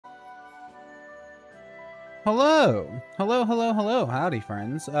Hello! Hello, hello, hello. Howdy,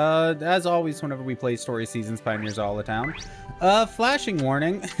 friends. As always, whenever we play Story Seasons Pioneers All the Town, flashing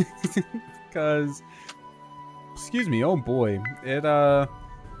warning, because, excuse me, oh boy,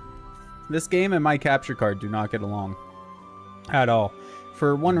 this game and my capture card do not get along at all,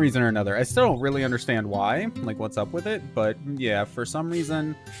 for one reason or another. I still don't really understand why, like what's up with it, but yeah, for some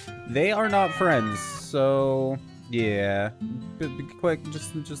reason, they are not friends, so yeah, quick,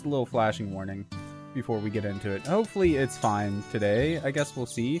 just a little flashing warning before we get into it. Hopefully it's fine today. I guess we'll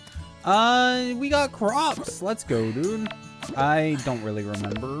see. We got crops. Let's go, dude. I don't really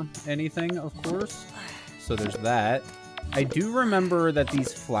remember anything, of course. So there's that. I do remember that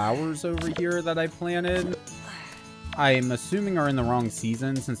these flowers over here that I planted, I'm assuming are in the wrong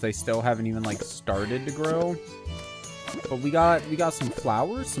season since they still haven't even like started to grow. But we got some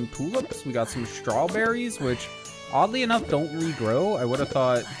flowers, some tulips, we got some strawberries, which oddly enough don't regrow. I would have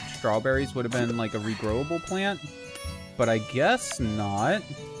thought strawberries would have been like a regrowable plant, but I guess not.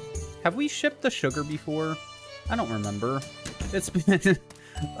 Have we shipped the sugar before? I don't remember. It's been...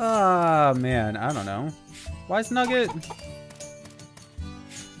 Ah, man, I don't know. Why did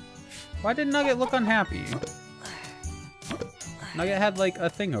Nugget look unhappy? Nugget had like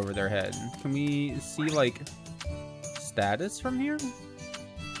a thing over their head. Can we see like status from here?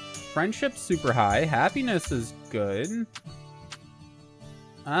 Friendship's super high. Happiness is good.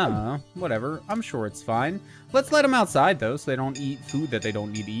 I don't know. Whatever. I'm sure it's fine. Let's let them outside, though, so they don't eat food that they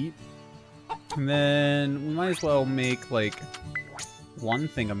don't need to eat. And then we might as well make, like, one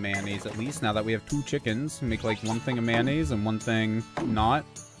thing of mayonnaise, at least, now that we have 2 chickens. Make, like, one thing of mayonnaise and one thing not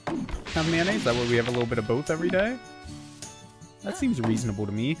have mayonnaise. That way we have a little bit of both every day. That seems reasonable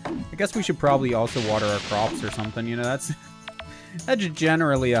to me. I guess we should probably also water our crops or something, you know, that's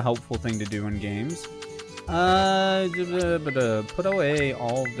generally a helpful thing to do in games. Put away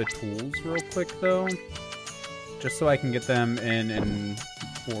all the tools real quick, though. Just so I can get them in an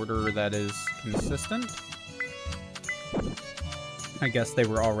order that is consistent. I guess they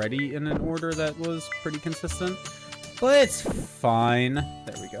were already in an order that was pretty consistent. But it's fine.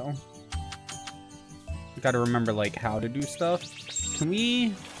 There we go. We gotta remember, like, how to do stuff. Can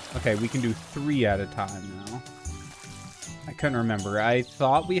we... Okay, we can do 3 at a time now. I couldn't remember. I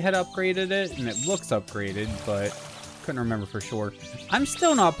thought we had upgraded it, and it looks upgraded, but couldn't remember for sure. I'm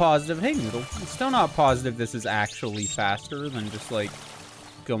still not positive. Hey, Noodle. I'm still not positive this is actually faster than just, like,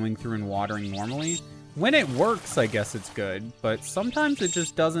 going through and watering normally. When it works, I guess it's good, but sometimes it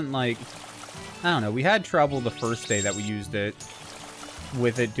just doesn't, like... I don't know. We had trouble the first day that we used it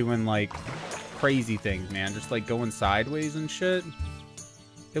with it doing, like, crazy things, man. Just, like, going sideways and shit.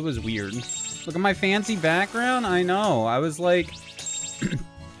 It was weird. Look at my fancy background. I know. I was like,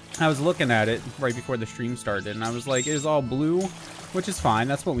 I was looking at it right before the stream started, and I was like, it's all blue, which is fine.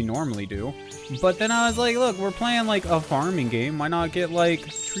 That's what we normally do. But then I was like, look, we're playing like a farming game. Why not get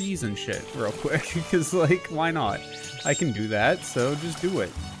like trees and shit real quick? Because like, why not? I can do that, so just do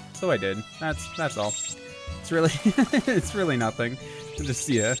it. So I did. That's all. It's really, it's really nothing. Just,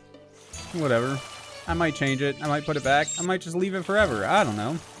 yeah, whatever. I might change it. I might put it back. I might just leave it forever. I don't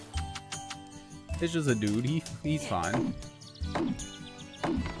know. It's just a dude. He's fine.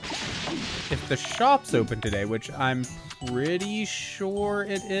 If the shop's open today, which I'm pretty sure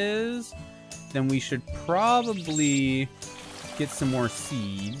it is, then we should probably get some more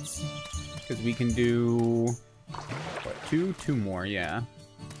seeds. Because we can do... What, 2? 2 more, yeah.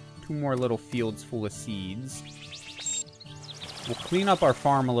 2 more little fields full of seeds. We'll clean up our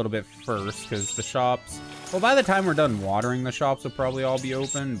farm a little bit first, because the shops... Well, by the time we're done watering, the shops will probably all be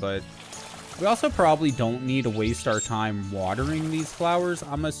open, but... We also probably don't need to waste our time watering these flowers.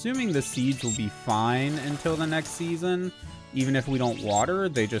 I'm assuming the seeds will be fine until the next season. Even if we don't water,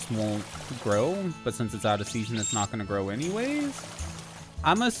 they just won't grow. But since it's out of season, it's not going to grow anyways.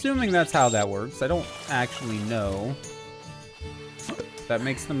 I'm assuming that's how that works. I don't actually know. That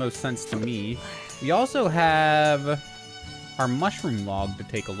makes the most sense to me. We also have our mushroom log to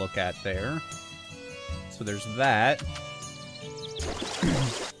take a look at there. So there's that.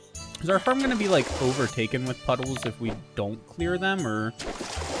 Is our farm going to be, like, overtaken with puddles if we don't clear them? Or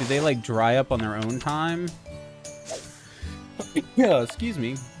do they, like, dry up on their own time? Yeah, excuse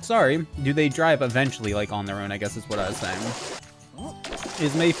me. Sorry. Do they dry up eventually, like, on their own, I guess is what I was saying.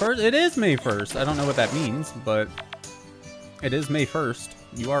 Is May 1st? It is May 1st. I don't know what that means, but it is May 1st.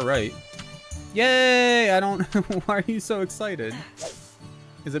 You are right. Yay! I don't... Why are you so excited?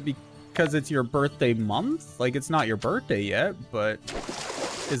 Is it because it's your birthday month? Like, it's not your birthday yet, but...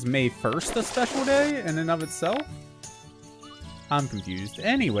 Is May 1st a special day in and of itself? I'm confused.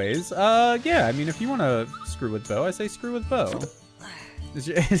 Anyways, yeah, I mean, if you want to screw with Bo, I say screw with Bo.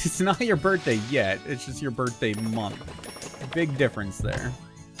 It's not your birthday yet. It's just your birthday month. Big difference there.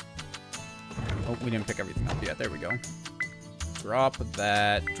 Oh, we didn't pick everything up yet. There we go. Drop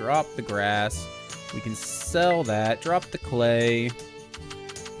that. Drop the grass. We can sell that. Drop the clay.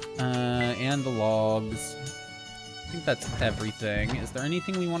 And the logs. I think that's everything. Is there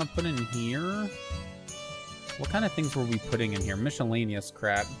anything we want to put in here? What kind of things were we putting in here? Miscellaneous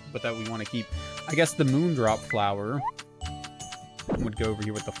crap, but that we want to keep. I guess the moondrop flower would go over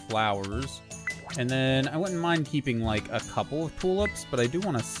here with the flowers. And then I wouldn't mind keeping, like, a couple of tulips, but I do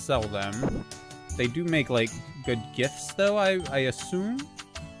want to sell them. They do make, like, good gifts, though, I assume.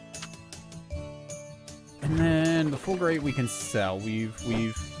 And then the Fulgurite we can sell. We've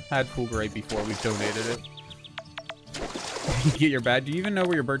had Fulgurite before. We've donated it. Get your badge. Do you even know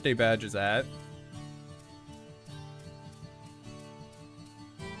where your birthday badge is at?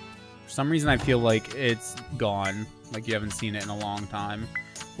 For some reason, I feel like it's gone. Like you haven't seen it in a long time.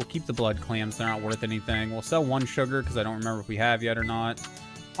 We'll keep the blood clams. They're not worth anything. We'll sell one sugar because I don't remember if we have yet or not.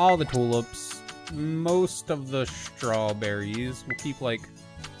 All the tulips. Most of the strawberries. We'll keep, like,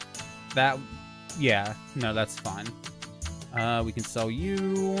 that. Yeah. No, that's fine. We can sell you.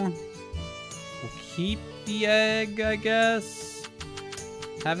 We'll keep the egg, I guess.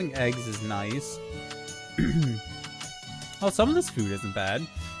 Having eggs is nice. Oh, some of this food isn't bad.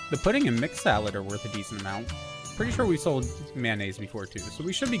 The pudding and mixed salad are worth a decent amount. Pretty sure we sold mayonnaise before too, so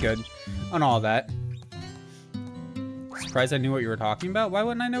we should be good on all that. Surprised I knew what you were talking about? Why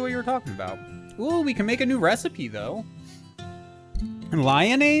wouldn't I know what you were talking about? Ooh, we can make a new recipe though.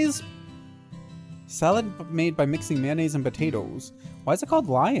 Lyonnaise? Salad made by mixing mayonnaise and potatoes. Why is it called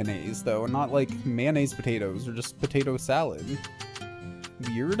lyonnaise though, and not like mayonnaise potatoes or just potato salad?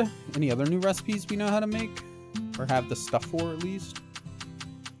 Weird. Any other new recipes we know how to make? Or have the stuff for, at least?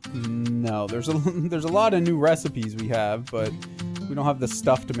 No, there's a lot of new recipes we have, but we don't have the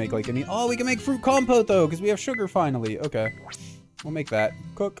stuff to make like any. Oh, we can make fruit compote though, because we have sugar finally. Okay, we'll make that.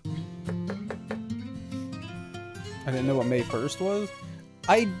 Cook. I didn't know what May 1st was.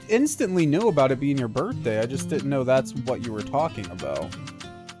 I instantly knew about it being your birthday. I just didn't know that's what you were talking about.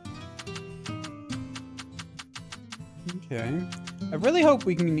 Okay. I really hope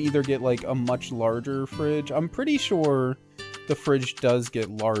we can either get like a much larger fridge. I'm pretty sure the fridge does get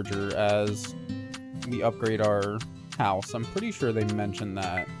larger as we upgrade our house. I'm pretty sure they mentioned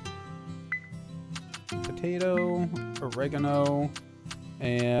that. Potato, oregano,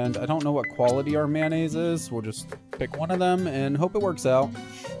 and I don't know what quality our mayonnaise is. We'll just pick one of them and hope it works out.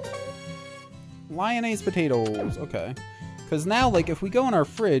 Lyonnaise potatoes. Okay. Because now, like, if we go in our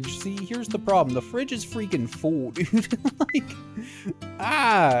fridge, see, here's the problem. The fridge is freaking full, dude. Like,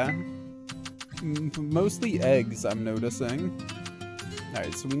 mostly eggs, I'm noticing.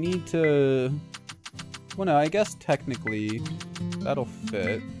 Alright, so we need to... Well, no, I guess technically that'll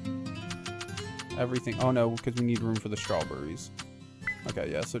fit. Everything... Oh, no, because we need room for the strawberries.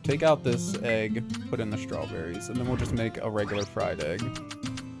 Okay, yeah, so take out this egg, put in the strawberries, and then we'll just make a regular fried egg.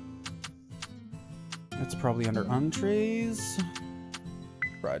 It's probably under entrees.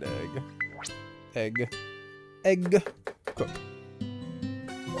 Fried egg. Egg. Egg. Cook.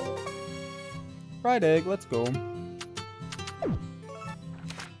 Fried egg, let's go.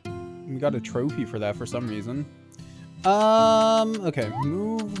 We got a trophy for that for some reason. Okay,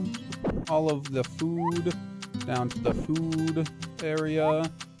 move all of the food down to the food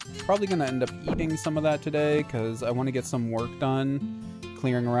area. Probably gonna end up eating some of that today because I want to get some work done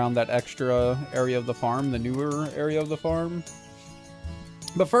clearing around that extra area of the farm, the newer area of the farm.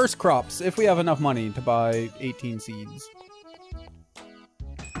 But first, crops, if we have enough money to buy 18 seeds.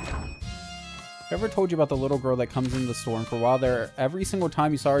 Ever told you about the little girl that comes into the store and for a while there, every single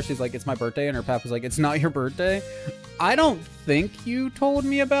time you saw her, she's like, it's my birthday, and her pap was like, it's not your birthday? I don't think you told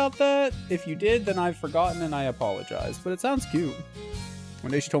me about that. If you did, then I've forgotten and I apologize, but it sounds cute.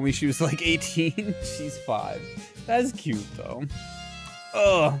 One day she told me she was like 18, she's 5. That's cute though.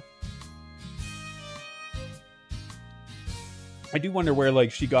 Ugh. I do wonder where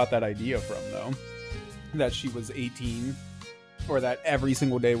like she got that idea from though. That she was 18. Or that every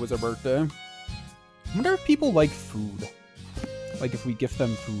single day was her birthday. I wonder if people like food. Like if we gift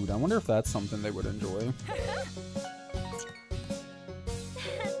them food. I wonder if that's something they would enjoy.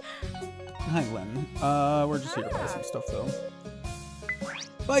 Hi, Lynn. We're just here to buy some stuff though.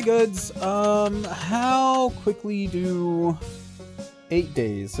 Buy goods. How quickly do 8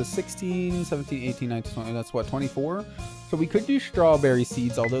 days? So 16, 17, 18, 19, 20. That's what, 24? So we could do strawberry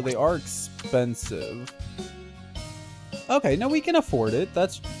seeds, although they are expensive. Okay, no, we can afford it.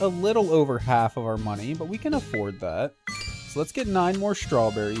 That's a little over half of our money, but we can afford that. So let's get 9 more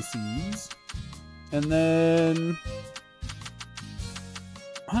strawberry seeds. And then...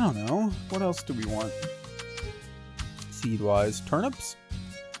 I don't know. What else do we want? Seed-wise. Turnips?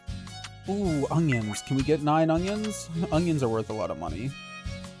 Ooh, onions. Can we get 9 onions? Onions are worth a lot of money.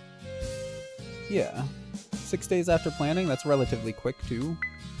 Yeah. 6 days after planting? That's relatively quick, too.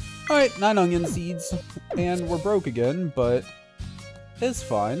 Alright, 9 onion seeds. And we're broke again, but it's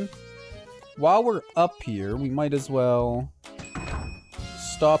fine. While we're up here, we might as well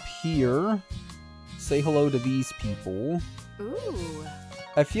stop here. Say hello to these people. Ooh.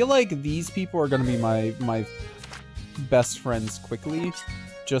 I feel like these people are gonna be my best friends quickly.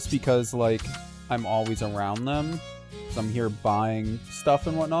 Just because, like, I'm always around them. Because I'm here buying stuff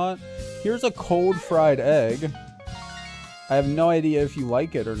and whatnot. Here's a cold fried egg. I have no idea if you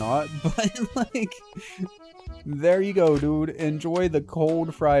like it or not, but, like, there you go, dude. Enjoy the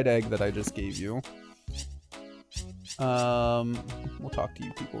cold fried egg that I just gave you. We'll talk to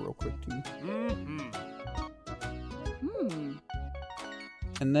you people real quick, too.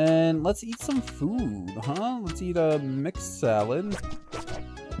 And then, let's eat some food, huh? Let's eat a mixed salad.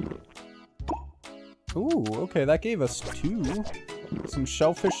 Ooh, okay, that gave us 2. Some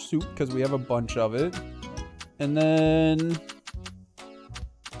shellfish soup, because we have a bunch of it. And then,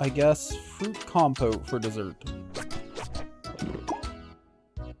 I guess, fruit compote for dessert.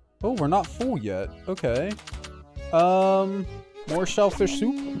 Oh, we're not full yet. Okay. More shellfish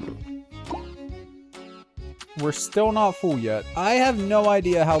soup. We're still not full yet. I have no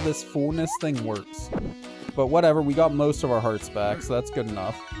idea how this fullness thing works. But whatever, we got most of our hearts back, so that's good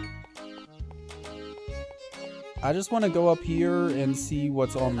enough. I just want to go up here and see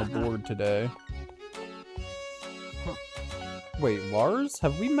what's on the board today. Wait, Lars?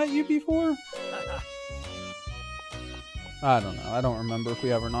 Have we met you before? I don't know. I don't remember if we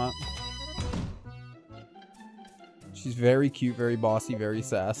have or not. She's very cute, very bossy, very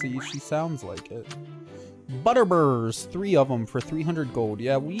sassy. She sounds like it. Butterburrs! 3 of them for 300 gold.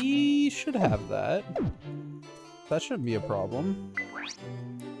 Yeah, we should have that. That shouldn't be a problem.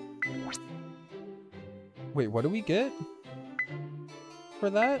 Wait, what do we get for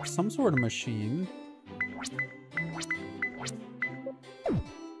that? Some sort of machine.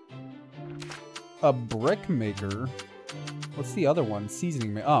 A brick maker. What's the other one?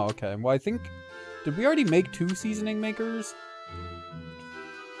 Seasoning maker. Oh, okay. Well, I think... Did we already make 2 seasoning makers?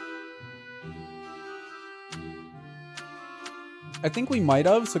 I think we might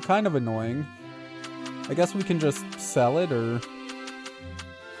have, so kind of annoying. I guess we can just sell it or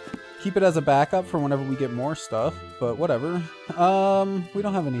keep it as a backup for whenever we get more stuff, but whatever. We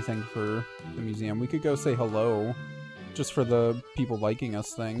don't have anything for the museum. We could go say hello just for the people liking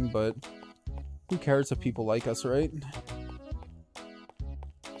us thing, but who cares if people like us, right?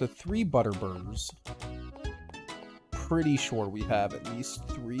 The 3 Butterburrs. Pretty sure we have at least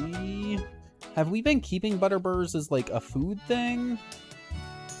 3. Have we been keeping Butterburrs as like a food thing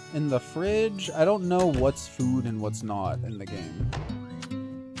in the fridge? I don't know what's food and what's not in the game.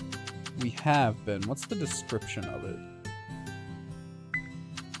 We have been. What's the description of it?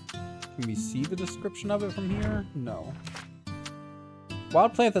 Can we see the description of it from here? No.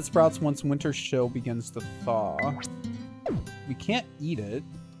 Wild plant that sprouts once winter's chill begins to thaw. We can't eat it.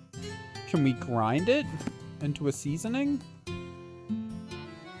 Can we grind it into a seasoning?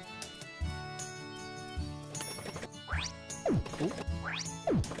 Ooh.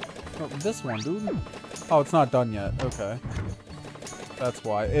 Oh, this one, dude. Oh, it's not done yet. Okay. That's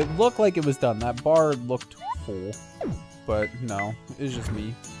why. It looked like it was done. That bar looked full. But no, it's just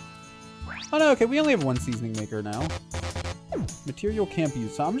me. Oh no, okay, we only have 1 seasoning maker now. Material can't be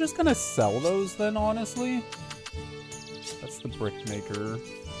used. So I'm just gonna sell those then, honestly. That's the brick maker.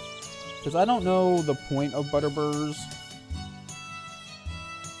 Because I don't know the point of Butterburrs.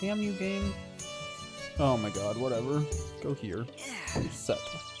 Damn you, game. Oh my god, whatever. Go here. Set.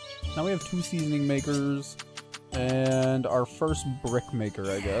 Now we have 2 seasoning makers. And our first brick maker,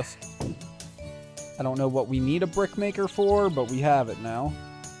 I guess. I don't know what we need a brick maker for, but we have it now.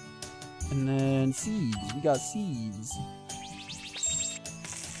 And then seeds. We got seeds.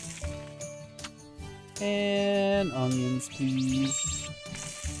 And onions, please.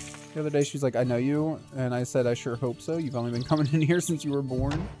 The other day she was like, I know you. And I said, I sure hope so. You've only been coming in here since you were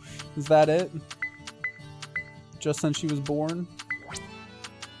born. Is that it? Just since she was born?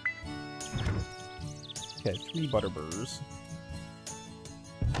 Okay, 3 Butterburrs.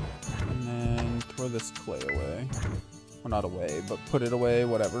 And then throw this clay away. Well, not away, but put it away,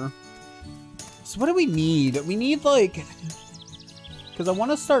 whatever. So what do we need? We need, like... Because I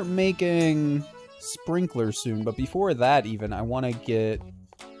want to start making sprinklers soon, but before that even, I want to get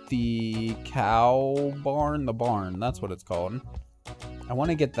the cow barn. The barn, that's what it's called. I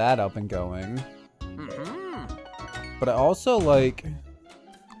want to get that up and going. But I also, like...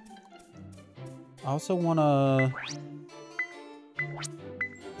 I also wanna...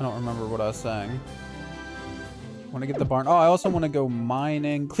 I don't remember what I was saying. Want to get the barn. Oh, I also want to go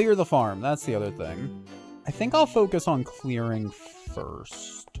mining. Clear the farm. That's the other thing. I think I'll focus on clearing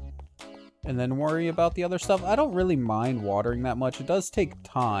first. And then worry about the other stuff. I don't really mind watering that much. It does take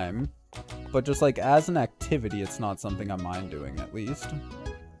time. But just like as an activity, it's not something I mind doing at least.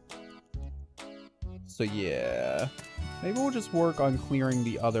 So yeah. Maybe we'll just work on clearing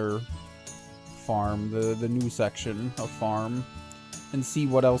the other farm. The new section of farm. And see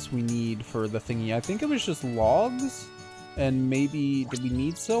what else we need for the thingy. I think it was just logs. And maybe... Did we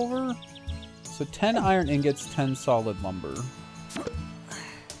need silver? So 10 iron ingots, 10 solid lumber.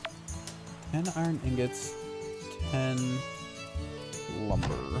 10 iron ingots, 10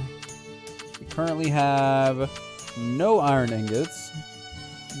 lumber. We currently have no iron ingots.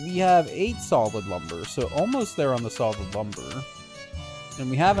 We have 8 solid lumber. So almost there on the solid lumber. And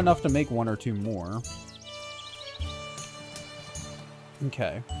we have enough to make 1 or 2 more.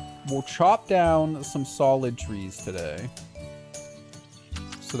 Okay, we'll chop down some solid trees today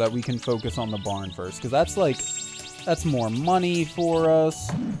so that we can focus on the barn first, because that's like, that's more money for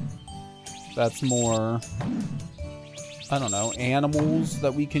us. That's more, I don't know, animals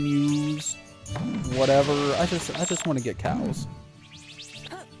that we can use, whatever. I just want to get cows.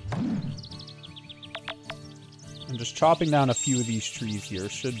 And just chopping down a few of these trees here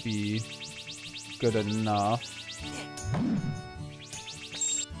should be good enough.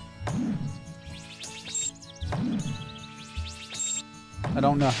 I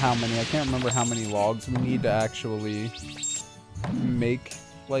don't know how many. I can't remember how many logs we need to actually make,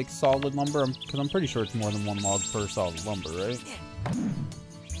 like, solid lumber. Because I'm pretty sure it's more than 1 log per solid lumber, right?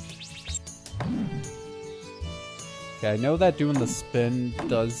 Okay, I know that doing the spin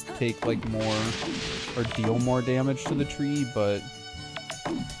does take, like, more, or deal more damage to the tree, but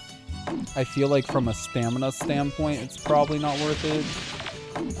I feel like from a stamina standpoint, it's probably not worth it.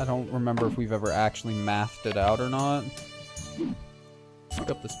 I don't remember if we've ever actually mathed it out or not. Pick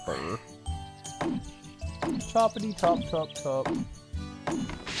up this burr. Choppity chop chop chop.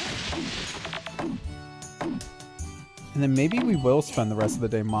 And then maybe we will spend the rest of the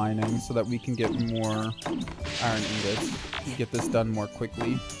day mining so that we can get more iron ingots and get this done more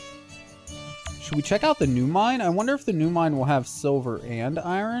quickly. Should we check out the new mine? I wonder if the new mine will have silver and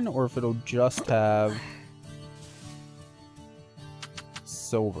iron, or if it'll just have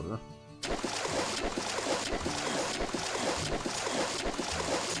silver.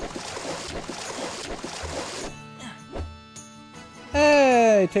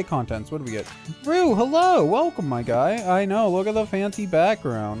 Hey, take contents. What do we get? Rue, hello! Welcome, my guy. I know, look at the fancy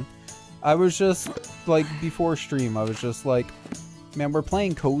background. I was just, like, before stream, I was just like, man, we're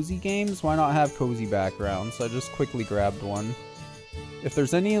playing cozy games, why not have cozy backgrounds? So I just quickly grabbed one. If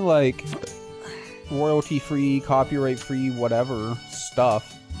there's any, like, royalty-free, copyright-free, whatever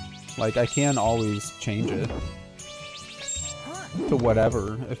stuff, like, I can always change it to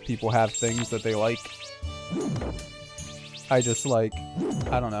whatever, if people have things that they like. I just, like,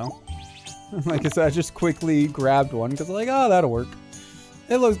 I don't know. Like I said, I just quickly grabbed one, because I'm like, oh, that'll work.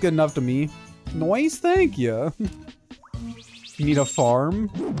 It looks good enough to me. Noise, thank you. You need a farm?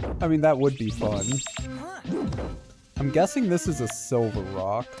 I mean, that would be fun. I'm guessing this is a silver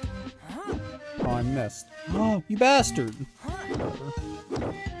rock. Oh, I missed. Oh, you bastard!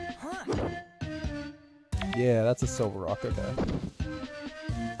 Yeah, that's a silver rock, okay.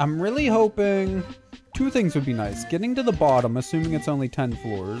 I'm really hoping... 2 things would be nice. Getting to the bottom, assuming it's only 10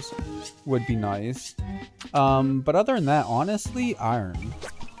 floors, would be nice. But other than that, honestly, iron.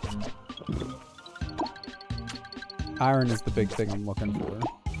 Iron is the big thing I'm looking for.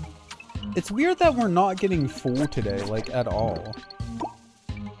 It's weird that we're not getting full today, like, at all.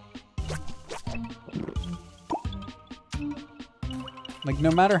 Like, no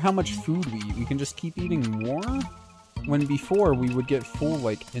matter how much food we eat, we can just keep eating more? When before, we would get full,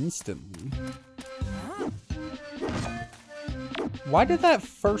 like, instantly. Why did that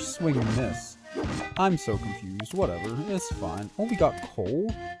first swing miss? I'm so confused. Whatever. It's fine. Oh, we got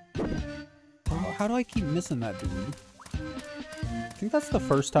coal? Oh, how do I keep missing that, dude? I think that's the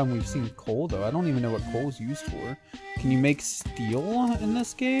first time we've seen coal, though. I don't even know what coal's used for. Can you make steel in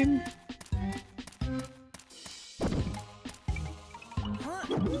this game?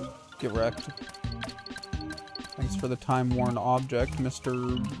 Get wrecked. Thanks for the time-worn object, Mr.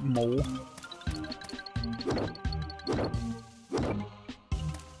 Mole.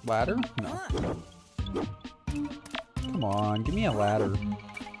 Ladder? No. Come on, give me a ladder.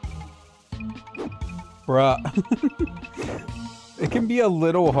 Bruh. It can be a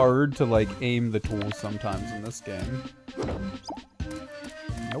little hard to, like, aim the tools sometimes in this game.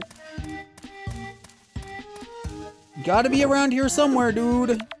 Nope. Gotta be around here somewhere,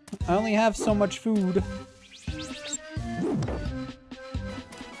 dude. I only have so much food.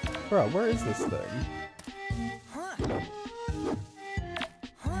 Bro, where is this thing?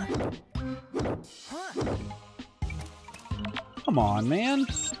 Come on, man.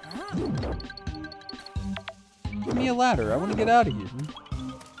 Give me a ladder. I want to get out of here.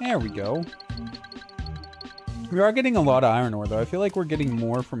 There we go. We are getting a lot of iron ore, though. I feel like we're getting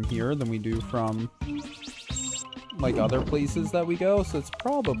more from here than we do from, like, other places that we go, so it's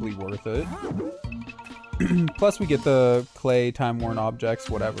probably worth it. Plus, we get the clay, time-worn objects,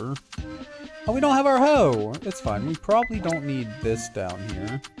 whatever. Oh, we don't have our hoe! It's fine. We probably don't need this down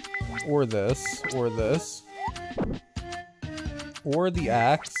here. Or this. Or this. Or the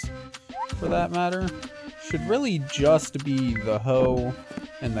axe, for that matter. Should really just be the hoe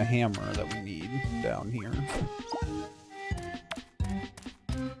and the hammer that we need down here.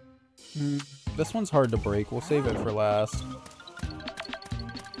 This one's hard to break. We'll save it for last.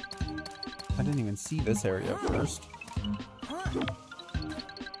 I didn't even see this area at first.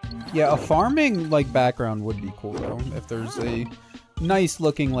 Yeah, a farming, like, background would be cool, though. If there's a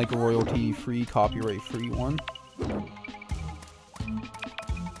nice-looking, like, royalty-free, copyright-free one.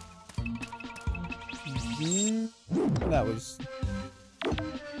 That was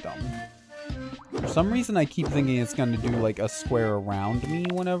dumb. For some reason, I keep thinking it's going to do, like, a square around me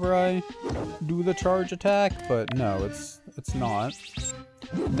whenever I do the charge attack, but no, it's not.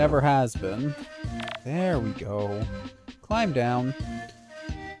 Never has been. There we go. Climb down.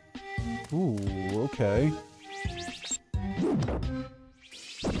 Ooh, okay.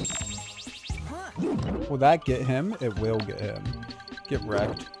 Will that get him? It will get him. Get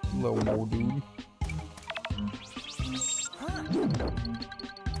wrecked, little mole dude.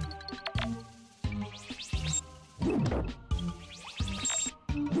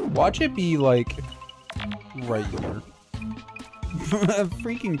 Watch it be, like, right here. I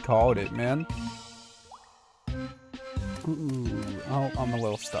freaking called it, man. Ooh, oh, I'm a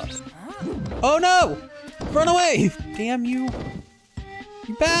little stuck. Oh no! Run away! Damn you.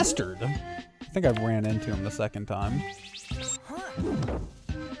 You bastard. I think I ran into him the second time.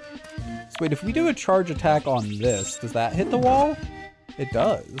 So wait, if we do a charge attack on this, does that hit the wall? It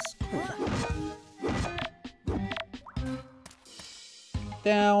does. Cool.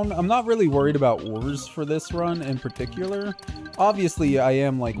 Down. I'm not really worried about ores for this run in particular. Obviously, I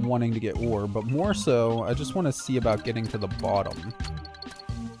am, like, wanting to get ore, but more so, I just want to see about getting to the bottom.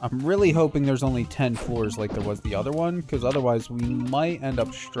 I'm really hoping there's only 10 floors like there was the other one, because otherwise we might end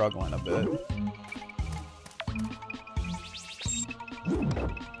up struggling a bit.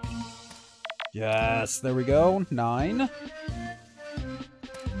 Yes, there we go. 9.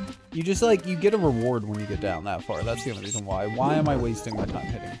 You just, like, you get a reward when you get down that far. That's the only reason why. Why am I wasting my time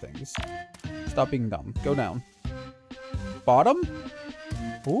hitting things? Stop being dumb. Go down. Bottom?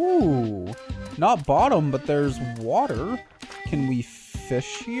 Ooh. Not bottom, but there's water. Can we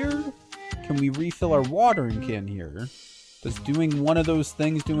fish here? Can we refill our watering can here? Does doing one of those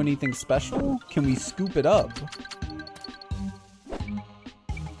things do anything special? Can we scoop it up?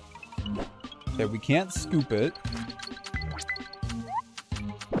 Okay, we can't scoop it.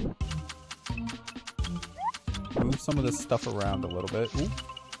 Move some of this stuff around a little bit. Ooh.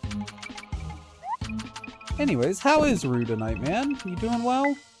 Anyways, how is Rue tonight, man? You doing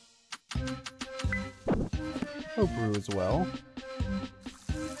well? Hope Rue is well.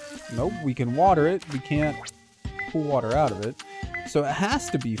 Nope, we can water it. We can't pull water out of it. So it has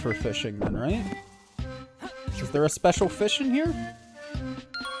to be for fishing then, right? Is there a special fish in here?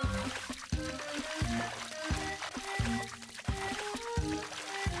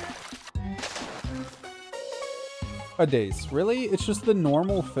 A dace. Really? It's just the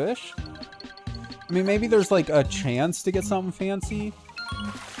normal fish? I mean, maybe there's, like, a chance to get something fancy,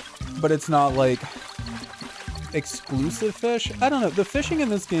 but it's not, like, exclusive fish. I don't know. The fishing in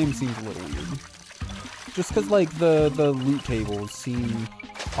this game seems a little weird. Just because, like, the loot tables seem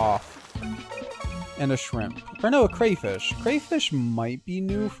off. And a shrimp. Or no, a crayfish. Crayfish might be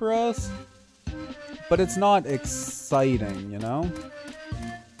new for us, but it's not exciting, you know?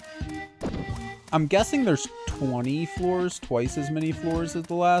 I'm guessing there's 20 floors, twice as many floors as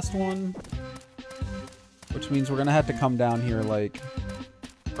the last one. Which means we're gonna have to come down here, like,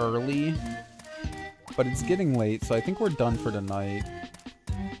 early. But it's getting late, so I think we're done for tonight.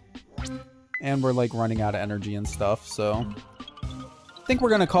 And we're, like, running out of energy and stuff, so... I think we're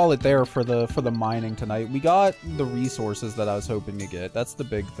gonna call it there for the mining tonight. We got the resources that I was hoping to get. That's the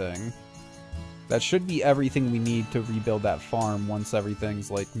big thing. That should be everything we need to rebuild that farm once everything's,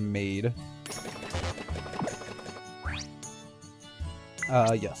 like, made.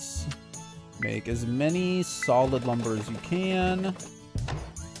 Yes. Make as many solid lumber as you can.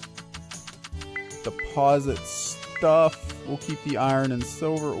 Deposit stuff. We'll keep the iron and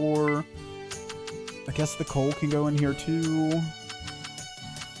silver ore. I guess the coal can go in here too.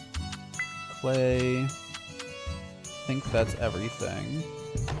 Clay. I think that's everything.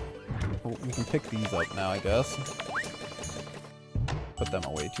 Oh, we can pick these up now, I guess. Put them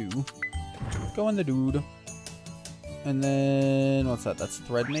away too. Go in the dude. And then, what's that? That's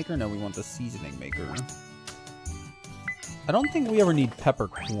thread maker? No, we want the seasoning maker. I don't think we ever need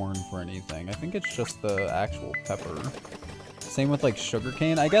peppercorn for anything. I think it's just the actual pepper. Same with like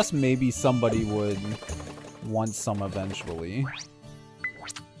sugarcane. I guess maybe somebody would want some eventually.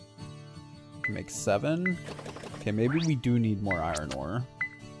 Can make 7. Okay, maybe we do need more iron ore.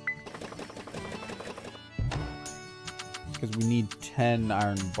 Because we need 10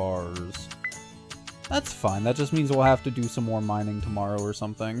 iron bars. That's fine. That just means we'll have to do some more mining tomorrow or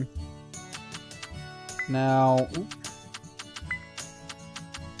something. Now...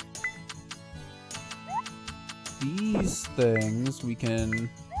 these things we can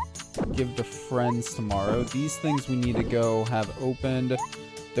give to friends tomorrow. These things we need to go have opened.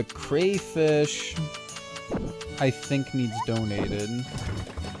 The crayfish, I think, needs donated.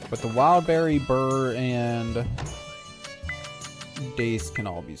 But the wildberry, burr, and dace can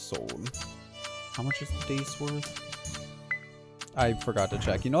all be sold. How much is the dace worth? I forgot to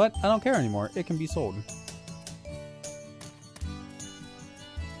check. You know what? I don't care anymore. It can be sold. I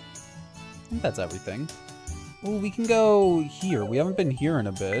think that's everything. Oh, we can go here. We haven't been here in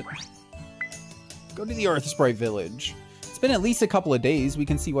a bit. Go to the Earth Sprite Village. It's been at least a couple of days. We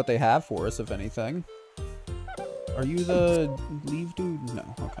can see what they have for us, if anything. Are you the leave dude?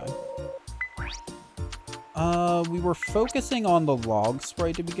 No, okay. We were focusing on the log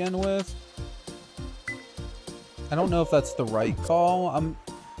sprite to begin with. I don't know if that's the right call. I'm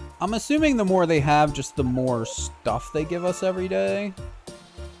assuming the more they have, just the more stuff they give us every day.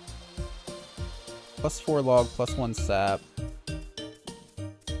 +4 log, +1 sap.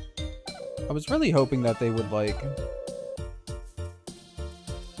 I was really hoping that they would, like,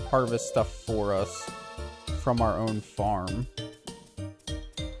 harvest stuff for us from our own farm.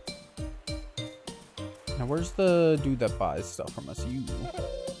 Now, where's the dude that buys stuff from us? You.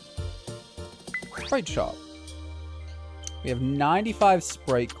 Sprite shop. We have 95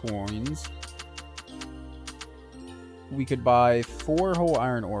 Sprite coins. We could buy 4 whole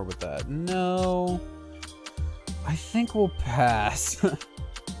iron ore with that. No. I think we'll pass.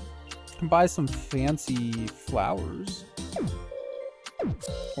 Can buy some fancy flowers.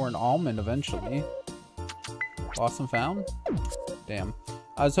 Or an almond eventually. Lost and found? Damn.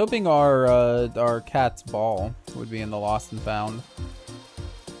 I was hoping our cat's ball would be in the lost and found.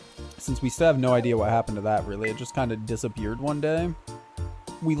 Since we still have no idea what happened to that, really. It just kind of disappeared one day.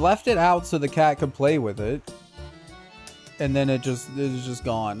 We left it out so the cat could play with it. And then it was just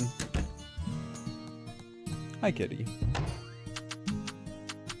gone. Hi, kitty.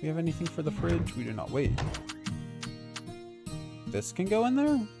 Do we have anything for the fridge? We do not. Wait. This can go in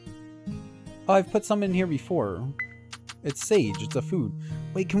there? Oh, I've put some in here before. It's sage. It's a food.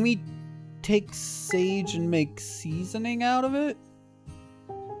 Wait, can we take sage and make seasoning out of it?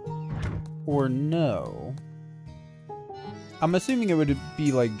 Or no? I'm assuming it would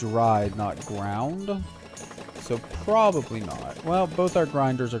be like dried, not ground. So probably not. Well, both our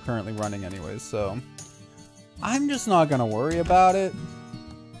grinders are currently running anyways, so I'm just not gonna worry about it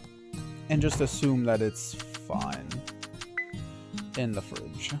and just assume that it's fine in the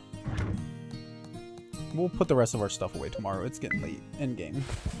fridge. We'll put the rest of our stuff away tomorrow. It's getting late in game.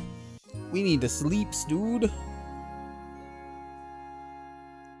 We need to sleep, dude.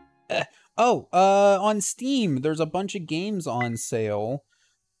 On Steam, there's a bunch of games on sale.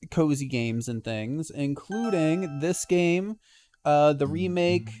 Cozy games and things, including this game, the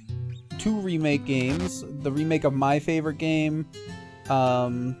remake, 2 remake games, the remake of my favorite game,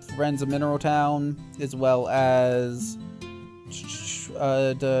 Friends of Mineral Town, as well as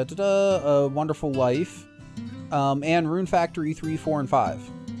A Wonderful Life, and Rune Factory 3, 4, and 5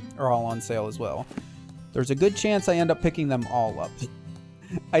 are all on sale as well. There's a good chance I end up picking them all up.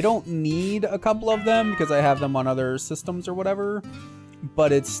 I don't need a couple of them because I have them on other systems or whatever.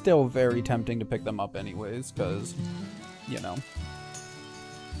 But it's still very tempting to pick them up anyways, because, you know,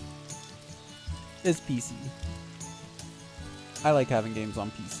 it's PC. I like having games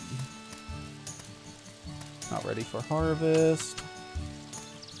on PC. Not ready for harvest.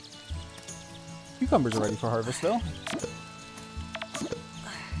 Cucumbers are ready for harvest, though.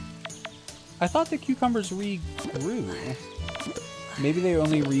 I thought the cucumbers regrew. Maybe they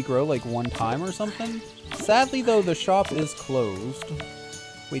only regrow like one time or something? Sadly, though, the shop is closed.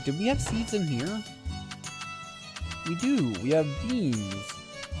 Wait, did we have seeds in here? We do. We have beans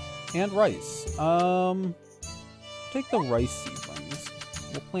and rice. Take the rice seedlings.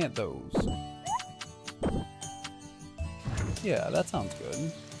 We'll plant those. Yeah, that sounds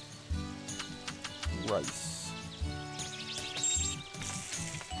good. Rice.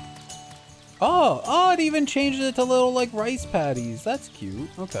 Oh, it even changed it to little, like, rice patties. That's cute.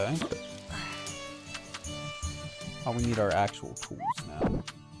 Okay. Oh, we need our actual tools now.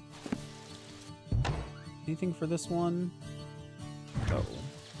 Anything for this one? No.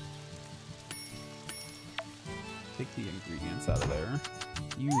 Take the ingredients out of there.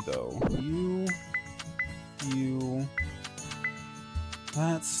 You, though. You.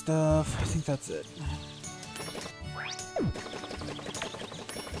 That stuff. I think that's it.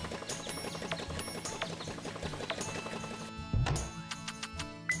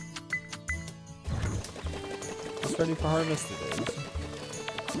 It's ready for harvest, it is.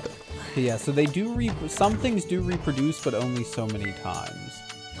 Okay, yeah, so they do some things do reproduce, but only so many times.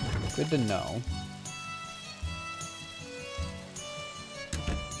 Good to know.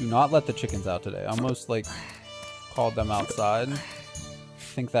 Do not let the chickens out today. I almost, like, called them outside.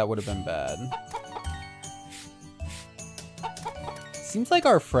 I think that would have been bad. Seems like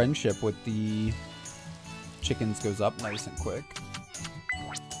our friendship with the chickens goes up nice and quick.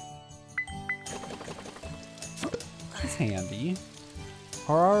 That's handy.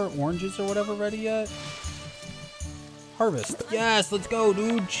 Are our oranges or whatever ready yet? Harvest. Yes, let's go,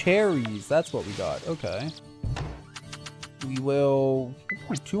 dude. Cherries. That's what we got. Okay. We will...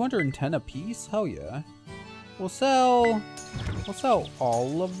 Ooh, 210 a piece? Hell yeah. We'll sell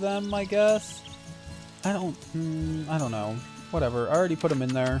all of them, I guess. I don't know. Whatever. I already put them in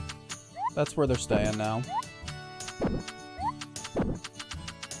there. That's where they're staying now.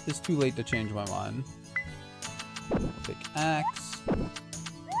 It's too late to change my mind. Big axe.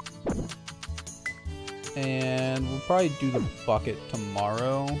 And we'll probably do the bucket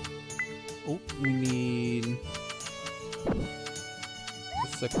tomorrow. Oh, we need the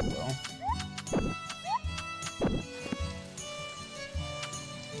sickle though.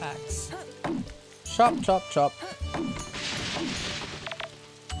 Axe. Chop, chop, chop.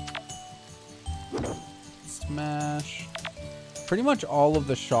 Smash. Pretty much all of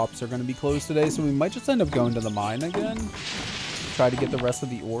the shops are going to be closed today, so we might just end up going to the mine again. Try to get the rest of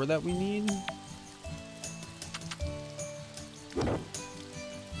the ore that we need.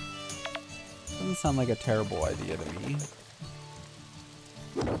 Doesn't sound like a terrible idea to me.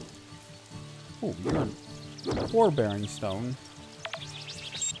 Oh, you're an ore-bearing stone.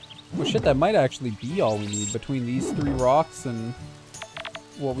 Well, shit, that might actually be all we need between these 3 rocks and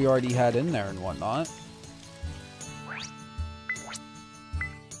what we already had in there and whatnot.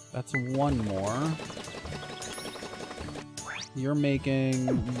 That's 1 more. You're making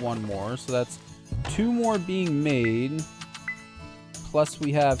 1 more, so that's 2 more being made. Plus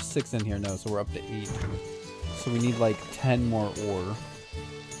we have 6 in here now, so we're up to 8. So we need like 10 more ore.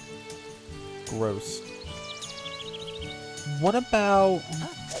 Gross. What about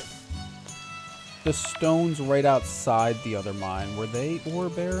the stones right outside the other mine? Were they ore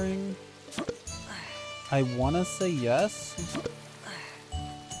bearing? I want to say yes.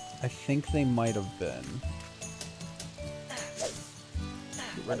 I think they might have been.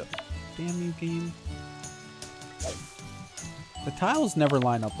 Get rid of it. Damn you, game. The tiles never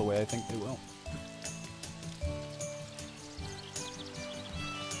line up the way I think they will.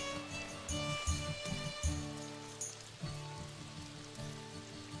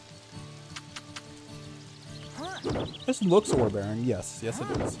 This looks ore-bearing. Yes. Yes, it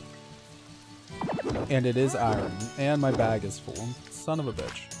is. And it is iron. And my bag is full. Son of a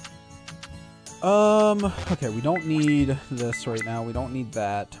bitch. Okay, we don't need this right now. We don't need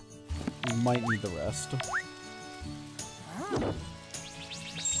that. We might need the rest.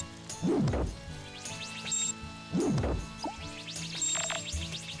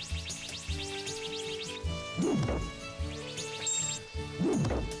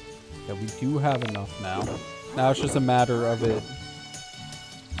 Yeah, we do have enough now. Now it's just a matter of it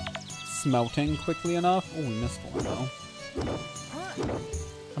smelting quickly enough. Oh, we missed one though.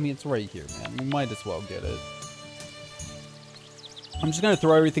 I mean, it's right here, man. We might as well get it. I'm just gonna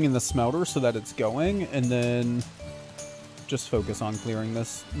throw everything in the smelter so that it's going, and then just focus on clearing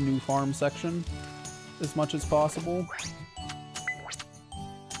this new farm section as much as possible.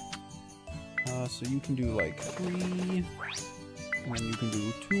 So you can do like 3, and then you can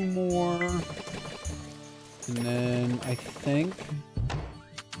do 2 more, and then I think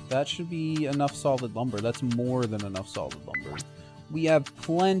that should be enough solid lumber. That's more than enough solid lumber. We have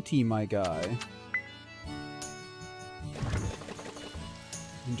plenty, my guy.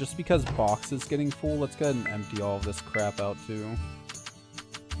 And just because box is getting full, let's go ahead and empty all of this crap out too.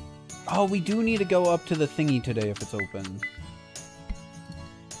 Oh, we do need to go up to the thingy today if it's open.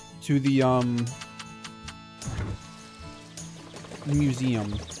 To the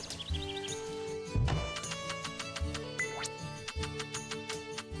museum.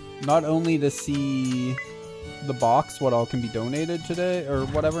 Not only to see the box, what all can be donated today, or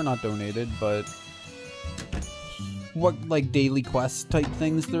whatever, not donated, but what like daily quest type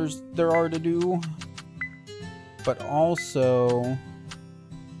things there are to do, but also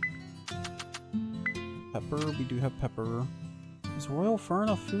pepper. We do have pepper. Is Royal Fern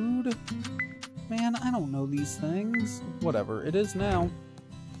a food? Man, I don't know these things. Whatever, it is now.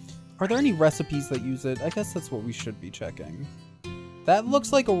 Are there any recipes that use it? I guess that's what we should be checking. That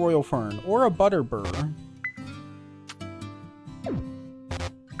looks like a Royal Fern or a butter burr.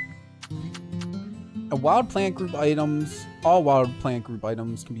 Wild plant group items. All wild plant group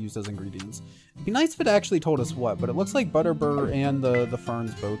items can be used as ingredients. It'd be nice if it actually told us what, but it looks like butter burr and the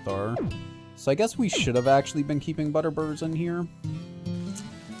ferns both are. So I guess we should have actually been keeping butter burrs in here,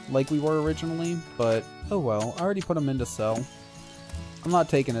 like we were originally, but oh well. I already put them in to sell. I'm not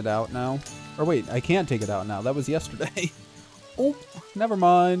taking it out now. Or wait, I can't take it out now. That was yesterday. Oh, never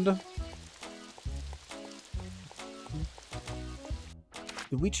mind.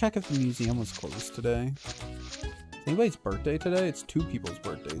 Did we check if the museum was closed today? Is anybody's birthday today? It's 2 people's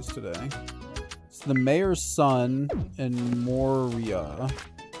birthdays today. It's the mayor's son and Moria.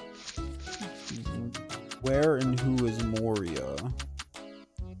 Where and who is Moria?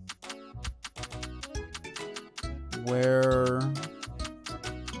 Where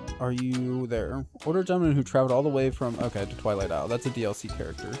are you there? Older gentleman who traveled all the way from, okay, to Twilight Isle. That's a DLC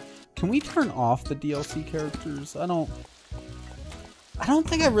character. Can we turn off the DLC characters? I don't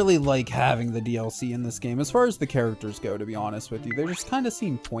think I really like having the DLC in this game, as far as the characters go, to be honest with you. They just kind of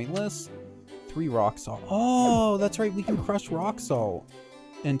seem pointless. 3 rock salt. Oh, that's right, we can crush rock salt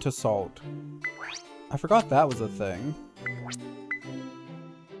into salt. I forgot that was a thing.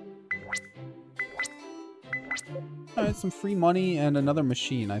 Alright, some free money and another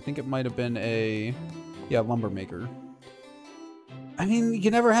machine. I think it might have been a, yeah, lumber maker. I mean, you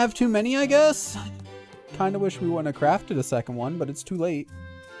can never have too many, I guess? Kinda wish we wouldn't have crafted a second one, but it's too late.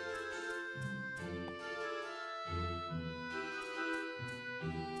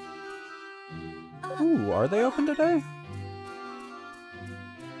 Ooh, are they open today?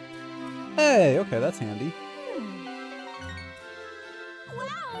 Hey, okay, that's handy.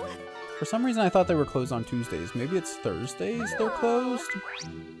 Wow. For some reason I thought they were closed on Tuesdays. Maybe it's Thursdays they're closed?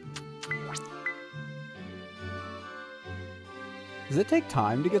 Does it take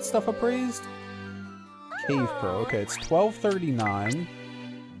time to get stuff appraised? Cave Pro. Okay, it's 12:39.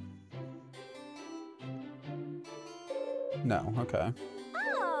 No, okay.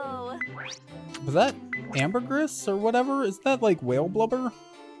 Oh. Was that ambergris or whatever? Is that like whale blubber?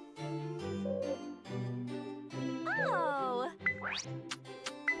 Oh.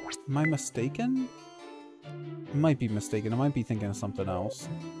 Am I mistaken? I might be mistaken. I might be thinking of something else.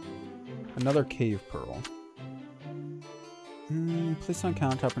 Another cave pearl. Placed on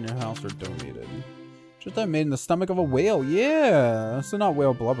countertop in your house or donated. Just that made in the stomach of a whale. Yeah! So not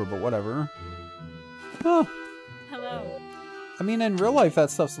whale blubber, but whatever. Huh. Hello. I mean, in real life,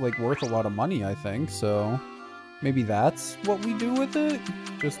 that stuff's like worth a lot of money, I think. So maybe that's what we do with it?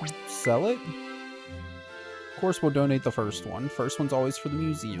 Just sell it? Of course, we'll donate the first one. First one's always for the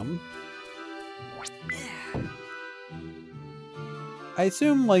museum. I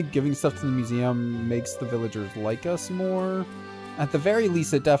assume, like, giving stuff to the museum makes the villagers like us more. At the very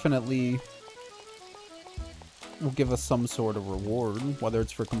least, it definitely will give us some sort of reward, whether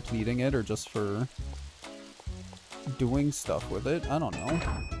it's for completing it or just for doing stuff with it. I don't know.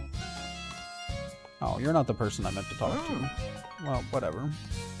 Oh, you're not the person I meant to talk to. Well, whatever.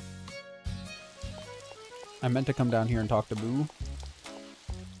 I meant to come down here and talk to Boo.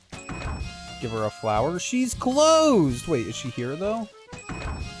 Give her a flower. She's closed! Wait, is she here, though?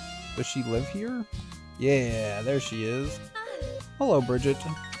 Does she live here? Yeah, there she is. Hello, Bridget.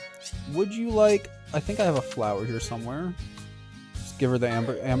 Would you like... I think I have a flower here somewhere. Just give her the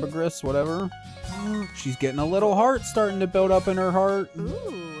ambergris, whatever. She's getting a little heart starting to build up in her heart.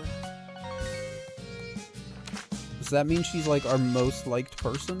 Ooh. Does that mean she's like our most liked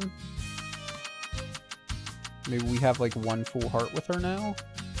person? Maybe we have like 1 full heart with her now?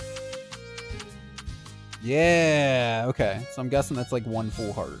 Yeah, okay. So I'm guessing that's like 1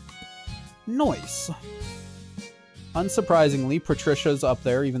 full heart. Nice. Unsurprisingly, Patricia's up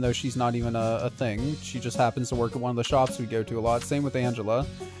there, even though she's not even a thing. She just happens to work at one of the shops we go to a lot. Same with Angela.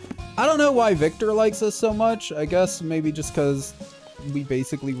 I don't know why Victor likes us so much. I guess maybe just because we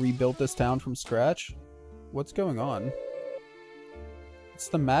basically rebuilt this town from scratch. What's going on? What's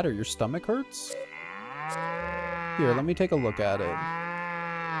the matter? Your stomach hurts? Here, let me take a look at it.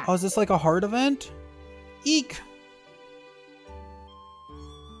 Oh, is this like a heart event? Eek!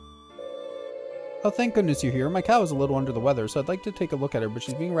 Oh, thank goodness you're here. My cow is a little under the weather, so I'd like to take a look at her, but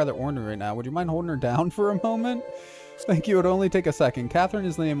she's being rather ornery right now. Would you mind holding her down for a moment? Thank you. It'll only take a second. Catherine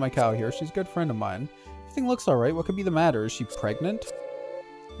is the name of my cow here. She's a good friend of mine. Everything looks alright. What could be the matter? Is she pregnant?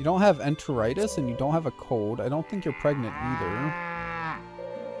 You don't have enteritis, and you don't have a cold. I don't think you're pregnant either.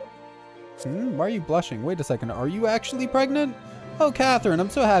 Why are you blushing? Wait a second. Are you actually pregnant? Oh, Catherine, I'm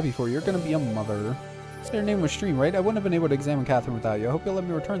so happy for you. You're going to be a mother. Your name was Stream, right? I wouldn't have been able to examine Catherine without you. I hope you'll let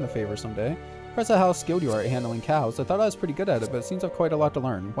me return the favor someday. Impressed at how skilled you are at handling cows. I thought I was pretty good at it, but it seems I've quite a lot to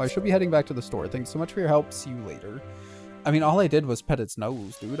learn. Well, I should be heading back to the store. Thanks so much for your help. See you later. I mean, all I did was pet its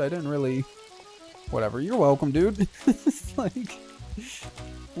nose, dude. I didn't really... Whatever. You're welcome, dude. It's like...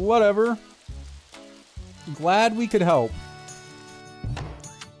 Whatever. Glad we could help.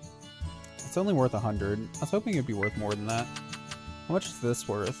 It's only worth 100. I was hoping it'd be worth more than that. How much is this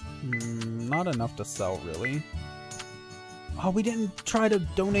worth? Not enough to sell, really. Oh, we didn't try to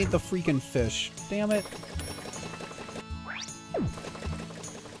donate the freaking fish. Damn it.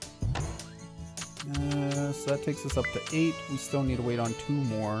 So that takes us up to 8. We still need to wait on 2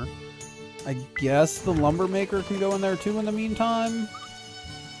 more. I guess the lumber maker can go in there too in the meantime.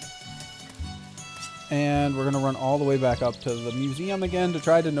 And we're going to run all the way back up to the museum again to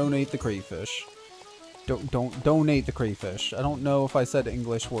try to donate the crayfish. Don't donate the crayfish. I don't know if I said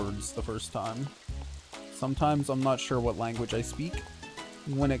English words the first time. Sometimes I'm not sure what language I speak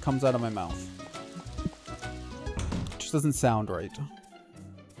when it comes out of my mouth. It just doesn't sound right.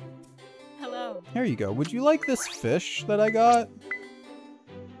 Hello. Here you go. Would you like this fish that I got?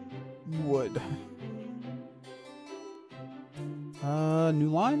 Would. New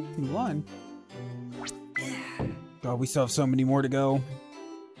line? New line. God, we still have so many more to go.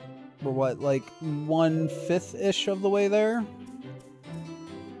 We're what, like 1/5-ish of the way there?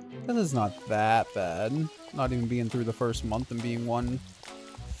 That is not that bad. Not even being through the first month and being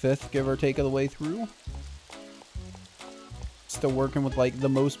 1/5, give or take, of the way through. Still working with like the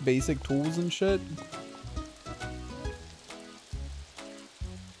most basic tools and shit.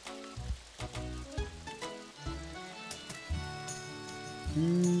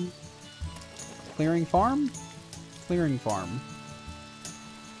 Clearing farm? Clearing farm.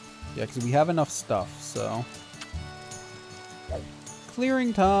 Yeah, because we have enough stuff, so...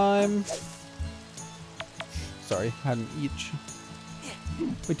 Clearing time! Sorry, had an each.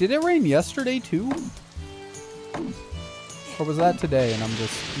 Wait, did it rain yesterday too? Or was that today and I'm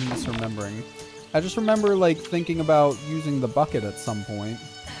just misremembering? I just remember like thinking about using the bucket at some point.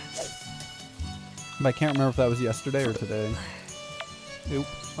 But I can't remember if that was yesterday or today. Oop.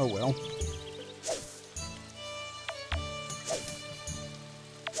 Oh well.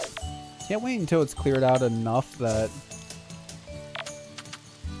 Can't wait until it's cleared out enough that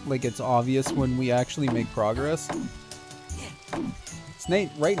like it's obvious when we actually make progress. It's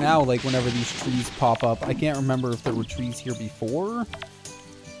right now, like whenever these trees pop up, I can't remember if there were trees here before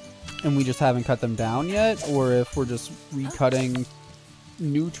and we just haven't cut them down yet, or if we're just recutting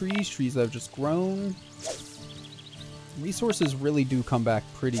new trees that have just grown. Resources really do come back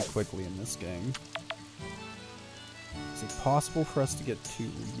pretty quickly in this game. Is it possible for us to get 2?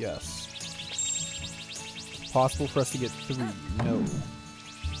 Yes. Possible for us to get 3? No.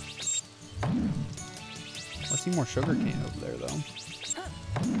 I see more sugar cane over there, though.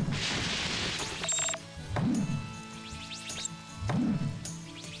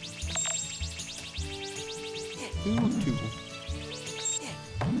 Two.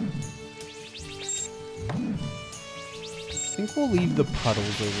 I think we'll leave the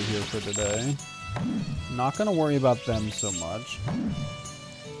puddles over here for today. Not gonna worry about them so much.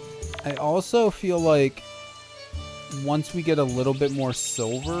 I also feel like once we get a little bit more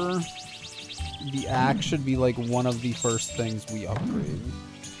silver, the axe should be like one of the first things we upgrade.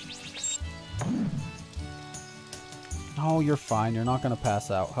 Oh, you're fine. You're not gonna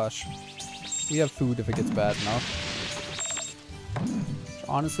pass out. Hush. We have food if it gets bad enough.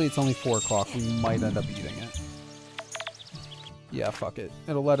 Honestly, it's only 4 o'clock. We might end up eating it. Yeah, fuck it.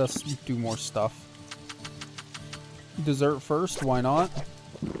 It'll let us do more stuff. Dessert first, why not?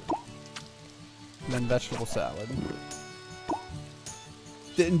 And then vegetable salad.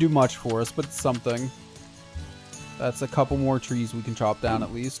 Didn't do much for us, but it's something. That's a couple more trees we can chop down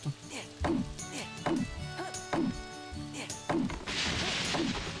at least.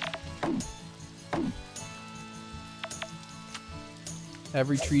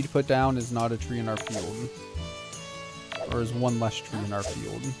 Every tree to put down is not a tree in our field. Or is one less tree in our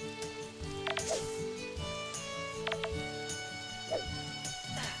field?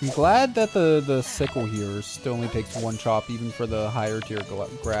 I'm glad that the sickle here still only takes one chop, even for the higher tier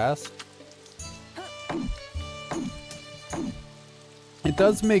grass. It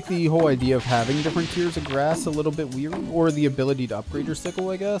does make the whole idea of having different tiers of grass a little bit weird, or the ability to upgrade your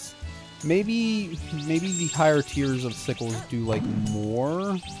sickle, I guess. Maybe the higher tiers of sickles do like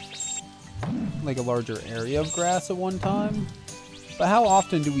more, like a larger area of grass at one time. But how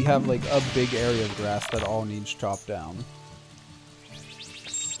often do we have like a big area of grass that all needs chopped down?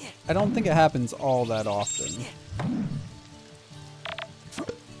 I don't think it happens all that often.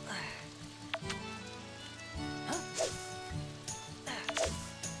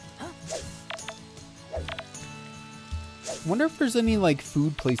 I wonder if there's any like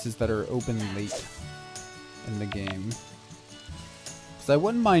food places that are open late in the game. Because I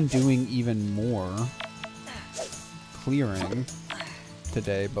wouldn't mind doing even more clearing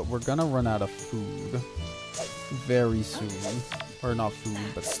today, but we're gonna run out of food very soon. Or not food,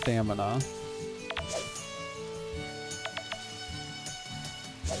 but stamina.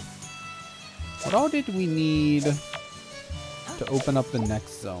 What all did we need to open up the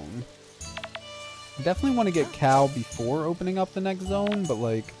next zone? I definitely want to get cow before opening up the next zone, but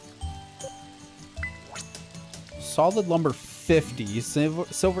like... Solid lumber 50,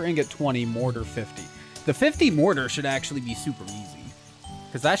 silver ingot 20, mortar 50. The 50 mortar should actually be super easy.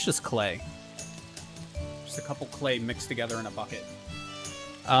 Because that's just clay. Just a couple clay mixed together in a bucket.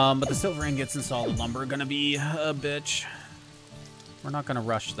 But the silver ingots and solid lumber are gonna be a bitch. We're not gonna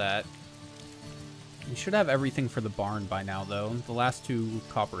rush that. We should have everything for the barn by now, though. The last 2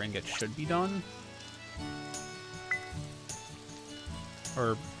 copper ingots should be done.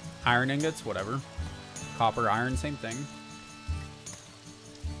 Or iron ingots, whatever. Copper, iron, same thing.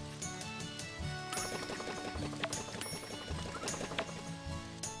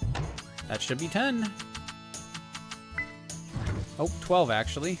 That should be 10. Oh, 12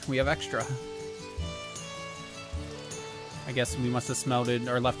 actually. We have extra. I guess we must have smelted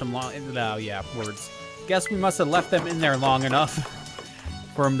or left them long. Oh, yeah, words. Guess we must have left them in there long enough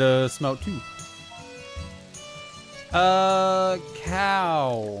for them to smelt too.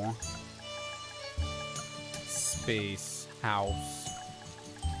 Cow. Space. House.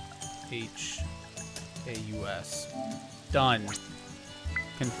 H-A-U-S. Done.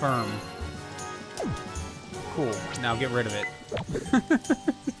 Confirm. Cool. Now get rid of it.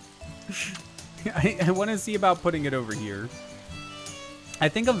 I want to see about putting it over here. I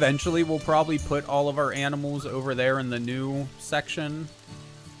think eventually we'll probably put all of our animals over there in the new section.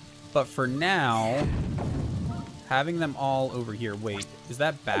 But for now, having them all over here. Wait, is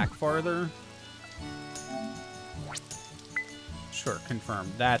that back farther? Sure,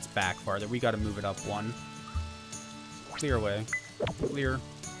 confirm. That's back farther. We got to move it up one. Clear away. Clear.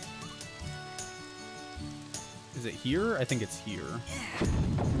 Is it here? I think it's here.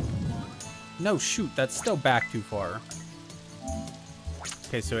 No, shoot. That's still back too far.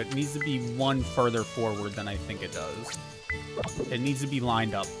 Okay, so it needs to be one further forward than I think it does. It needs to be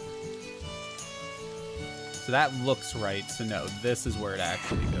lined up. So that looks right. So no, this is where it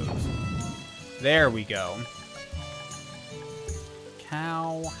actually goes. There we go.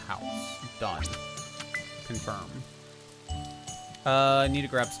 Cow house. Done. Confirm. I need to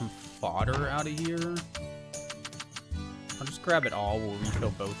grab some fodder out of here. I'll just grab it all. We'll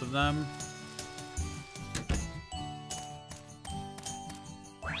refill both of them.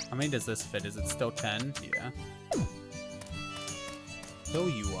 How many does this fit? Is it still 10? Yeah. Fill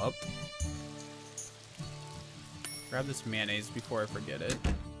you up. Grab this mayonnaise before I forget it.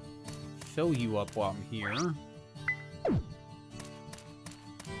 Fill you up while I'm here.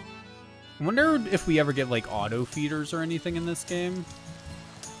 I wonder if we ever get like auto feeders or anything in this game.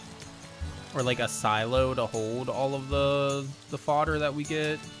 Or like a silo to hold all of the fodder that we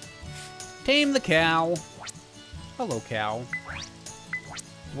get. Tame the cow. Hello, cow.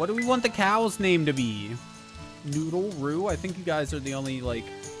 What do we want the cow's name to be? Noodle, Roo? I think you guys are the only like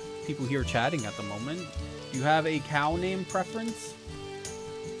people here chatting at the moment. Do you have a cow name preference?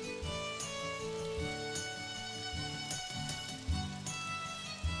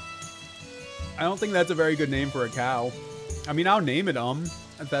 I don't think that's a very good name for a cow. I mean, I'll name it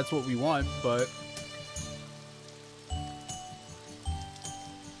if that's what we want, but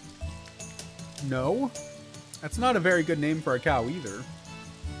no, that's not a very good name for a cow either.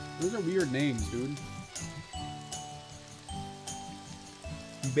 Those are weird names, dude.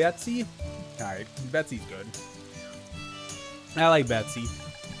 Betsy? Alright, Betsy's good. I like Betsy.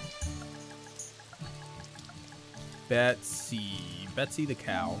 Betsy. Betsy the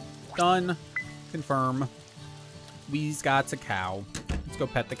cow. Done. Confirm. We's got a cow. Let's go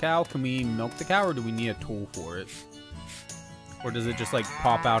pet the cow. Can we milk the cow, or do we need a tool for it? Or does it just, like,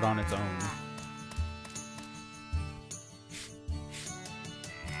 pop out on its own?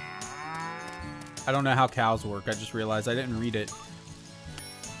 I don't know how cows work. I just realized I didn't read it.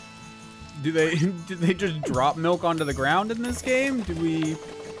 Do they just drop milk onto the ground in this game? Do we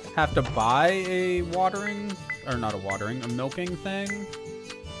have to buy a watering, or not a watering, a milking thing?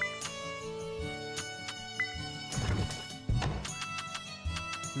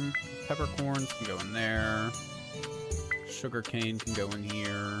 Peppercorns can go in there. Sugarcane can go in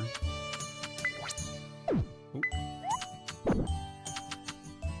here. Oop.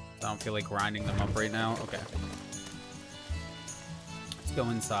 I don't feel like grinding them up right now. Okay. Let's go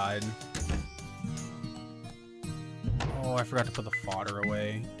inside. Oh, I forgot to put the fodder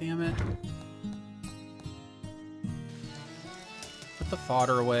away. Damn it. Put the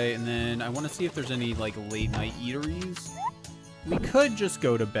fodder away, and then I want to see if there's any, like, late-night eateries. We could just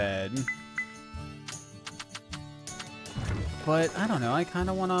go to bed. But, I don't know, I kind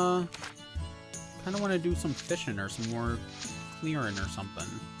of want to do some fishing or some more clearing or something.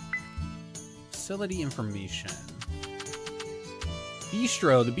 Facility information.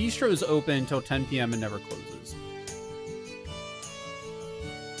 Bistro. The bistro is open until 10 p.m. and never closes.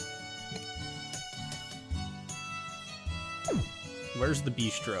 Where's the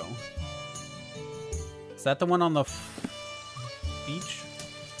bistro? Is that the one on the beach?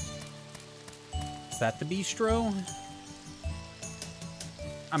 Is that the bistro?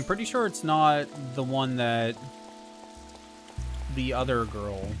 I'm pretty sure it's not the one that the other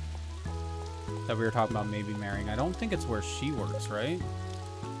girl that we were talking about maybe marrying. I don't think it's where she works, right?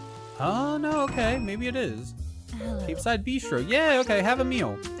 Oh, no, okay. Maybe it is. Capeside Bistro. Yeah, okay, have a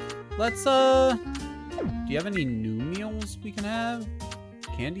meal. Let's, do you have any new meals we can have?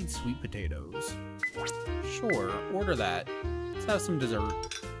 Candied sweet potatoes. Sure, order that. Let's have some dessert.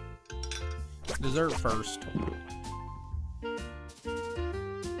 Dessert first.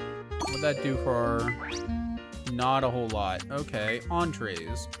 What'd that do for our... Not a whole lot. Okay,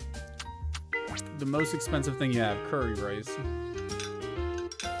 entrees. The most expensive thing you have, curry rice.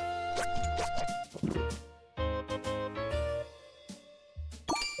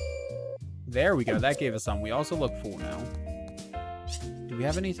 There we go, that gave us some. We also look full now. Do we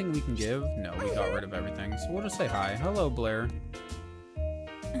have anything we can give? No, we got rid of everything. So we'll just say hi. Hello, Blair.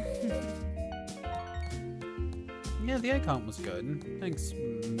 Yeah, the icon was good. Thanks,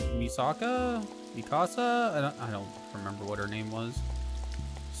 Misaka? Mikasa? I don't remember what her name was.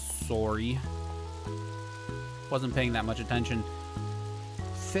 Sorry. Wasn't paying that much attention.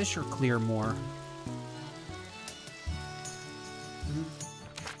 Fish or clear more?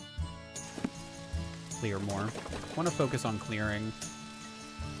 Clear more. Want to focus on clearing.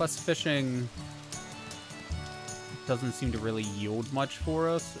 Plus fishing doesn't seem to really yield much for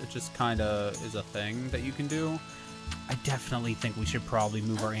us. It just kind of is a thing that you can do. I definitely think we should probably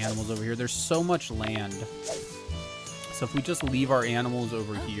move our animals over here. There's so much land. So if we just leave our animals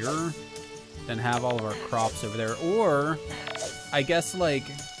over here, then have all of our crops over there. Or, I guess, like,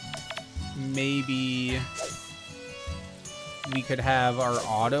 maybe we could have our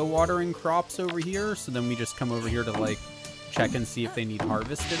auto-watering crops over here. So then we just come over here to, like, check and see if they need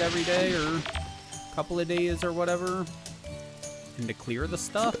harvested every day or a couple of days or whatever. And to clear the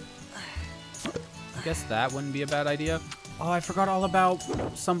stuff. I guess that wouldn't be a bad idea. Oh, I forgot all about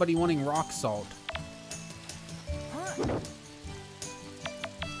somebody wanting rock salt.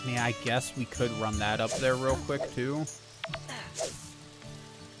 Yeah, I guess we could run that up there real quick, too.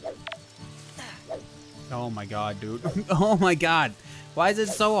 Oh my god, dude. Oh my god. Why is it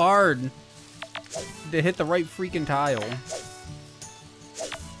so hard to hit the right freaking tile?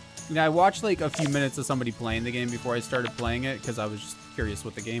 You know, I watched like a few minutes of somebody playing the game before I started playing it, because I was just curious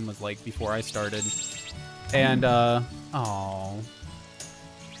what the game was like before I started. And, oh.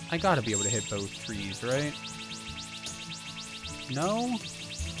 I gotta be able to hit both trees, right? No?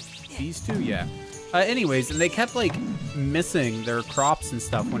 These two? Yeah. Anyways, and they kept, like, missing their crops and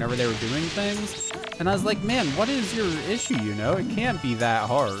stuff whenever they were doing things. And I was like, man, what is your issue, you know? It can't be that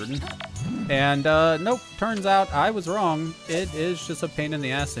hard. And, nope, turns out I was wrong. It is just a pain in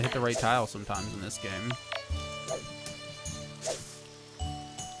the ass to hit the right tile sometimes in this game.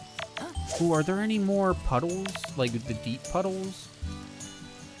 Ooh, are there any more puddles? Like, the deep puddles?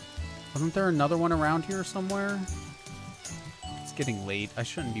 Wasn't there another one around here somewhere? It's getting late. I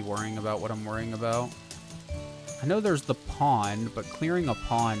shouldn't be worrying about what I'm worrying about. I know there's the pond, but clearing a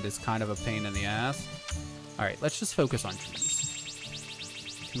pond is kind of a pain in the ass. Alright, let's just focus on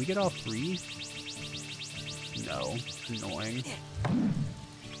trees. Can we get all three? No. Annoying.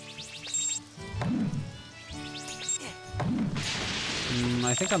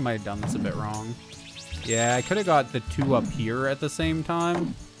 I think I might have done this a bit wrong. Yeah, I could have got the 2 up here at the same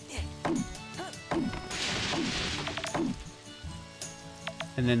time.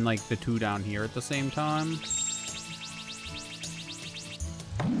 And then, like, the 2 down here at the same time.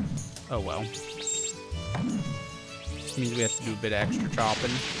 Oh, well. Just means we have to do a bit of extra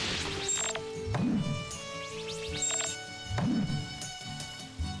chopping.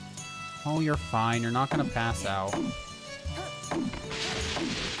 Oh, you're fine. You're not gonna pass out.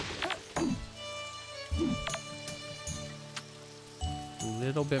 A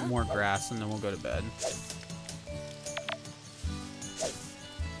little bit more grass and then we'll go to bed.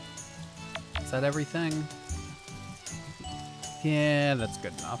 Is that everything? Yeah, that's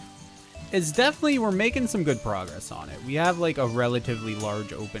good enough. It's definitely, we're making some good progress on it. We have like a relatively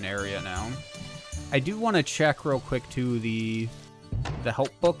large open area now. I do want to check real quick too the help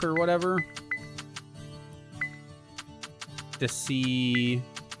book or whatever to see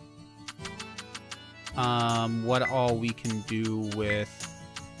what all we can do with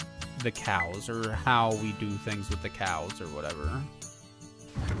the cows or how we do things with the cows or whatever.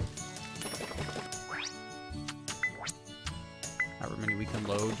 However many we can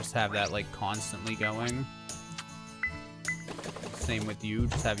load, just have that like constantly going. Same with you,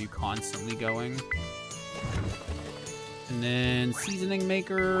 just have you constantly going. And then seasoning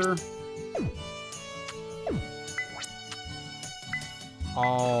maker.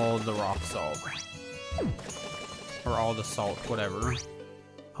 All the rock salt. Or all the salt, whatever.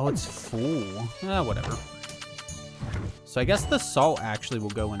 Oh, it's full. Whatever. So I guess the salt actually will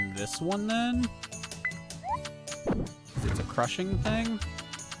go in this one then. It's a crushing thing.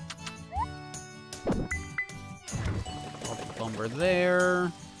 All the lumber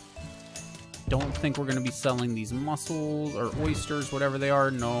there. Don't think we're going to be selling these mussels or oysters, whatever they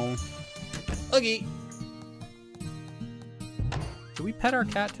are. No. Okay. Did we pet our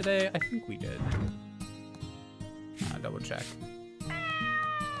cat today? I think we did. Double check.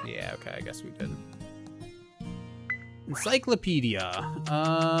 Yeah, okay, I guess we did. Encyclopedia.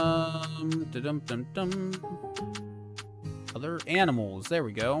 Other animals. There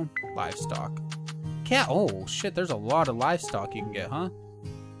we go. Livestock. Cat. Oh, shit, there's a lot of livestock you can get, huh?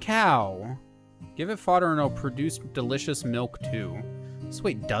 Cow. Give it fodder and it'll produce delicious milk too. So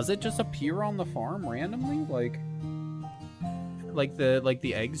wait, does it just appear on the farm randomly? Like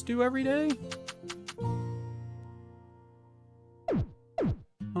the eggs do every day?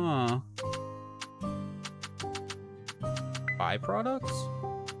 Huh. Byproducts?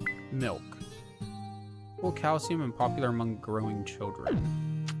 Milk. Full calcium and popular among growing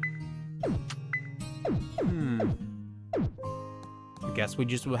children. I guess we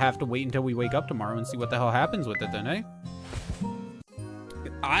just will have to wait until we wake up tomorrow and see what the hell happens with it then, eh?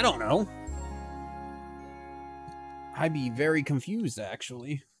 I don't know. I'd be very confused,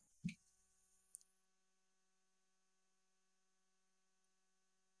 actually.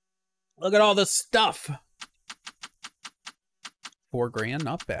 Look at all this stuff. 4 grand,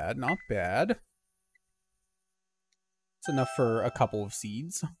 not bad, not bad. It's enough for a couple of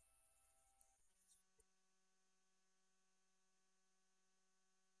seeds.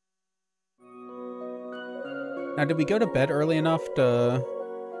 Now, did we go to bed early enough to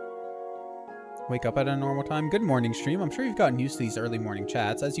wake up at a normal time? Good morning, stream. I'm sure you've gotten used to these early morning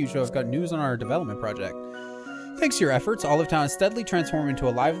chats. As usual, I've got news on our development project. Thanks to your efforts, Olive Town is steadily transforming into a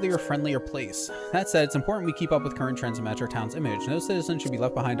livelier, friendlier place. That said, it's important we keep up with current trends and match our town's image. No citizen should be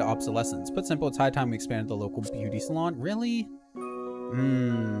left behind to obsolescence. Put simple, it's high time we expanded the local beauty salon. Really?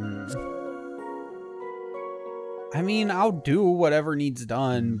 I mean, I'll do whatever needs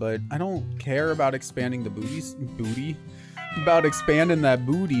done, but I don't care about expanding the booty. About expanding that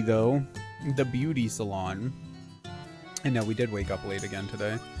booty, though. The beauty salon. And no, we did wake up late again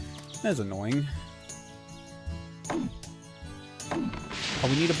today. That's annoying. Oh,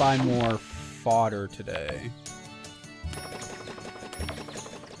 we need to buy more fodder today.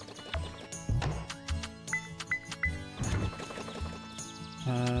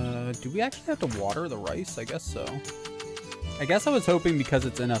 Do we actually have to water the rice? I guess so. I guess I was hoping because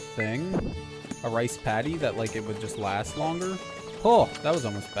it's in a thing, a rice patty, that like it would just last longer. Oh, that was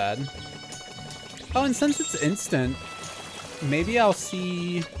almost bad. Oh, and since it's instant, maybe I'll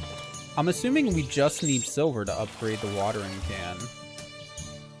see... I'm assuming we just need silver to upgrade the watering can.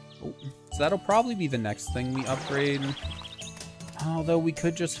 Oh, so that'll probably be the next thing we upgrade. Although we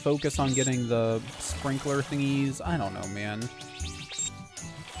could just focus on getting the sprinkler thingies. I don't know, man.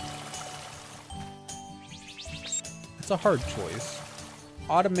 It's a hard choice.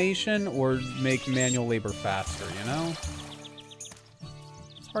 Automation or make manual labor faster, you know?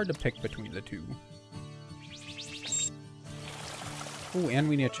 It's hard to pick between the two. Ooh, and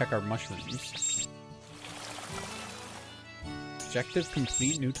we need to check our mushrooms. Objective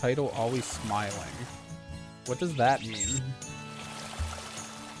complete, new title, always smiling. What does that mean?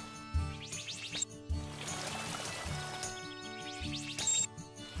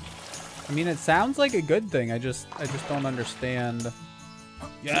 I mean, it sounds like a good thing. I just don't understand.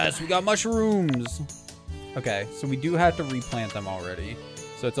 Yes, we got mushrooms. Okay, so we do have to replant them already.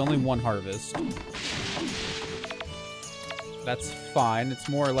 So it's only one harvest. That's fine. It's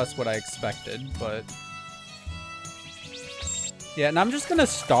more or less what I expected, but... Yeah, and I'm just gonna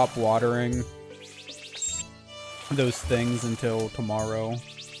stop watering those things until tomorrow.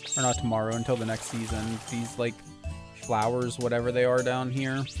 Or not tomorrow, until the next season. These, like, flowers, whatever they are down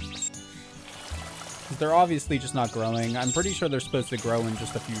here. They're obviously just not growing. I'm pretty sure they're supposed to grow in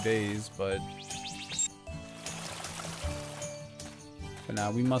just a few days, but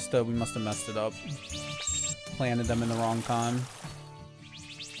no, we must have messed it up. Planted them in the wrong time.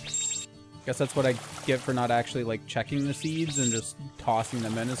 Guess that's what I get for not actually like checking the seeds and just tossing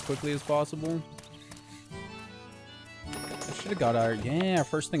them in as quickly as possible. I should have got our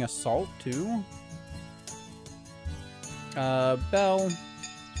first thing of salt too. Belle.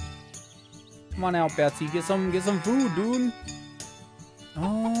 Come on out, Betsy. Get some food, dude.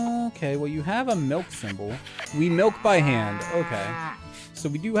 Okay, well, you have a milk symbol. We milk by hand. Okay. So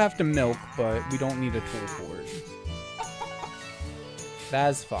we do have to milk, but we don't need a tool for it.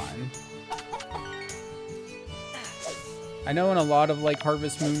 That's fine. I know in a lot of, like,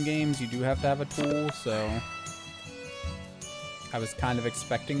 Harvest Moon games, you do have to have a tool, so... I was kind of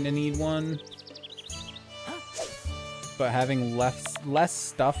expecting to need one. But having less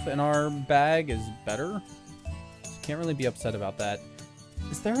stuff in our bag is better. Can't really be upset about that.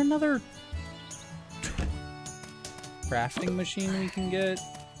 Is there another crafting machine we can get?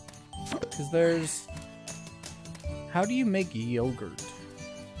 Because there's... How do you make yogurt?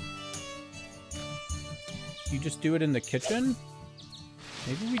 You just do it in the kitchen?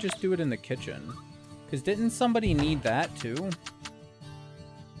 Maybe we just do it in the kitchen. Because didn't somebody need that too?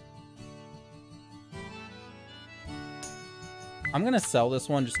 I'm gonna sell this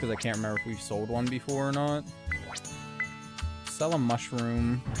one just because I can't remember if we've sold one before or not. Sell a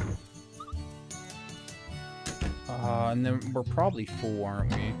mushroom. And then we're probably full,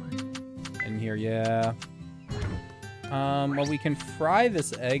 aren't we? In here, yeah. Well, we can fry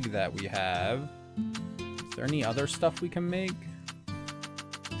this egg that we have. Is there any other stuff we can make?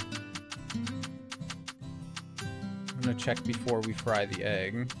 I'm gonna check before we fry the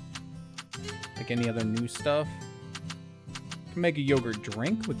egg. Like any other new stuff? Can make a yogurt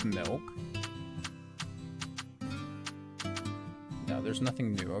drink with milk. No, there's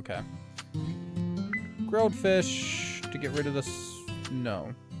nothing new. Okay. Grilled fish to get rid of this.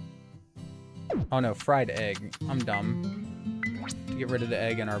 No. Oh no, fried egg. I'm dumb. To get rid of the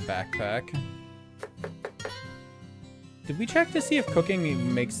egg in our backpack. Did we check to see if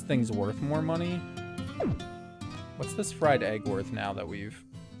cooking makes things worth more money? What's this fried egg worth now that we've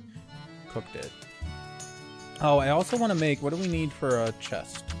cooked it? Oh, I also want to make... What do we need for a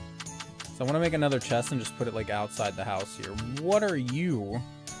chest? So I want to make another chest and just put it, like, outside the house here. What are you?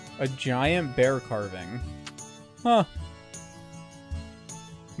 A giant bear carving. Huh.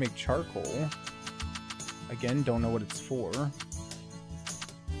 Make charcoal. Again, don't know what it's for.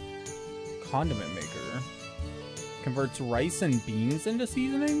 Condiment maker. Converts rice and beans into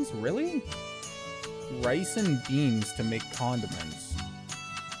seasonings? Really? Rice and beans to make condiments.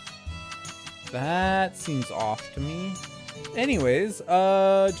 That seems off to me. Anyways,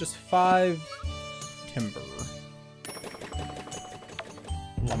 just 5 timber.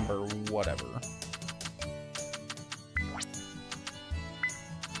 Lumber, whatever.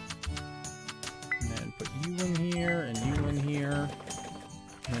 And then put you in here, and you in here.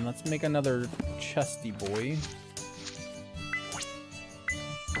 And then let's make another chesty boy.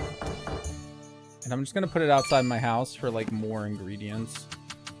 And I'm just gonna put it outside my house for, like, more ingredients.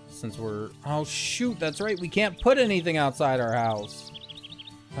 Since we're... Oh, shoot, that's right. We can't put anything outside our house.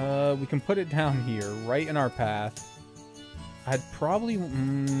 We can put it down here, right in our path. I'd probably...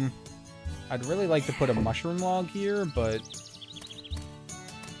 I'd really like to put a mushroom log here, but...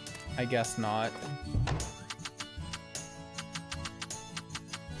 I guess not.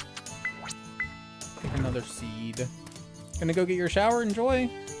 Take another seed. Gonna go get your shower. Enjoy.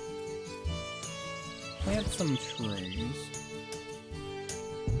 Plant some shrooms.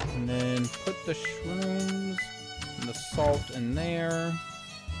 And then put the shrooms and the salt in there.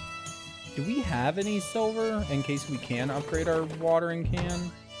 Do we have any silver in case we can upgrade our watering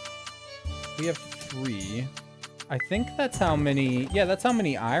can? We have 3. I think that's how many... Yeah, that's how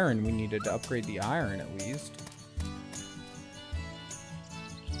many iron we needed to upgrade the iron, at least.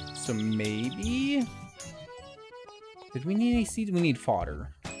 so maybe... Did we need any seeds? We need fodder.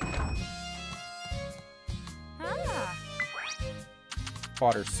 Ah.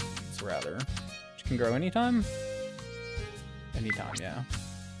 Fodder seeds, rather. Which can grow anytime? Anytime, yeah.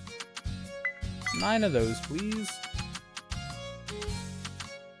 9 of those, please.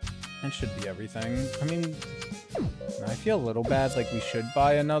 That should be everything. I mean, I feel a little bad, like we should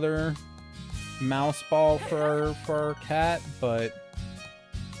buy another mouse ball for our cat, but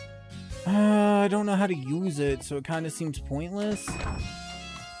I don't know how to use it, so it kind of seems pointless.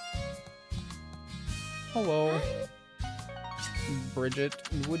 Hello. Bridget,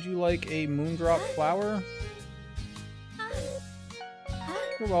 would you like a moondrop flower?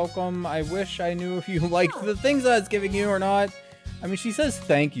 You're welcome. I wish I knew if you liked the things I was giving you or not. I mean, she says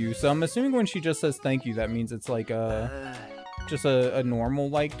thank you, so I'm assuming when she just says thank you, that means it's like just a normal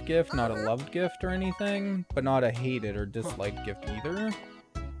liked gift, not a loved gift or anything, but not a hated or disliked gift either.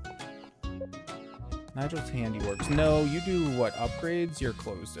 Nigel's handiworks. No, you do what? Upgrades? You're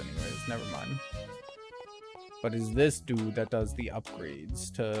closed anyways. Never mind. But is this dude that does the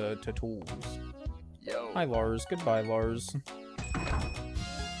upgrades to tools? Yo. Hi, Lars. Goodbye, Lars.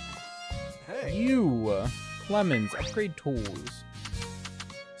 Hey. You! Clemens, upgrade tools.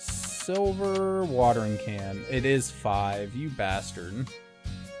 Silver watering can. It is 5, you bastard.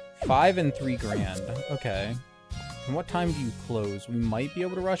 5 and 3 grand. Okay. And what time do you close? We might be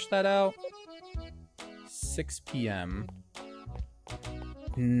able to rush that out. 6 p.m.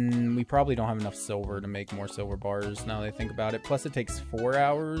 We probably don't have enough silver to make more silver bars now that I think about it. Plus it takes 4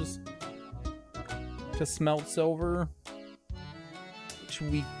 hours to smelt silver. Which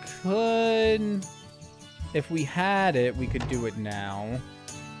we could... If we had it, we could do it now.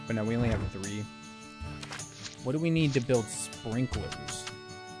 But no, we only have 3. What do we need to build sprinklers?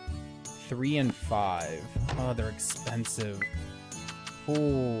 3 and 5. Oh, they're expensive.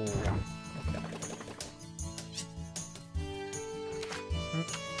 Oh.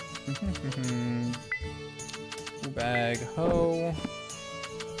 Bag hoe.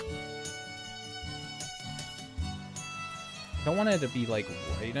 I don't want it to be like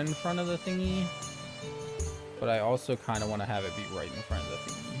right in front of the thingy. But I also kind of want to have it be right in front of the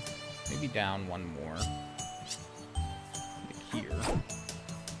thingy. Maybe down one more. Like here.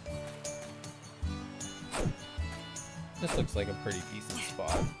 This looks like a pretty decent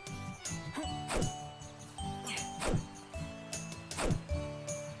spot.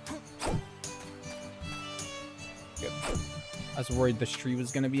 Good. I was worried this tree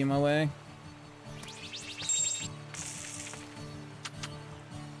was going to be in my way.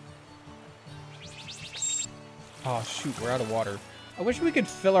 Oh shoot, we're out of water. I wish we could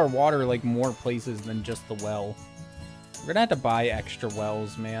fill our water like more places than just the well. We're gonna have to buy extra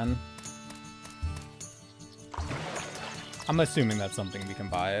wells, man. I'm assuming that's something we can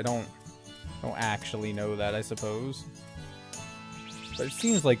buy. I don't actually know that, I suppose. But it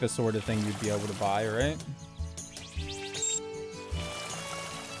seems like the sort of thing you'd be able to buy, right?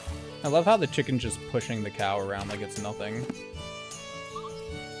 I love how the chicken's just pushing the cow around like it's nothing.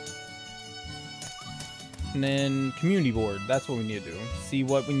 And then community board, that's what we need to do. See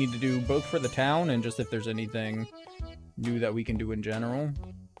what we need to do both for the town and just if there's anything new that we can do in general.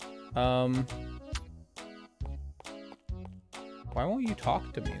 Why won't you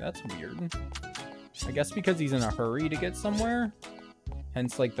talk to me? That's weird. I guess because he's in a hurry to get somewhere.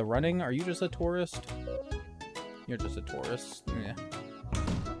 Hence, like, the running. Are you just a tourist? You're just a tourist. Yeah.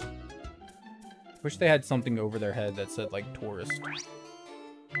 Wish they had something over their head that said, like, tourist.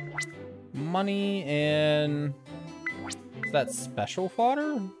 Money and... Is that special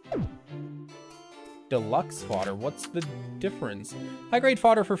fodder? Deluxe fodder. What's the difference? High-grade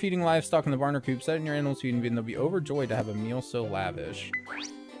fodder for feeding livestock in the barn or coop. Set in your animals' feed and they'll be overjoyed to have a meal so lavish.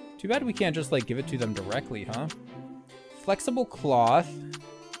 Too bad we can't just, like, give it to them directly, huh? Flexible cloth.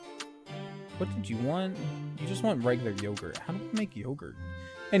 What did you want? You just want regular yogurt. How do we make yogurt?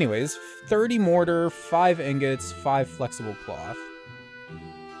 Anyways, 30 mortar, 5 ingots, 5 flexible cloth.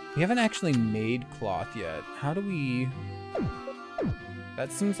 We haven't actually made cloth yet. How do we... That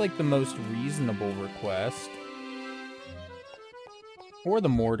seems like the most reasonable request. Or the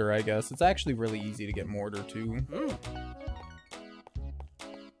mortar, I guess. It's actually really easy to get mortar, too.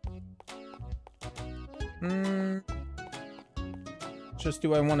 Just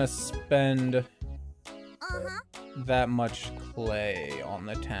do I want to spend that much clay on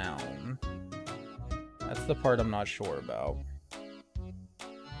the town? That's the part I'm not sure about.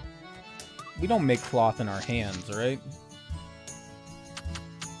 We don't make cloth in our hands, right?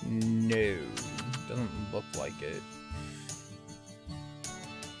 No. Doesn't look like it.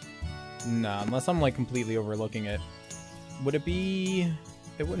 Nah, unless I'm like completely overlooking it. Would it be...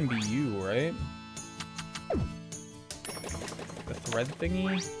 it wouldn't be you, right? The thread thingy?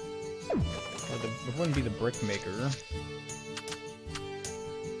 Or it wouldn't be the brick maker.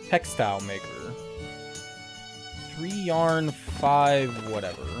 Textile maker. 3 yarn, 5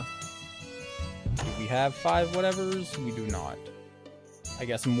 whatever. Do we have 5 whatevers? We do not. I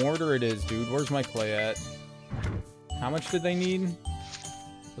guess mortar it is, dude. Where's my clay at? How much did they need?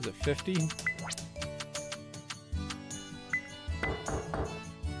 Was it 50?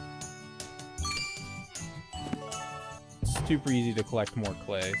 It's super easy to collect more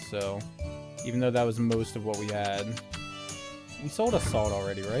clay, so even though that was most of what we had. We sold a salt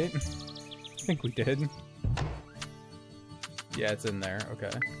already, right? I think we did. Yeah, it's in there.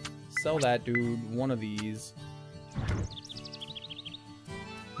 Okay. Sell that, dude. One of these.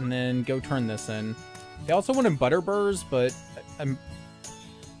 And then go turn this in. They also wanted butter burrs, but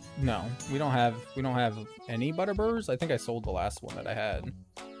no, we don't have any butter burrs. I think I sold the last one that I had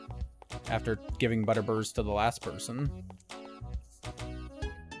after giving butter burrs to the last person.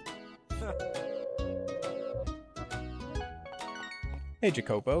 Hey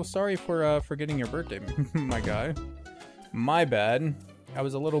Jacopo, sorry for forgetting your birthday, my guy. My bad. I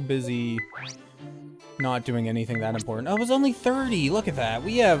was a little busy not doing anything that important. Oh, it was only 30. Look at that.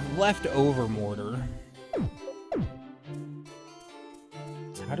 We have leftover mortar.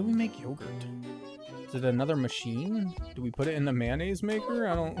 So how do we make yogurt? Is it another machine? Do we put it in the mayonnaise maker?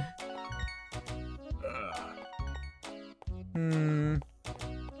 I don't...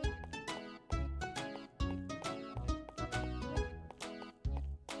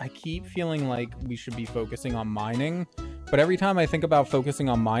 I keep feeling like we should be focusing on mining, but every time I think about focusing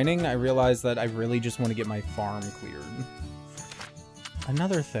on mining, I realize that I really just want to get my farm cleared.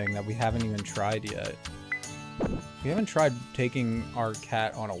 Another thing that we haven't even tried yet. We haven't tried taking our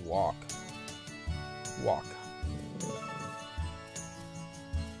cat on a walk.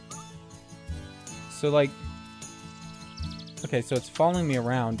 So like, okay, so it's following me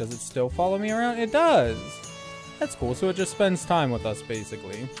around. Does it still follow me around? It does. That's cool. So it just spends time with us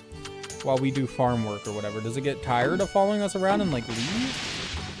basically while we do farm work or whatever. Does it get tired of following us around and like leave?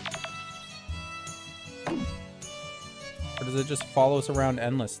 Or does it just follow us around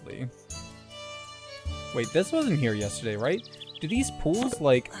endlessly? Wait, this wasn't here yesterday, right? Do these pools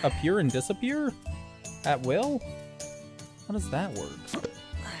like appear and disappear at will? How does that work?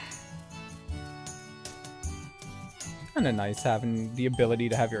 Kind of nice having the ability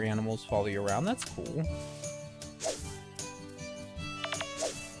to have your animals follow you around. That's cool.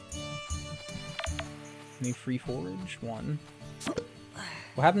 Any free forage? 1.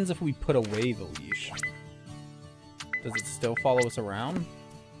 What happens if we put away the leash? Does it still follow us around?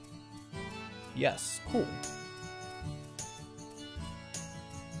 Yes. Cool.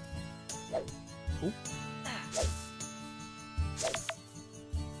 Ooh.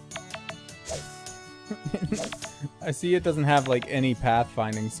 I see it doesn't have like any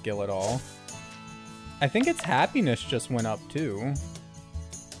pathfinding skill at all. I think its happiness just went up too.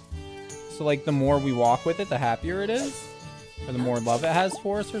 So like the more we walk with it, the happier it is? Or the more love it has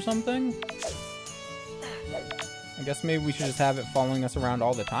for us or something? I guess maybe we should just have it following us around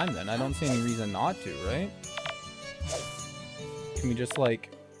all the time then. I don't see any reason not to, right? Can we just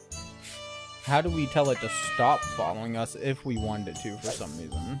like... How do we tell it to stop following us if we wanted it to for some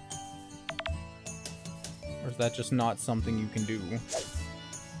reason? Or is that just not something you can do?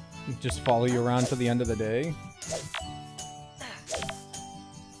 Just follow you around to the end of the day?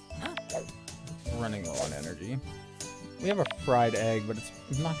 Running low on energy. We have a fried egg, but it's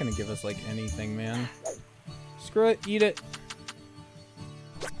not going to give us like anything, man. Screw it, eat it.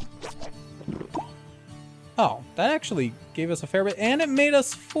 Oh, that actually gave us a fair bit, and it made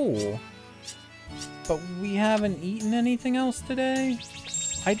us full. But we haven't eaten anything else today?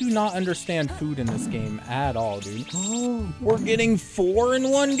 I do not understand food in this game at all, dude. Oh, we're getting 4 in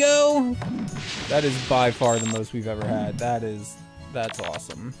one go? That is by far the most we've ever had. That's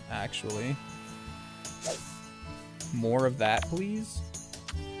awesome, actually. More of that, please.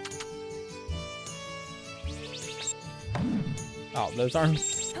 Oh, those aren't...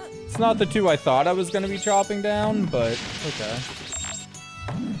 It's not the 2 I thought I was going to be chopping down, but okay.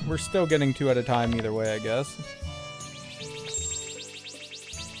 We're still getting 2 at a time either way, I guess.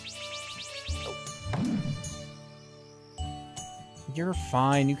 You're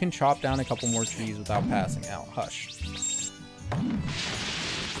fine. You can chop down a couple more trees without passing out. Hush.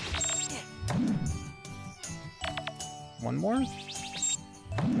 One more?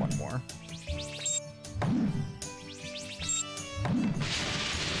 One more.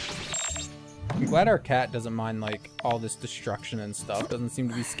 I'm glad our cat doesn't mind, like, all this destruction and stuff. Doesn't seem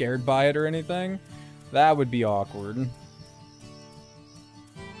to be scared by it or anything. That would be awkward.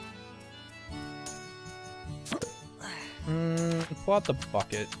 Pull out the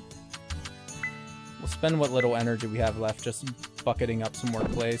bucket. We'll spend what little energy we have left just bucketing up some more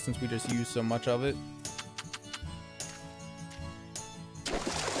clay since we just used so much of it.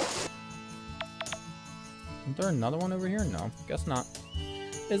 Is there another one over here? No, guess not.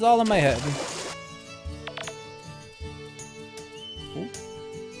 It's all in my head. Ooh.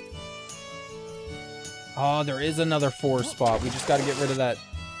 Oh, there is another 4 spot. We just got to get rid of that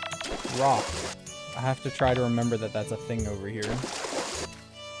rock. I have to try to remember that that's a thing over here.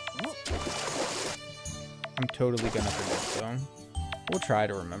 I'm totally gonna forget, though. We'll try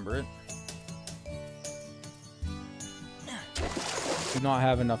to remember it. Do not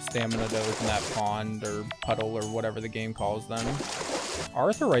have enough stamina to open that pond or puddle or whatever the game calls them.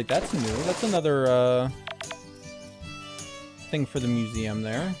 Arthurite, that's new. That's another thing for the museum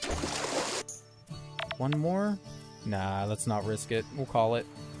there. One more? Nah, let's not risk it. We'll call it.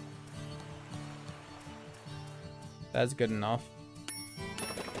 That's good enough.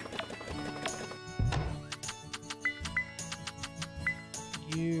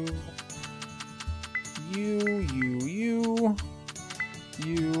 You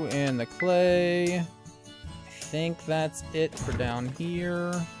and the clay. I think that's it for down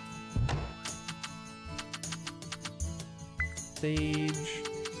here. Sage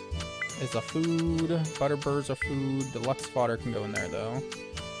is a food. Butterbird's a food. Deluxe fodder can go in there though.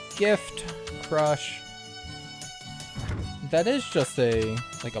 Gift, crush. That is just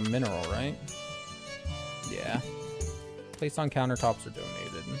like a mineral, right? Yeah. Placed on countertops or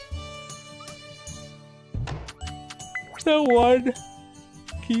donated. So one.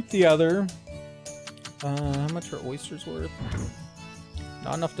 Keep the other. How much are oysters worth?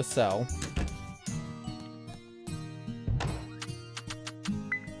 Not enough to sell.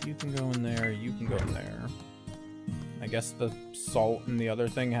 You can go in there, you can go in there. I guess the salt and the other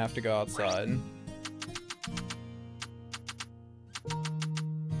thing have to go outside.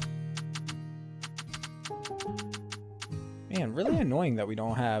 Man, really annoying that we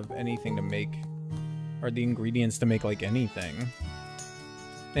don't have anything to make, or the ingredients to make like anything.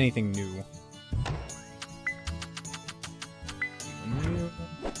 Anything new.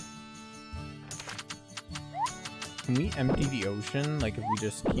 Can we empty the ocean, like if we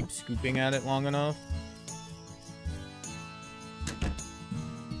just keep scooping at it long enough?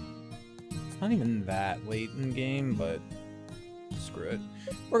 It's not even that late in the game, but screw it.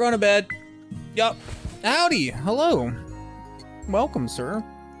 We're going to bed. Yup. Howdy. Hello. Welcome, sir.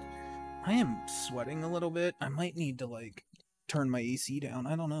 I am sweating a little bit. I might need to, like, turn my AC down.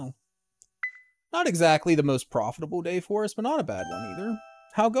 I don't know. Not exactly the most profitable day for us, but not a bad one either.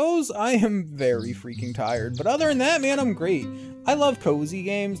 How goes? I am very freaking tired. But other than that, man, I'm great. I love cozy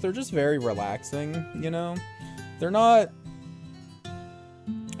games. They're just very relaxing, you know? They're not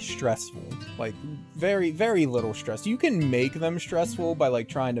stressful. Like, very, very little stress. You can make them stressful by, like,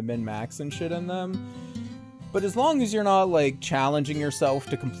 trying to min-max and shit in them. But as long as you're not, like, challenging yourself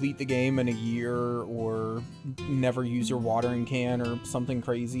to complete the game in a year or never use your watering can or something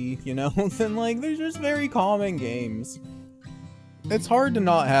crazy, you know, then, like, they're just very calming games. It's hard to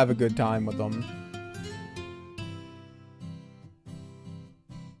not have a good time with them.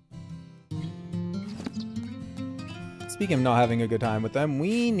 Speaking of not having a good time with them,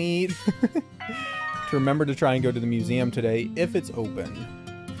 we need to remember to try and go to the museum today if it's open.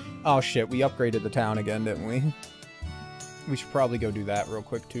 Oh shit, we upgraded the town again, didn't we? We should probably go do that real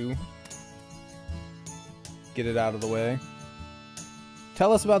quick too. Get it out of the way.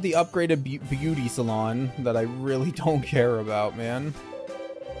 Tell us about the upgraded beauty salon that I really don't care about, man.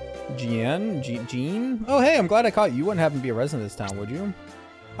 Jean? Oh hey, I'm glad I caught you. You wouldn't happen to be a resident of this town, would you?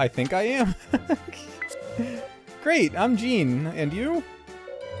 I think I am. Great, I'm Jean. And you?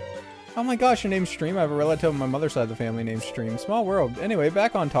 Oh my gosh, your name's Stream. I have a relative on my mother's side of the family named Stream. Small world. Anyway,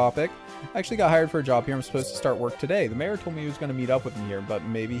 back on topic. I actually got hired for a job here. I'm supposed to start work today. The mayor told me he was going to meet up with me here, but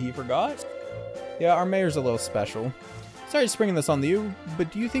maybe he forgot? Yeah, our mayor's a little special. Sorry to spring this on you,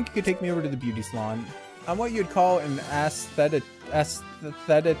 but do you think you could take me over to the beauty salon? I'm what you'd call an aesthetician?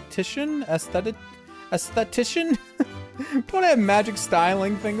 Aesthetician? Don't I have magic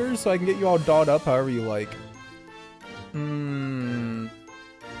styling fingers so I can get you all dolled up however you like?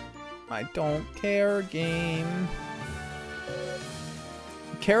 I don't care, game.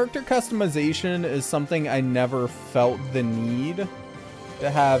 Character customization is something I never felt the need to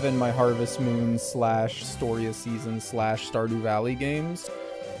have in my Harvest Moon / Story of Seasons / Stardew Valley games.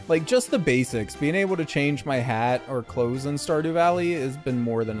 Like, just the basics. Being able to change my hat or clothes in Stardew Valley has been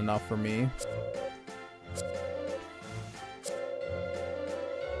more than enough for me.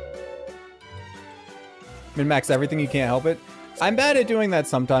 Min-max everything, you can't help it. I'm bad at doing that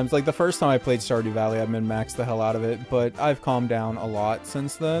sometimes. Like, the first time I played Stardew Valley, I min-maxed the hell out of it, but I've calmed down a lot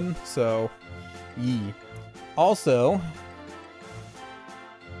since then, so... Yee. Also...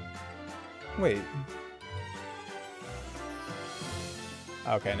 Wait.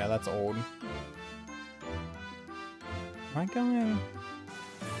 Okay, no, that's old. Am I going...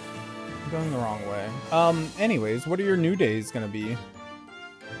 I'm going the wrong way. Anyways, what are your new days gonna be?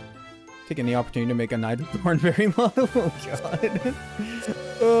 Take any opportunity to make a night of Thornberry model? Oh, God.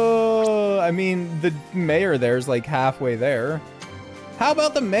 I mean, the mayor there's like halfway there. How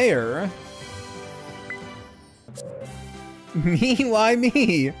about the mayor? Me? Why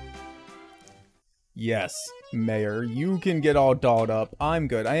me? Yes, mayor. You can get all dolled up. I'm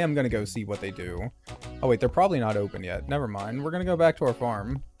good. I am gonna go see what they do. Oh, wait, they're probably not open yet. Never mind. We're gonna go back to our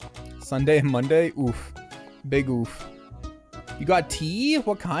farm. Sunday and Monday? Oof. Big oof. You got tea?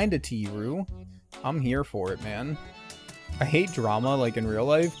 What kind of tea, Rue? I'm here for it, man. I hate drama, like in real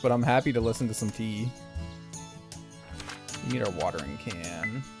life, but I'm happy to listen to some tea. We need our watering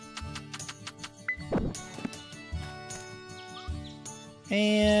can.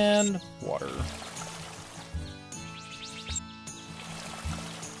 And water.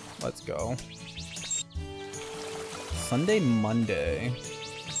 Let's go. Sunday, Monday.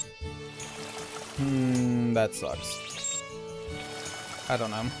 That sucks. I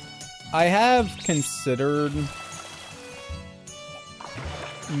don't know. I have considered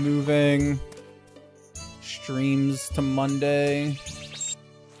moving streams to Monday.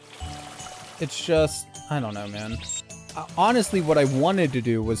 It's just, I don't know, man. Honestly, what I wanted to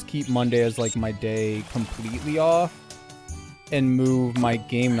do was keep Monday as like my day completely off and move my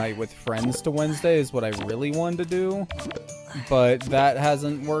game night with friends to Wednesday is what I really wanted to do. But that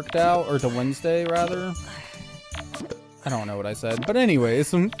hasn't worked out, or to Wednesday rather. I don't know what I said. But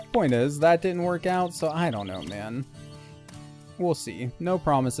anyways, the point is, that didn't work out, so I don't know, man. We'll see. No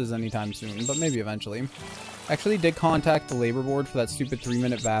promises anytime soon, but maybe eventually. Actually did contact the labor board for that stupid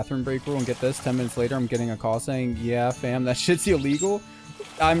 3-minute bathroom break rule, and get this, 10 minutes later I'm getting a call saying, yeah, fam, that shit's illegal.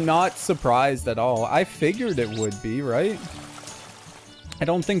 I'm not surprised at all. I figured it would be, right? I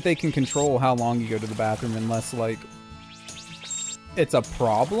don't think they can control how long you go to the bathroom unless, like, it's a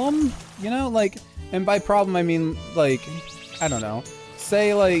problem, you know? Like, and by problem, I mean, like, I don't know.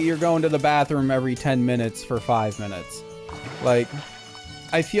 Say, like, you're going to the bathroom every 10 minutes for 5 minutes. Like,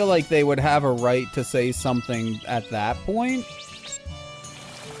 I feel like they would have a right to say something at that point.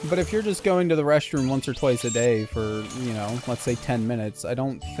 But if you're just going to the restroom once or twice a day for, you know, let's say 10 minutes, I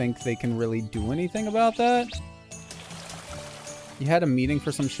don't think they can really do anything about that. You had a meeting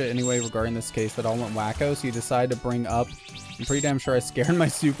for some shit anyway regarding this case that all went wacko, so you decided to bring up... I'm pretty damn sure I scared my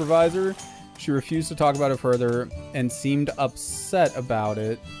supervisor. She refused to talk about it further and seemed upset about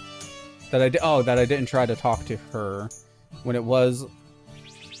it. That I didn't try to talk to her when it was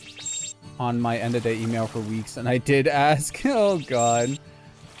on my end-of-day email for weeks, and I did ask. Oh, God.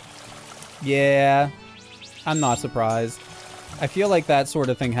 Yeah, I'm not surprised. I feel like that sort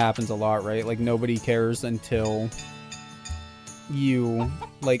of thing happens a lot, right? Like, nobody cares until you...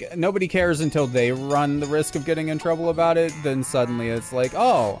 Like, nobody cares until they run the risk of getting in trouble about it. Then suddenly it's like,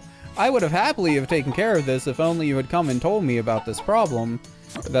 oh, I would have happily have taken care of this if only you had come and told me about this problem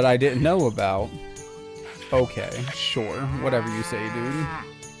that I didn't know about. Okay, sure. Whatever you say, dude.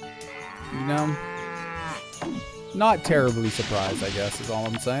 You know? Not terribly surprised, I guess, is all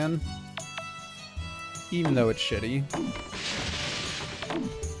I'm saying. Even though it's shitty.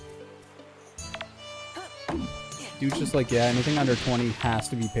 Dude's just like, yeah, anything under 20 has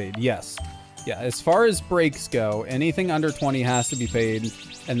to be paid. Yes. Yeah, as far as breaks go, anything under 20 has to be paid,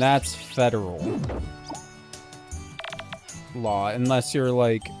 and that's federal law, unless you're,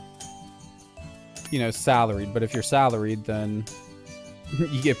 like, you know, salaried. But if you're salaried, then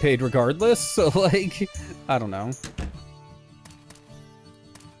you get paid regardless, so, like, I don't know.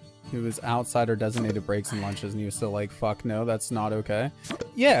 It was outside or designated breaks and lunches, and he was still like, fuck no, that's not okay.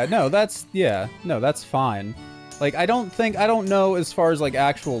 Yeah, no, that's fine. Like, I don't know as far as, like,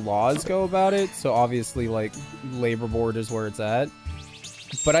 actual laws go about it, so obviously, like, labor board is where it's at.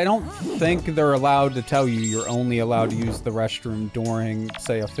 But I don't think they're allowed to tell you you're only allowed to use the restroom during,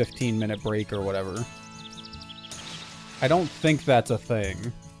 say, a 15-minute break or whatever. I don't think that's a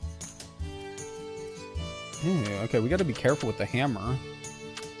thing. Okay, we gotta be careful with the hammer.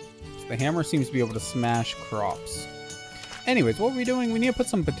 The hammer seems to be able to smash crops. Anyways, what are we doing? We need to put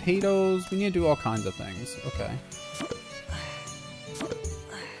some potatoes. We need to do all kinds of things. Okay.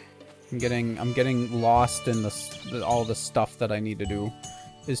 I'm getting lost in all the stuff that I need to do.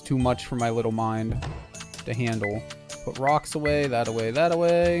 Is too much for my little mind to handle. Put rocks away, that away, that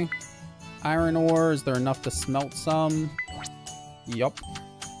away. Iron ore, is there enough to smelt some? Yup.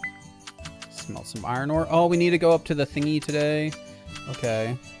 Smell some iron ore. Oh, we need to go up to the thingy today.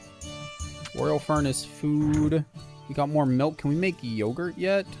 Okay. Royal Furnace food. We got more milk. Can we make yogurt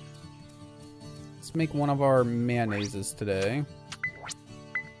yet? Let's make one of our mayonnaises today.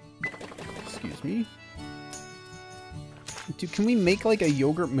 Excuse me. Dude, can we make like a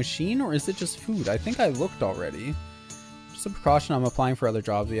yogurt machine or is it just food? I think I looked already. Just a precaution, I'm applying for other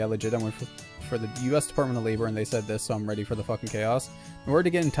jobs. Yeah, legit, I went for the U.S. Department of Labor and they said this, so I'm ready for the fucking chaos. In order to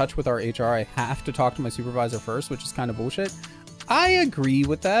get in touch with our HR, I have to talk to my supervisor first, which is kind of bullshit. I agree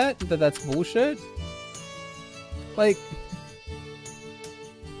with that, that's bullshit. Like,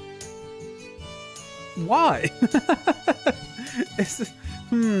 why?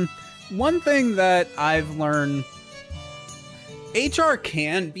 One thing that I've learned, HR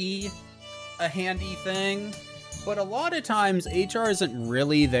can be a handy thing, but a lot of times HR isn't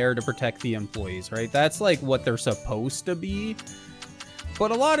really there to protect the employees, right? That's like what they're supposed to be.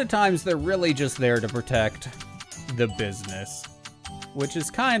 But a lot of times they're really just there to protect the business, which is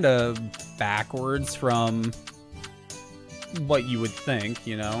kind of backwards from what you would think,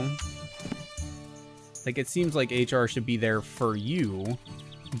 you know? Like, it seems like HR should be there for you,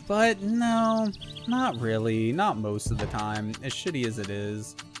 but no, not really. Not most of the time, as shitty as it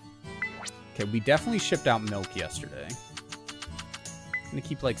is. Okay, we definitely shipped out milk yesterday. I'm gonna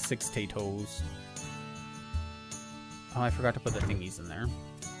keep like 6 potatoes. Oh, I forgot to put the thingies in there.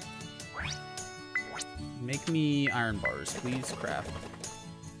 Make me iron bars, please. Craft.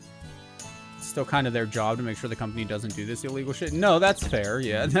 It's still kind of their job to make sure the company doesn't do this illegal shit. No, that's fair.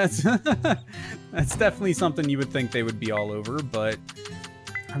 Yeah, that's that's definitely something you would think they would be all over, but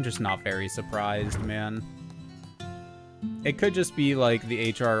I'm just not very surprised, man. It could just be like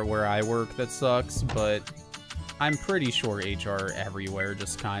the HR where I work that sucks, but I'm pretty sure HR everywhere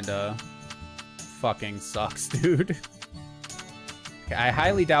just kind of fucking sucks, dude. Okay, I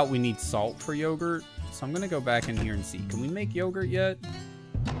highly doubt we need salt for yogurt, so I'm gonna go back in here and see. Can we make yogurt yet?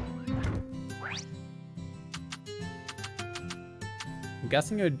 I'm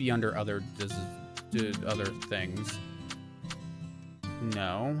guessing it would be under other things.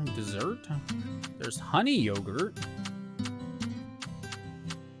 No. Dessert? There's honey yogurt.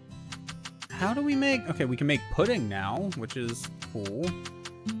 How do we make... Okay, we can make pudding now, which is cool.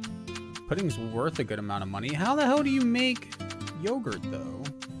 Pudding's worth a good amount of money. How the hell do you make yogurt, though?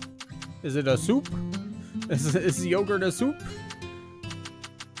 Is it a soup? Is yogurt a soup?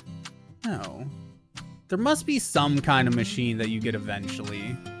 No. There must be some kind of machine that you get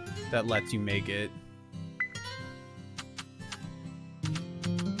eventually that lets you make it.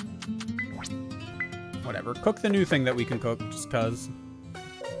 Whatever. Cook the new thing that we can cook, just cuz.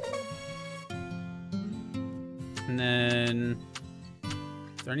 And then...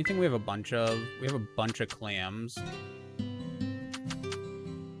 Is there anything we have a bunch of? We have a bunch of clams.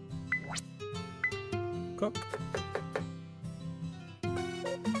 Cook.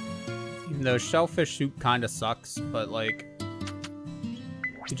 Even though shellfish soup kind of sucks, but like...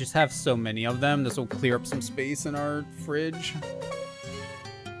 We just have so many of them. This will clear up some space in our fridge.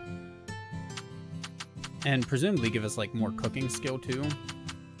 And presumably give us like more cooking skill too.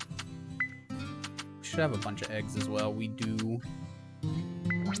 We should have a bunch of eggs as well. We do.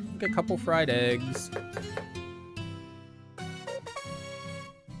 Like a couple fried eggs.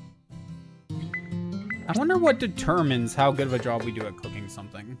 I wonder what determines how good of a job we do at cooking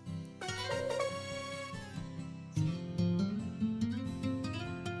something.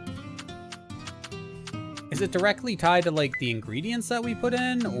 Is it directly tied to like the ingredients that we put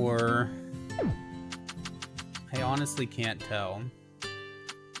in, or... I honestly can't tell.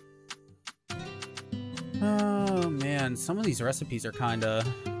 Oh man, some of these recipes are kind of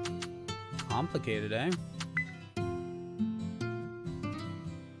complicated, eh?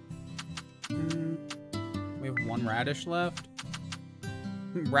 We have 1 radish left.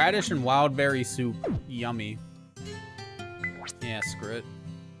 Radish and wild berry soup. Yummy. Yeah, screw it.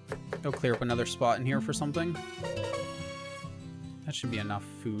 Go clear up another spot in here for something. That should be enough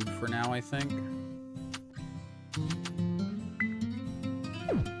food for now, I think.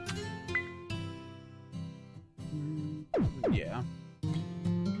 Yeah.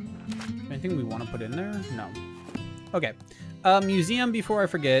 Anything we want to put in there? No. Okay. Museum, before I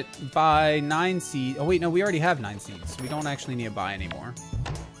forget, buy 9 seeds. Oh wait, no, we already have 9 seeds. So we don't actually need to buy anymore.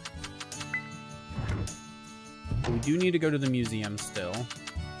 But we do need to go to the museum still.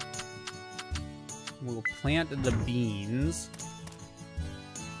 We'll plant the beans.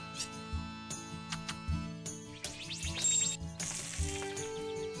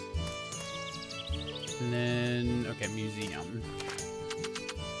 And then, okay, museum.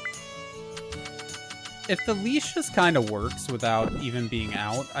 If the leash just kind of works without even being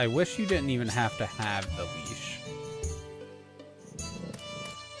out, I wish you didn't even have to have the leash.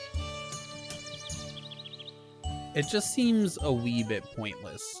 It just seems a wee bit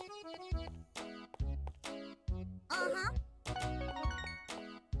pointless.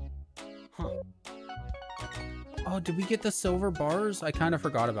 Oh, did we get the silver bars? I kind of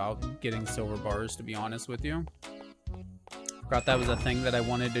forgot about getting silver bars, to be honest with you. Forgot that was a thing that I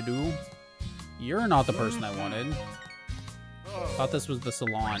wanted to do. You're not the person I wanted. Thought this was the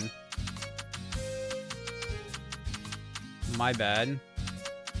salon. My bad.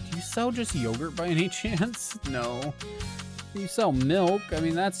 Do you sell just yogurt by any chance? No. You sell milk? I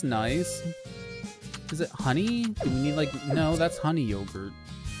mean, that's nice. Is it honey? Do we need like... No, that's honey yogurt.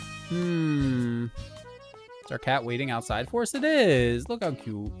 Is our cat waiting outside for us? It is. Look how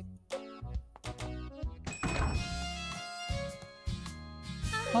cute.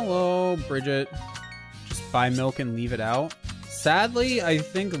 Hello, Bridget. Just buy milk and leave it out. Sadly, I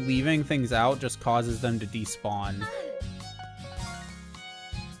think leaving things out just causes them to despawn.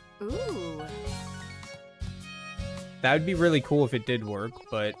 Ooh. That would be really cool if it did work,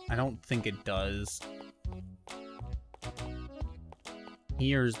 but I don't think it does.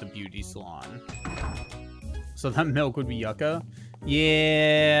 Here's the beauty salon. So that milk would be yucca?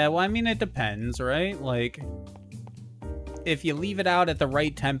 Yeah, well, I mean, it depends, right? Like, if you leave it out at the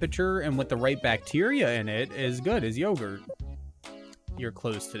right temperature and with the right bacteria in it, is good as yogurt. You're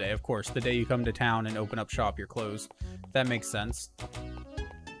closed today, of course. The day you come to town and open up shop, you're closed. That makes sense.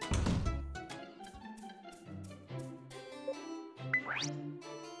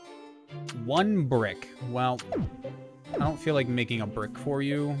 One brick. Well, I don't feel like making a brick for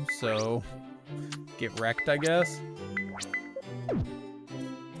you, so get wrecked, I guess.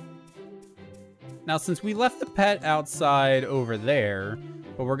 Now, since we left the pet outside over there,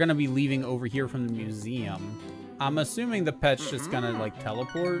 but we're going to be leaving over here from the museum, I'm assuming the pet's just going to, like,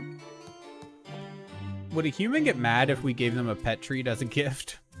 teleport. Would a human get mad if we gave them a pet treat as a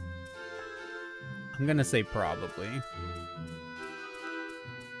gift? I'm going to say probably.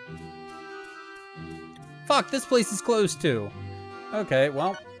 Fuck, this place is closed too. Okay,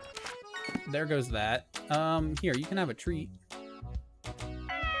 well, there goes that. Here, you can have a treat.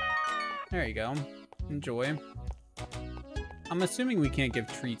 There you go. Enjoy. I'm assuming we can't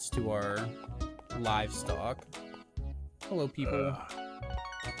give treats to our livestock. Hello, people.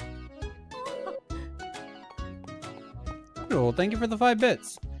 Cool, thank you for the 5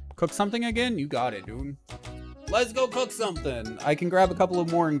 bits. Cook something again? You got it, dude. Let's go cook something. I can grab a couple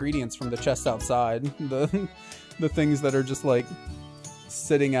of more ingredients from the chest outside. The things that are just like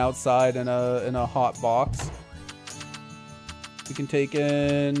sitting outside in a hot box. We can take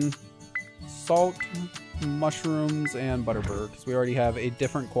in salt, mushrooms, and butterbur because we already have a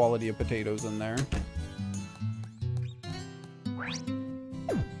different quality of potatoes in there.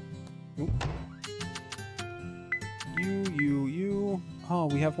 Oop. You. Oh,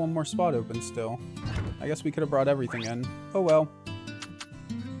 we have one more spot open still. I guess we could have brought everything in. Oh well.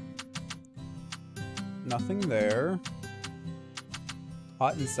 Nothing there.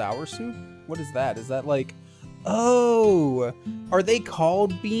 Hot and sour soup? What is that? Is that like... Oh! Are they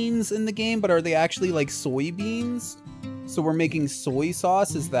called beans in the game, but are they actually like soybeans? So we're making soy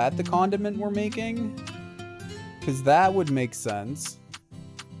sauce? Is that the condiment we're making? Because that would make sense.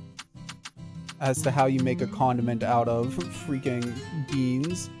 As to how you make a condiment out of freaking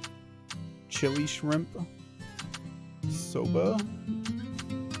beans. Chili shrimp. Soba.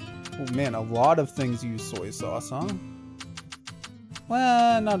 Oh man, a lot of things use soy sauce, huh?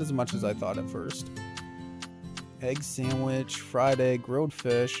 Well, not as much as I thought at first. Egg sandwich, fried egg, grilled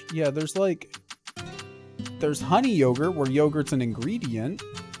fish. Yeah, there's like... There's honey yogurt, where yogurt's an ingredient.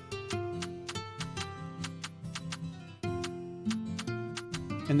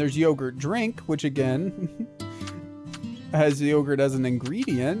 And there's yogurt drink, which again... has yogurt as an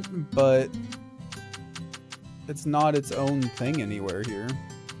ingredient, but... it's not its own thing anywhere here.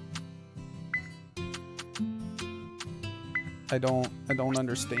 I don't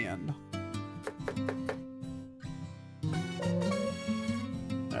understand.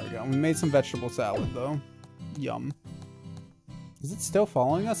 There we go. We made some vegetable salad though. Yum. Is it still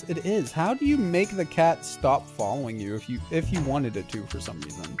following us? It is. How do you make the cat stop following you if you wanted it to for some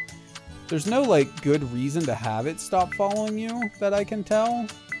reason? There's no like good reason to have it stop following you that I can tell.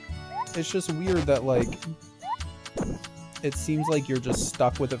 It's just weird that like it seems like you're just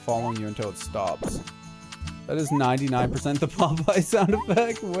stuck with it following you until it stops. That is 99% the Popeye sound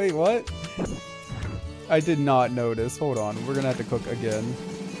effect. Wait, what? I did not notice. Hold on. We're going to have to cook again.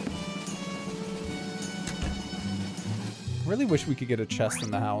 Really wish we could get a chest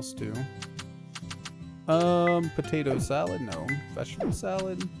in the house, too. Potato salad? No. Vegetable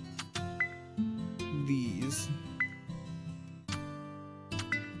salad? These.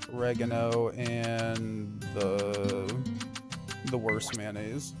 Oregano and the worst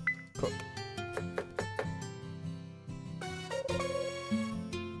mayonnaise. Cook.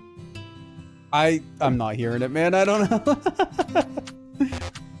 I'm not hearing it, man. I don't know.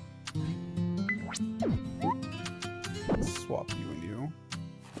 Swap you and you.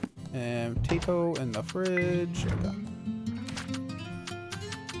 And potato in the fridge. Okay.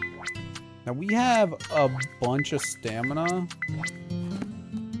 Now we have a bunch of stamina.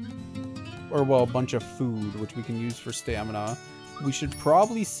 Or, well, a bunch of food, which we can use for stamina. We should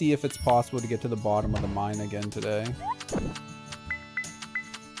probably see if it's possible to get to the bottom of the mine again today.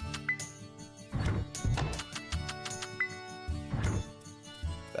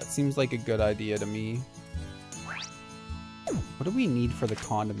 That seems like a good idea to me. What do we need for the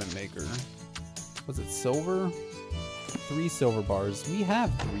condiment maker? Was it silver? 3 silver bars. We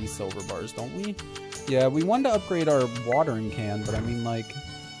have 3 silver bars, don't we? Yeah, we wanted to upgrade our watering can, but I mean, like,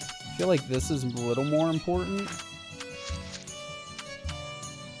 I feel like this is a little more important.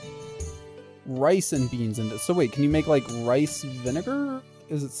 Rice and beans and so wait, can you make like rice vinegar?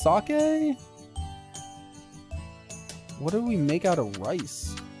 Is it sake? What do we make out of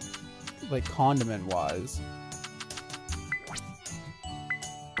rice? Like condiment wise.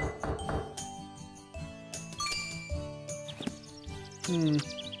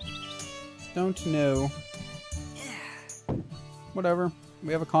 Don't know. Whatever.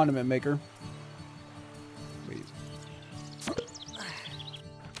 We have a condiment maker. Wait.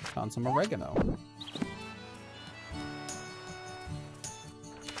 Found some oregano.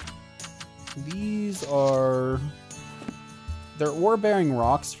 These are... They're ore-bearing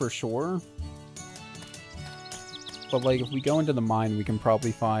rocks for sure. But like, if we go into the mine, we can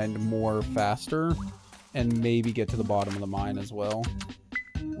probably find more faster. And maybe get to the bottom of the mine as well.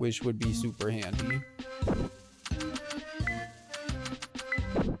 Which would be super handy.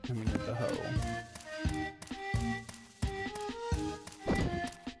 And we need the hoe.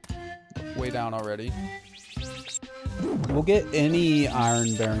 Way down already. We'll get any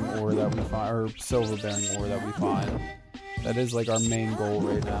iron-bearing ore that we find, or silver-bearing ore that we find. That is like our main goal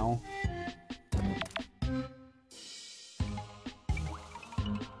right now.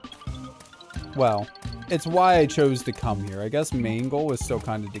 Well, it's why I chose to come here. I guess main goal is still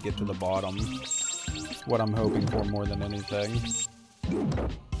kind of to get to the bottom. It's what I'm hoping for more than anything.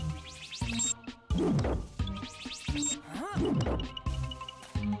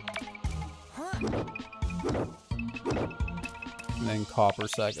 And then copper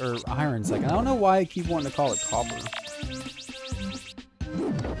second, or iron second. I don't know why I keep wanting to call it copper.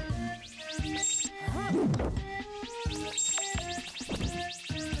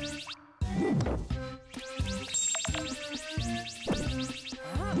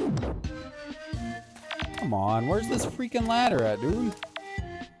 Come on, where's this freaking ladder at, dude?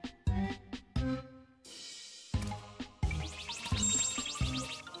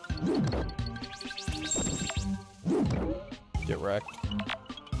 Get wrecked.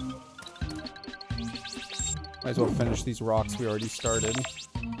 Might as well finish these rocks we already started.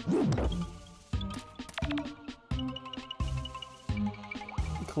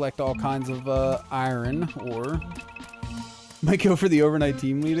 Collect all kinds of iron ore. Might go for the overnight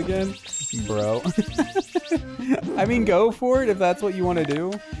team lead again? Bro. I mean, go for it if that's what you want to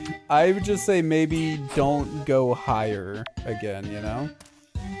do. I would just say maybe don't go higher again, you know?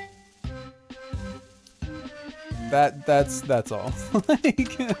 That's all.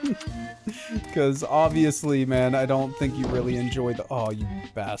 Like, because obviously, man, I don't think you really enjoyed the... Oh, you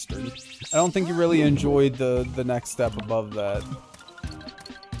bastard. I don't think you really enjoyed the next step above that.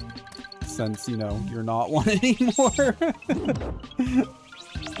 Since, you know, you're not one anymore.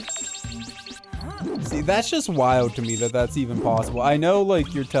 See, that's just wild to me that that's even possible. I know,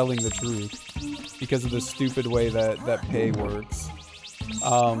 like, you're telling the truth because of the stupid way that pay works.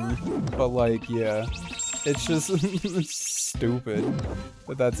 But, like, yeah. It's just it's stupid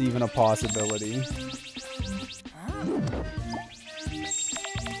that that's even a possibility.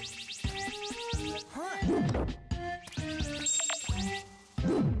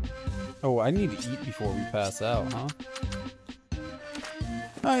 Oh, I need to eat before we pass out, huh?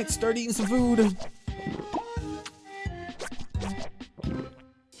 Alright, start eating some food.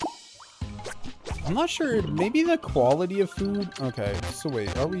 I'm not sure, maybe the quality of food? Okay, so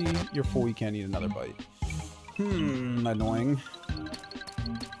wait, are we... You're full, you can't eat another bite. Annoying.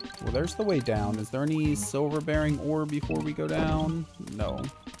 Well, there's the way down. Is there any silver-bearing ore before we go down? No.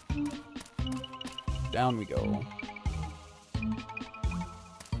 Down we go.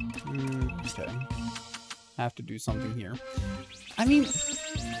 Okay. have to do something here. I mean,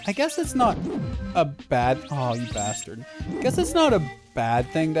 I guess it's not a bad... Oh, you bastard. I guess it's not a bad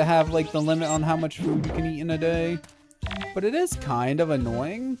thing to have, like, the limit on how much food you can eat in a day. But it is kind of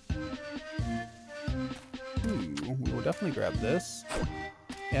annoying. Ooh, we will definitely grab this.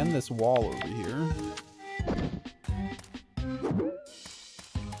 And this wall over here.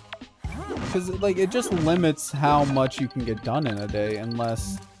 Because, like, it just limits how much you can get done in a day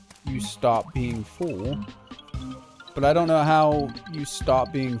unless you stop being full. But I don't know how you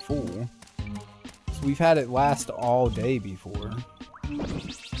stop being full. So we've had it last all day before.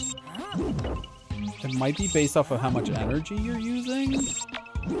 It might be based off of how much energy you're using.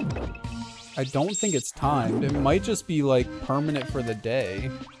 I don't think it's timed. It might just be, like, permanent for the day.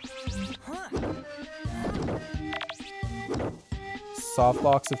 Soft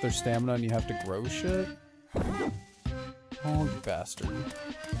locks if there's stamina and you have to grow shit. Oh, you bastard.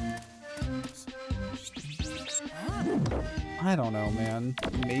 I don't know, man.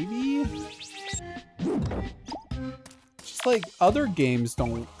 Maybe? Just like other games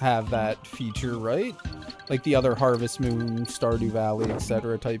don't have that feature, right? Like the other Harvest Moon, Stardew Valley,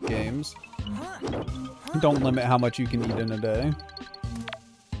 etc. type games. Don't limit how much you can eat in a day.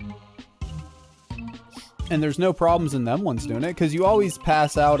 And there's no problems in them ones doing it, because you always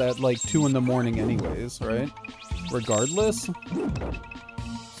pass out at like 2 in the morning anyways, right? Regardless.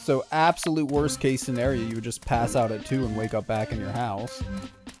 So absolute worst case scenario, you would just pass out at 2 and wake up back in your house.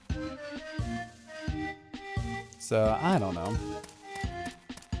 So, I don't know.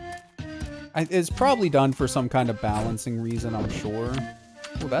 It's probably done for some kind of balancing reason, I'm sure.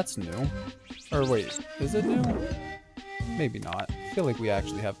 Oh, that's new. Or wait, is it new? Maybe not. I feel like we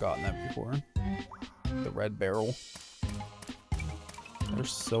actually have gotten that before. The red barrel.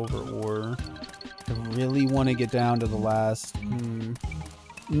 There's silver ore. I really want to get down to the last...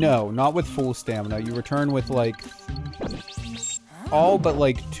 No, not with full stamina. You return with, like... all but,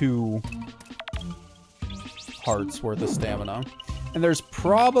 like, 2 hearts worth of stamina. And there's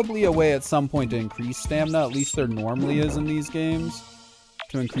probably a way at some point to increase stamina. At least there normally is in these games.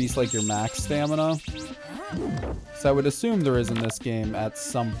 To increase, like, your max stamina. So I would assume there is in this game at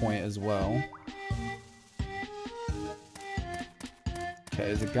some point as well. Okay,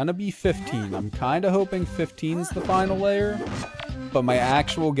 is it gonna be 15? I'm kind of hoping 15's the final layer, but my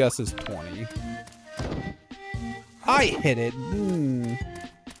actual guess is 20. I hit it!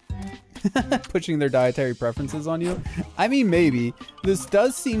 Pushing their dietary preferences on you? I mean, maybe. This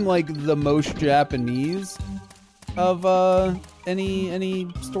does seem like the most Japanese of any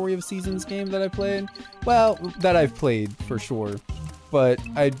Story of Seasons game that I played. Well, that I've played, for sure. But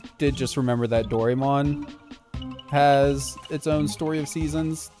I did just remember that Doraemon has its own Story of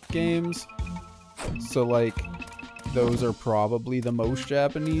Seasons games. So, like, those are probably the most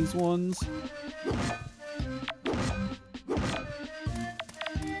Japanese ones.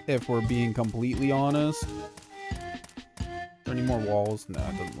 If we're being completely honest. Are there any more walls? No,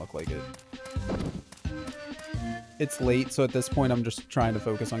 it doesn't look like it. It's late, so at this point I'm just trying to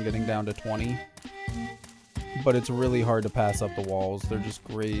focus on getting down to 20. But it's really hard to pass up the walls. They're just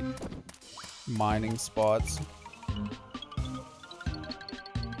great mining spots.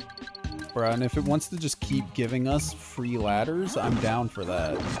 Bruh, and if it wants to just keep giving us free ladders, I'm down for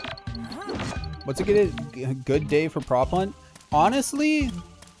that. What's a good day for prop hunt? Honestly,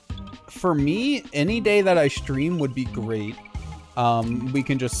 for me, any day that I stream would be great. We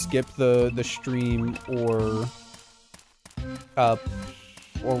can just skip the stream or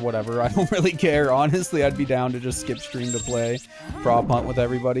whatever. I don't really care. Honestly, I'd be down to just skip stream to play prop hunt with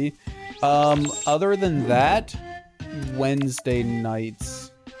everybody. Other than that, Wednesday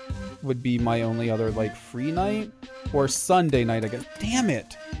nights would be my only other, like, free night. Or Sunday night, I guess. Damn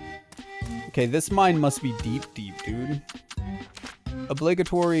it! Okay, this mine must be deep, dude.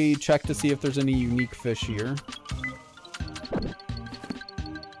 Obligatory check to see if there's any unique fish here.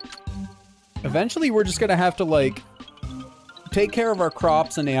 Eventually, we're just gonna have to, like, take care of our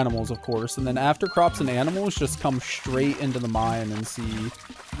crops and animals, of course. And then after crops and animals, just come straight into the mine and see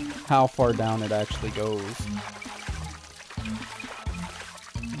how far down it actually goes.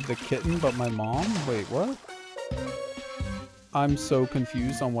 The kitten, but my mom? Wait, what? I'm so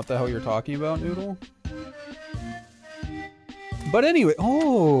confused on what the hell you're talking about, Noodle. But anyway,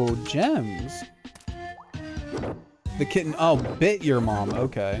 oh, gems. The kitten, oh, bit your mom,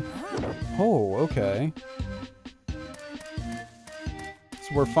 okay. Oh, okay.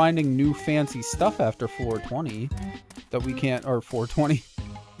 So we're finding new fancy stuff after floor 20 that we can't, or 420.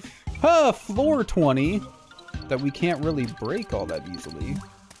 Huh, floor 20 that we can't really break all that easily.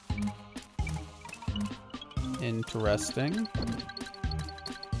 Interesting.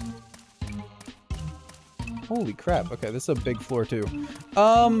 Holy crap. Okay, this is a big floor too.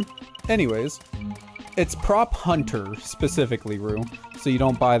 Anyways. It's Prop Hunter, specifically, Rue. So you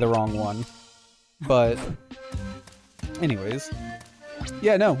don't buy the wrong one. But, anyways.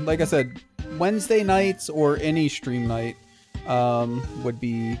 Yeah, no, like I said, Wednesday nights or any stream night would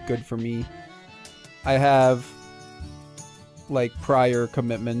be good for me. I have, like, prior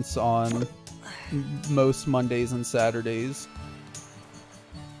commitments on most Mondays and Saturdays.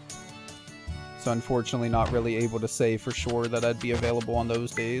 So unfortunately not really able to say for sure that I'd be available on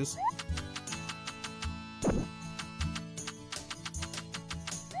those days.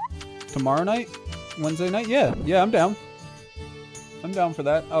 Tomorrow night? Wednesday night? Yeah, I'm down. I'm down for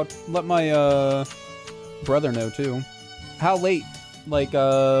that. I'll let my brother know too. How late? Like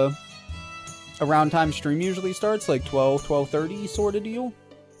around time stream usually starts? Like 12, 12:30 sort of deal?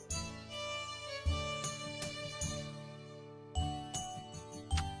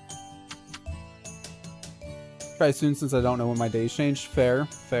 Try soon since I don't know when my days change. Fair,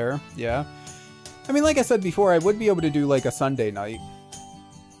 yeah. I mean, like I said before, I would be able to do like a Sunday night.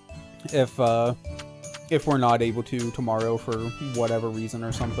 If we're not able to tomorrow for whatever reason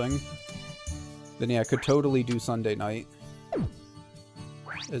or something. Then yeah, I could totally do Sunday night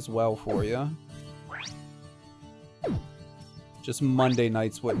as well for you. Just Monday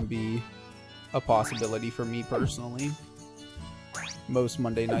nights wouldn't be a possibility for me personally. Most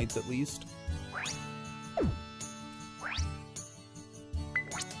Monday nights at least.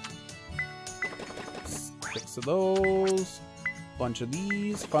 6 of those. Bunch of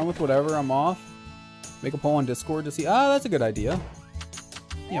these. Fine with whatever, I'm off. Make a poll on Discord to see. Ah, that's a good idea.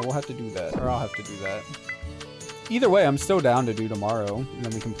 Yeah, we'll have to do that. Or I'll have to do that. Either way, I'm still down to do tomorrow. And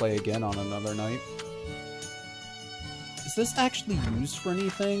then we can play again on another night. Is this actually used for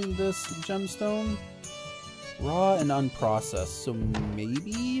anything, this gemstone? Raw and unprocessed. So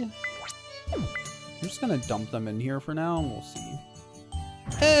maybe? I'm just gonna dump them in here for now and we'll see.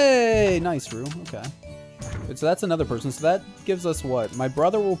 Hey! Nice, Rue. Okay. So that's another person. So that gives us what? My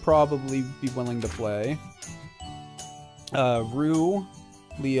brother will probably be willing to play. Rue,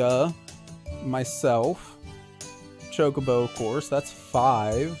 Leah, myself, Chocobo, of course. That's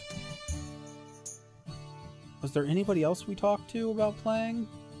 5. Was there anybody else we talked to about playing?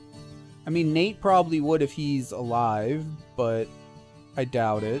 I mean, Nate probably would if he's alive, but I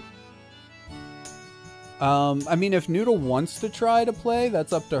doubt it. I mean, if Noodle wants to try to play,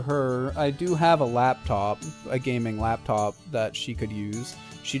 that's up to her. I do have a laptop, a gaming laptop that she could use.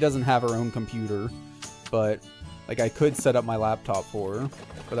 She doesn't have her own computer, but, like, I could set up my laptop for her,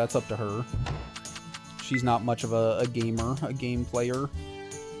 but that's up to her. She's not much of a gamer, a game player.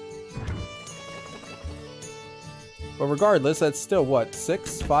 But regardless, that's still, what,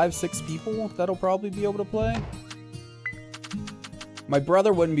 5, 6 people that'll probably be able to play? My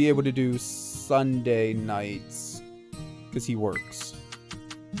brother wouldn't be able to do Sunday nights because he works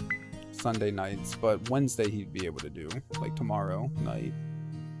Sunday nights, but Wednesday he'd be able to do, like tomorrow night,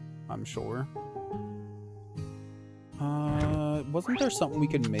 I'm sure. Wasn't there something we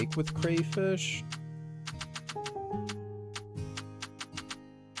could make with crayfish?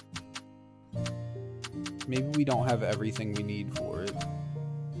 Maybe we don't have everything we need for it.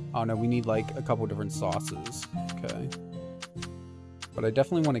 Oh no, we need like a couple different sauces. Okay. But I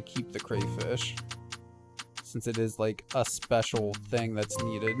definitely want to keep the crayfish, since it is like a special thing that's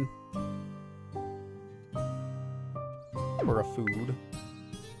needed. Or a food.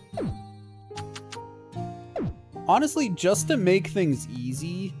 Honestly, just to make things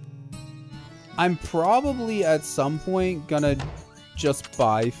easy, I'm probably at some point gonna just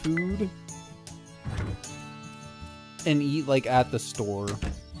buy food and eat like at the store.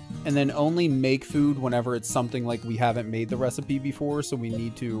 And then only make food whenever it's something like we haven't made the recipe before, so we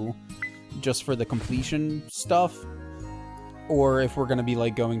need to just for the completion stuff. Or if we're going to be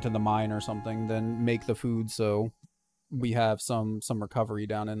like going to the mine or something, then make the food so we have some recovery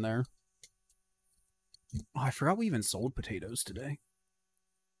down in there. Oh, I forgot we even sold potatoes today.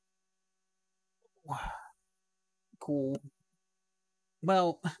 Cool.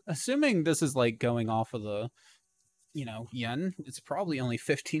 Well, assuming this is like going off of the, you know, yen, it's probably only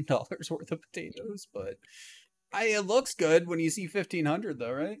 $15 worth of potatoes, but it looks good when you see 1,500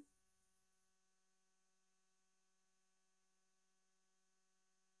 though, right?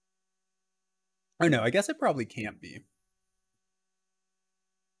 Or no, I guess it probably can't be.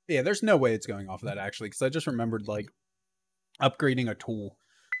 Yeah, there's no way it's going off of that actually, because I just remembered like upgrading a tool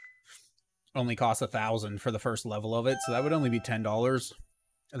only costs 1,000 for the first level of it, so that would only be $10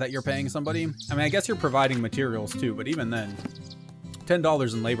 that you're paying somebody. I mean, I guess you're providing materials too, but even then,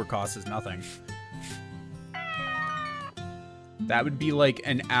 $10 in labor costs is nothing. That would be like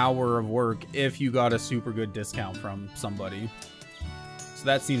an hour of work if you got a super good discount from somebody. So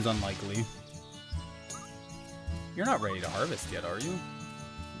that seems unlikely. You're not ready to harvest yet, are you?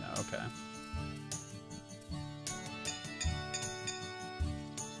 No, okay.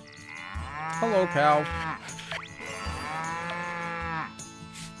 Hello, cow.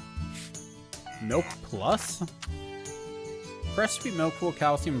 Milk Plus? Fresh sweet milk full of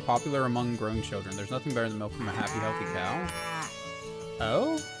calcium and popular among growing children. There's nothing better than milk from a happy, healthy cow.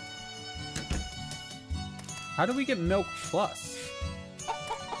 Oh? How do we get Milk Plus?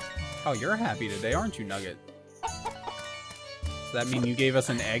 Oh, you're happy today, aren't you, Nugget? Does that mean you gave us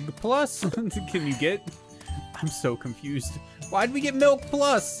an Egg Plus? Can you get... I'm so confused. Why'd we get Milk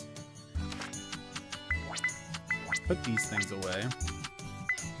Plus? Put these things away.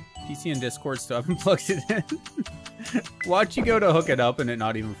 PC and Discord still haven't plugged it in. Watch you go to hook it up and it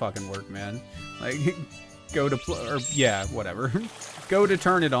not even fucking work, man. Like, go to yeah, whatever. Go to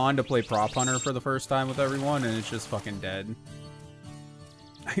turn it on to play Prop Hunter for the first time with everyone and it's just fucking dead.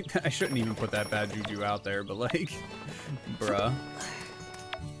 I shouldn't even put that bad juju out there, but like, bruh.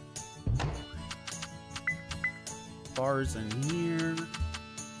 Bars in here.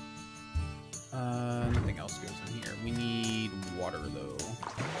 Nothing else goes in here. We need water though.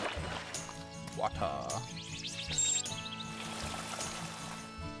 Water.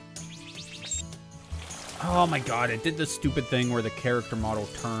 Oh my god, it did the stupid thing where the character model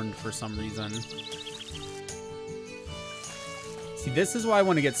turned for some reason. See, this is why I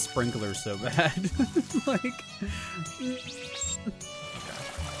want to get sprinklers so bad. Like...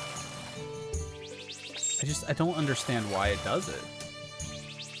 Okay. I don't understand why it does it.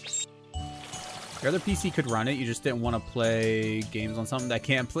 Your other PC could run it, you just didn't want to play games on something that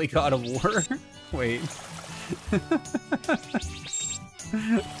can't play God of War? Wait.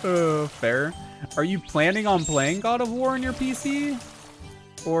 Fair. Are you planning on playing God of War on your PC?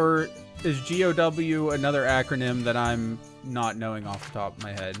 Or is GOW another acronym that I'm not knowing off the top of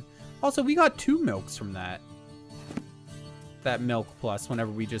my head? Also, we got 2 milks from that. That Milk Plus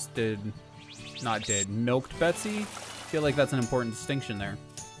whenever we just milked Betsy. I feel like that's an important distinction there.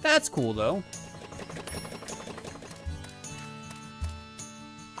 That's cool, though.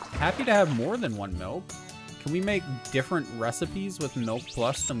 Happy to have more than 1 milk. Can we make different recipes with Milk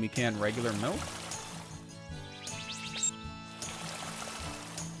Plus than we can regular milk?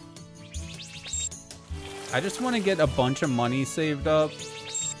 I just want to get a bunch of money saved up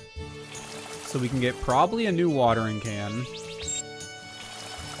so we can get probably a new watering can.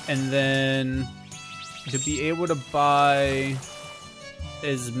 And then to be able to buy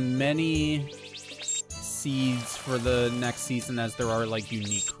as many seeds for the next season as there are like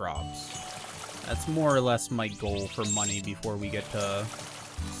unique crops. That's more or less my goal for money before we get to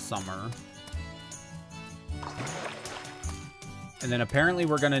summer. And then apparently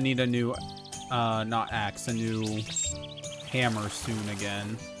we're gonna need a new not axe, a new hammer soon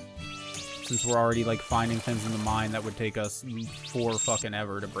again. Since we're already like finding things in the mine that would take us for fucking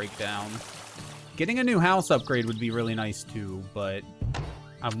ever to break down. Getting a new house upgrade would be really nice too, but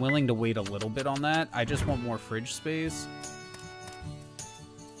I'm willing to wait a little bit on that. I just want more fridge space.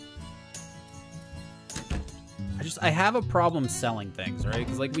 I have a problem selling things, right?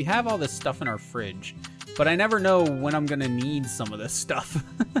 Because like we have all this stuff in our fridge, but I never know when I'm gonna need some of this stuff.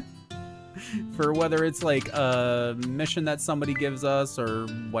 For whether it's like a mission that somebody gives us or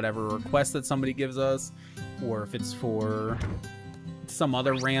whatever request that somebody gives us, or if it's for some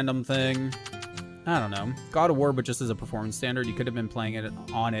other random thing. I don't know. God of War, but just as a performance standard, you could have been playing it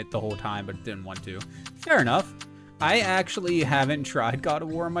on it the whole time, but didn't want to. Fair enough. I actually haven't tried God of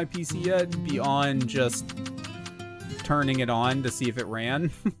War on my PC yet, beyond just turning it on to see if it ran.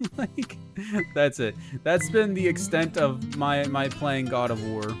 Like, that's it. That's been the extent of my playing God of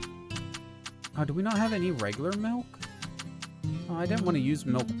War. Oh, do we not have any regular milk? Oh, I didn't want to use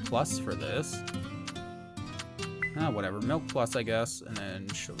Milk Plus for this. Ah, whatever. Milk Plus, I guess, and then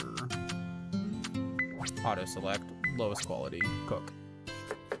sugar. Auto select, lowest quality, cook.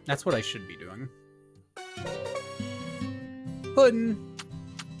 That's what I should be doing. Pudding!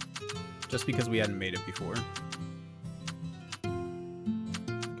 Just because we hadn't made it before.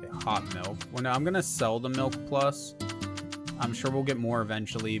 Okay, hot milk. Well, no, I'm gonna sell the Milk Plus. I'm sure we'll get more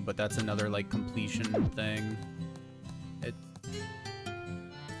eventually, but that's another, like, completion thing.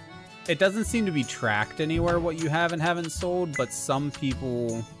 It doesn't seem to be tracked anywhere what you have and haven't sold, but some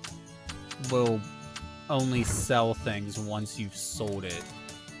people will only sell things once you've sold it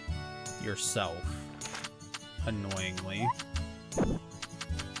yourself. Annoyingly.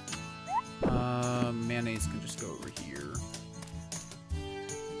 Mayonnaise can just go over here.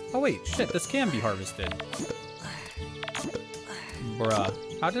 Oh wait, shit, this can be harvested.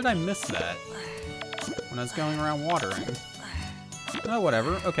 Bruh. How did I miss that? When I was going around watering. Oh,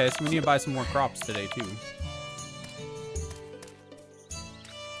 whatever. Okay, so we need to buy some more crops today, too.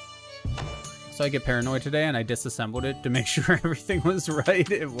 So I get paranoid today, and I disassembled it to make sure everything was right.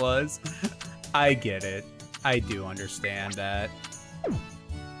 It was. I get it. I do understand that.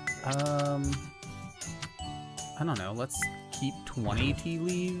 I don't know. Let's keep 20 tea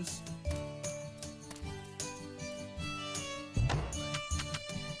leaves.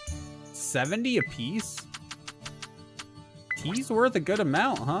 $70 a piece? Tea's worth a good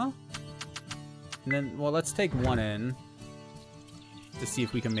amount, huh? And then, well, let's take one in to see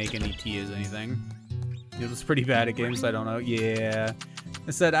if we can make any tea as anything. It was pretty bad at games, so I don't know. Yeah.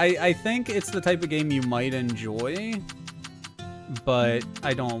 I said, I think it's the type of game you might enjoy, but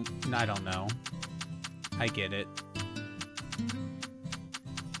I don't know. I get it.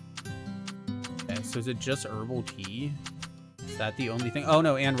 Okay, so is it just herbal tea? Is that the only thing? Oh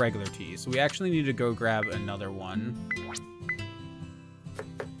no, and regular tea. So we actually need to go grab another one.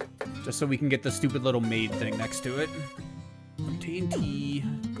 Just so we can get the stupid little maid thing next to it. Obtain tea.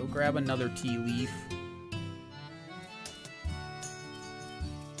 Go grab another tea leaf.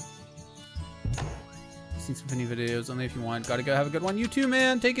 Seen some funny videos, only if you want. Gotta go have a good one. You too,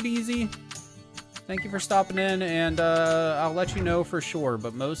 man. Take it easy. Thank you for stopping in, and I'll let you know for sure,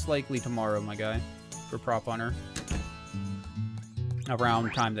 but most likely tomorrow, my guy, for Prop Hunter.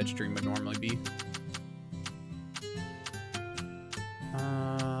 Around time that stream would normally be.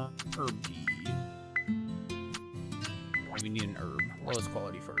 Herb tea. We need an herb. Lowest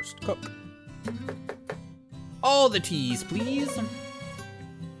quality first. Cook. All the teas, please.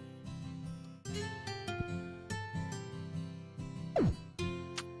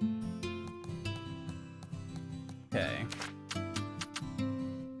 Okay.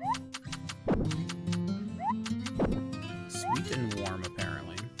 Sweet and warm,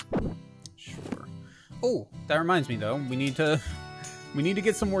 apparently. Sure. Oh, that reminds me though. We need to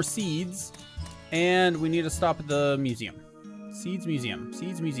get some more seeds, and we need to stop at the museum. Seeds museum.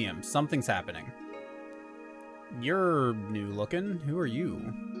 Seeds museum. Something's happening. You're new looking. Who are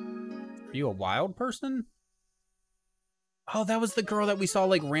you? Are you a wild person? Oh, that was the girl that we saw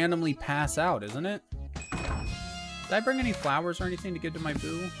like randomly pass out, isn't it? Did I bring any flowers or anything to give to my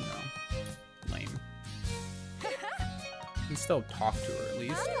boo? No. Lame. Can still talk to her at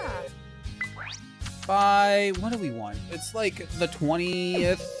least. By, what do we want? It's like the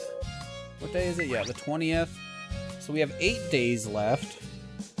 20th. What day is it? Yeah, the 20th. So we have 8 days left.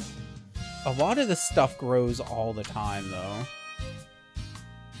 A lot of this stuff grows all the time though.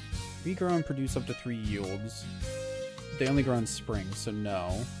 We grow and produce up to 3 yields. They only grow in spring, so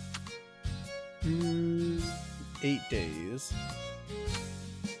no. 8 days.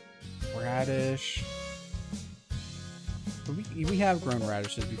 Radish. We have grown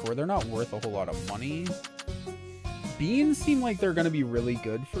radishes before. They're not worth a whole lot of money. Beans seem like they're going to be really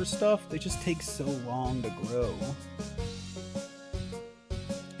good for stuff. They just take so long to grow.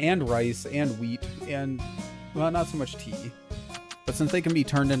 And rice, and wheat, and, well, not so much tea. But since they can be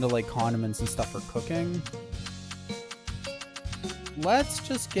turned into, like, condiments and stuff for cooking, let's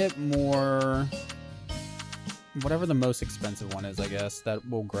just get more... whatever the most expensive one is, I guess, that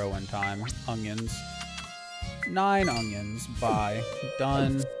will grow in time. Onions. 9 onions. Buy.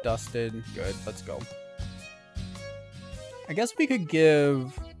 Done. Dusted. Good. Let's go. I guess we could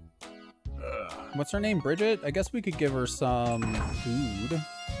give... what's her name? Bridget? I guess we could give her some food.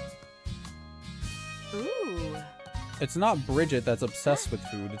 Ooh. It's not Bridget that's obsessed with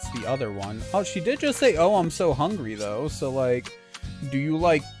food. It's the other one. Oh, she did just say, oh, I'm so hungry, though. So, like, do you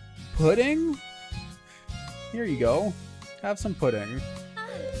like pudding? Here you go. Have some pudding.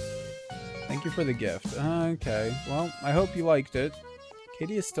 Thank you for the gift. Okay. Well, I hope you liked it.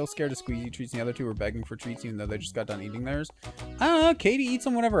 Katie is still scared of squeezy treats, and the other two are begging for treats, even though they just got done eating theirs. I don't know. Katie eats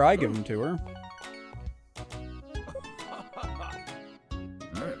them whenever I give them to her.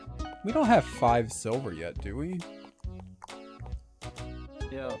 We don't have 5 silver yet, do we?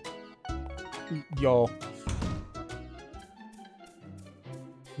 Yo. Yo.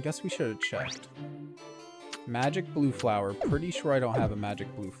 I guess we should have checked. Magic blue flower. Pretty sure I don't have a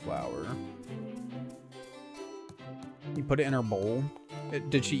magic blue flower. You put it in her bowl?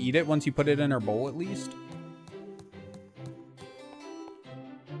 Did she eat it once you put it in her bowl at least?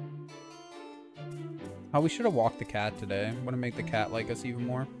 Oh, we should have walked the cat today. Want to make the cat like us even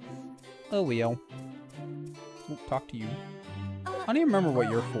more? Oh, well. Ooh, talk to you. I don't even remember what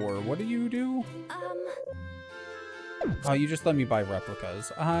you're for. What do you do? Oh, you just let me buy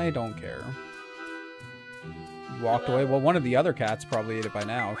replicas. I don't care. You walked away? Well, one of the other cats probably ate it by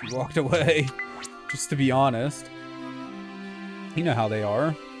now if you walked away. Just to be honest. You know how they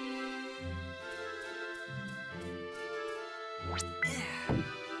are.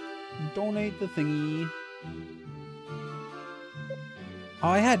 Donate the thingy. Oh,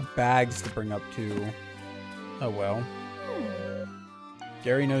 I had bags to bring up too. Oh well.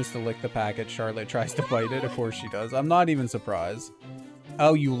 Gary knows to lick the packet. Charlotte tries to bite it. Of course she does. I'm not even surprised.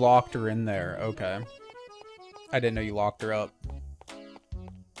 Oh, you locked her in there. Okay. I didn't know you locked her up.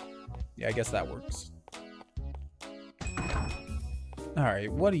 Yeah, I guess that works.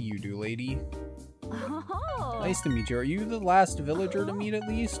 Alright, what do you do, lady? Oh. Nice to meet you. Are you the last villager to meet at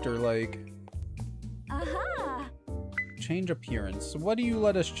least? Or like... Aha. Change appearance. So what do you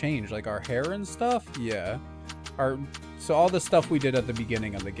let us change? Like our hair and stuff? Yeah. So all the stuff we did at the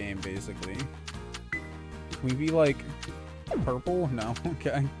beginning of the game, basically. Can we be like... purple? No.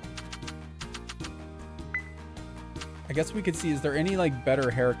 Okay. I guess we could see, is there any like better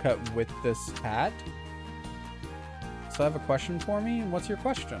haircut with this hat? So I have a question for me. What's your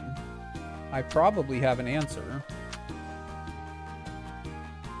question? I probably have an answer.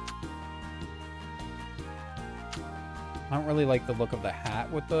 I don't really like the look of the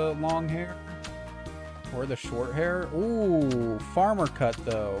hat with the long hair. Or the short hair. Ooh, farmer cut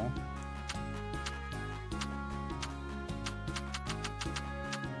though.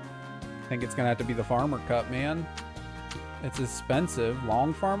 I think it's gonna have to be the farmer cut, man. It's expensive.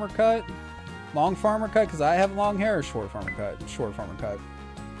 Long farmer cut? Long farmer cut because I have long hair. Or short farmer cut? Short farmer cut.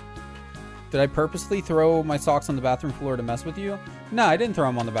 Did I purposely throw my socks on the bathroom floor to mess with you? No, I didn't throw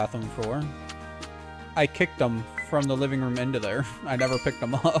them on the bathroom floor. I kicked them from the living room into there. I never picked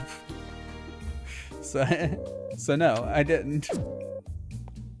them up. So no, I didn't.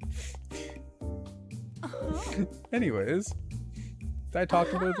 Anyways. Did I talk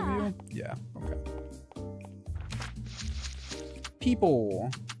to both of you? Yeah, okay. People.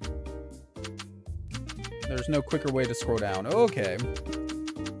 There's no quicker way to scroll down. Okay.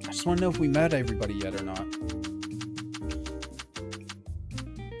 I just want to know if we met everybody yet or not.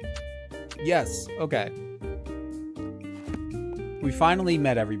 Yes, okay. We finally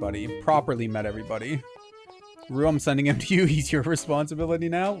met everybody. Properly met everybody. Rue, I'm sending him to you. He's your responsibility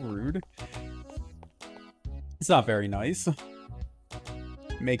now. Rude. It's not very nice.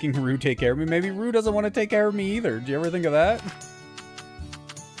 Making Rue take care of me. Maybe Rue doesn't want to take care of me either. Do you ever think of that?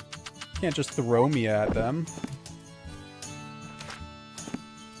 Can't just throw me at them.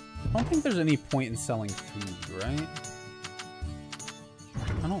 I don't think there's any point in selling food, right?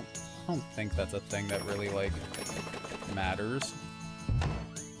 I don't think that's a thing that really, like, matters.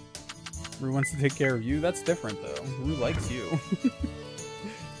 Rue wants to take care of you? That's different, though. Rue likes you.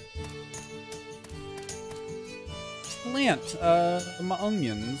 Plant, my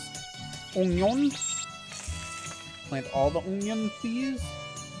onions. Onion? Plant all the onion, please?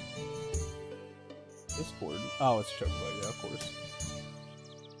 Discord. Oh, it's Chocobo, yeah, of course.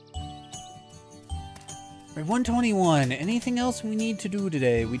 Alright, 121. Anything else we need to do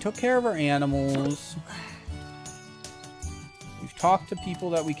today? We took care of our animals. We've talked to people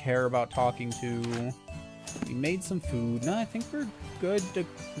that we care about talking to. We made some food. No, I think we're good to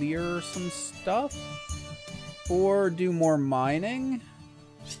clear some stuff. Or do more mining.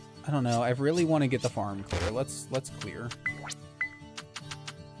 I don't know. I really want to get the farm clear. Let's clear.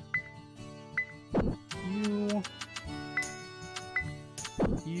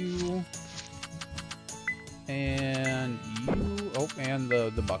 You. And you. Oh, and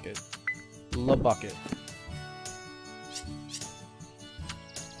the bucket. La bucket.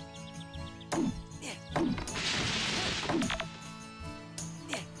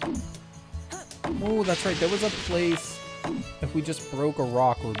 Oh, that's right. There was a place, if we just broke a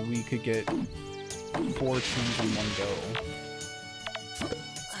rock, where we could get 4 trees in one go.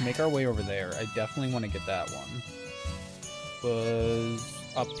 Let's make our way over there. I definitely want to get that one. Was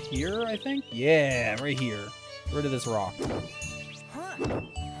up here, I think? Yeah, right here. Get rid of this rock.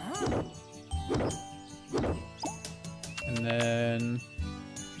 And then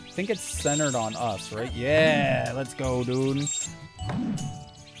I think it's centered on us, right? Yeah, let's go, dude.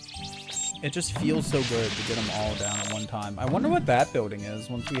 It just feels so good to get them all down at one time. I wonder what that building is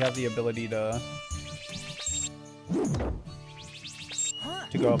once we have the ability to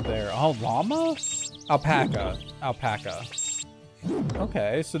go up there. Oh, llama? Alpaca. Alpaca.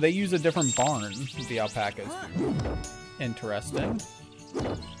 Okay, so they use a different barn, the alpacas do. Interesting.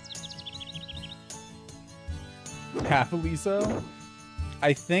 Happily so.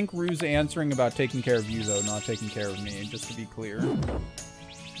 I think Rue's answering about taking care of you, though, not taking care of me, just to be clear.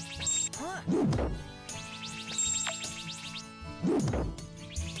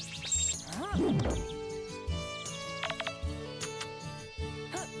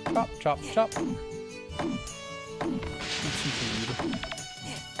 Chop, chop, chop. Eat some food.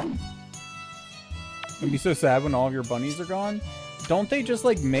 It'd be so sad when all of your bunnies are gone. Don't they just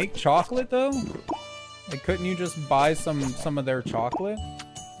like make chocolate though? Like, couldn't you just buy some of their chocolate?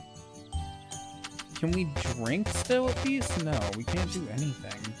 Can we drink still at least? No, we can't do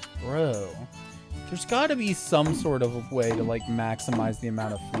anything. Bro. There's gotta be some sort of way to like maximize the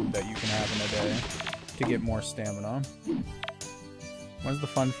amount of food that you can have in a day to get more stamina. One's the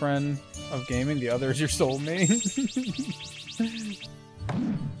fun friend of gaming, the other is your soulmate.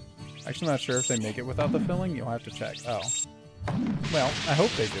 Actually, I'm not sure if they make it without the filling. You'll have to check. Oh. Well, I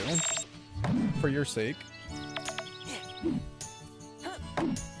hope they do. For your sake.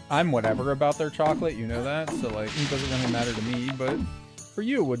 I'm whatever about their chocolate, you know that? So, like, it doesn't really matter to me, but for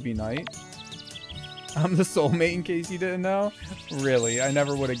you it would be nice. I'm the soulmate, in case you didn't know. Really, I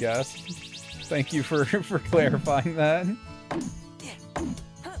never would have guessed. Thank you for clarifying that.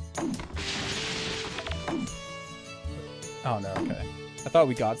 Oh no, okay. I thought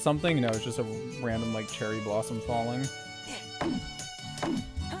we got something. No, it's just a random like cherry blossom falling.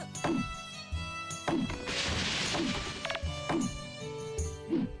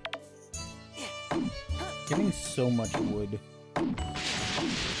 Getting so much wood. I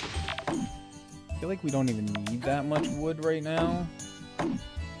feel like we don't even need that much wood right now.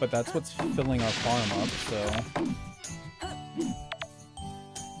 But that's what's filling our farm up, so...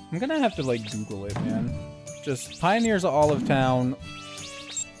 I'm gonna have to, like, Google it, man. Just Pioneers of Olive Town...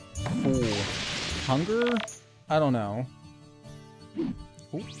 Full. Hunger? I don't know.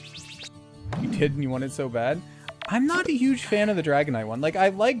 Ooh. You did and you want it so bad? I'm not a huge fan of the Dragonite one. Like, I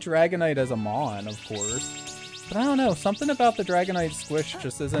like Dragonite as a Mon, of course. But I don't know, something about the Dragonite squish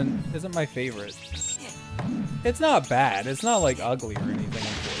just isn't my favorite. It's not bad. It's not, like, ugly or anything, of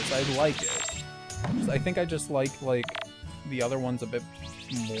course. I like it. I think I just like, the other ones a bit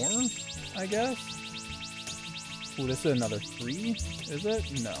more, I guess? Ooh, this is another 3? Is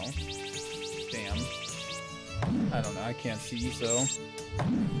it? No. Damn. I don't know. I can't see, so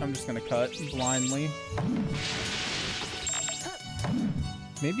I'm just gonna cut blindly.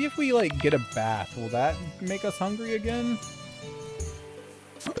 Maybe if we, like, get a bath, will that make us hungry again?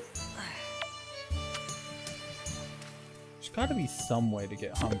 There's gotta be some way to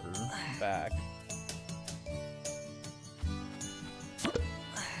get hunger back.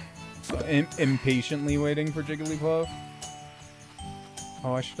 So, impatiently waiting for Jigglypuff.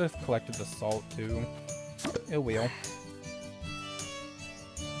 Oh, I should have collected the salt, too. It will.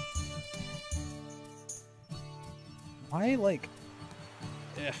 Why, like...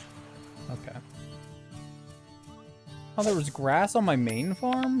 Ugh. Okay. Oh, there was grass on my main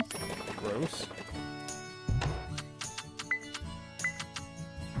farm? Gross.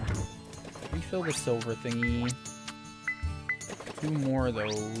 Refill the silver thingy. 2 more of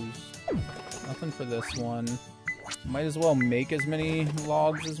those. Nothing for this one. Might as well make as many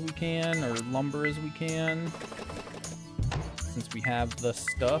logs as we can, or lumber as we can, since we have the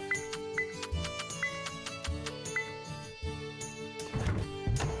stuff.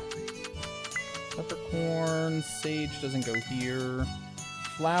 Peppercorn, sage doesn't go here.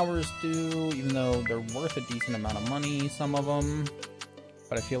 Flowers do, even though they're worth a decent amount of money, some of them.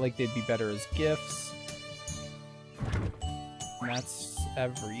 But I feel like they'd be better as gifts. And that's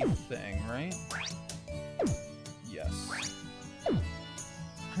everything, right? Yes.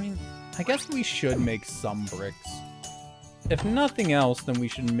 I mean, I guess we should make some bricks. If nothing else, then we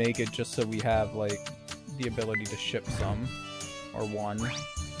should make it just so we have, like, the ability to ship some. Or one.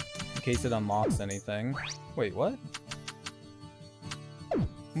 In case it unlocks anything. Wait, what?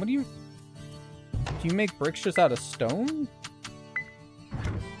 What do you... Do you make bricks just out of stone?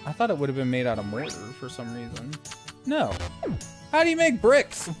 I thought it would have been made out of mortar for some reason. No. How do you make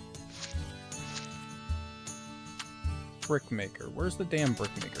bricks? Brick maker. Where's the damn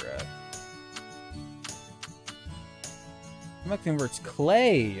brick maker at? I'm not thinking where it's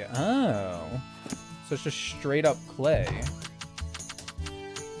clay. Oh. So it's just straight up clay.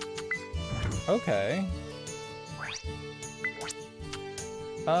 Okay.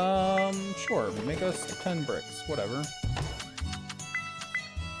 Sure. Make us 10 bricks. Whatever. So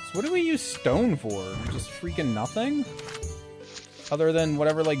what do we use stone for? Just freaking nothing? Other than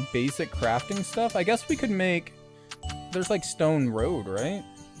whatever, like, basic crafting stuff? I guess we could make... There's, like, stone road, right?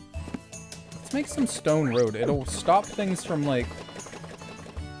 Let's make some stone road. It'll stop things from, like...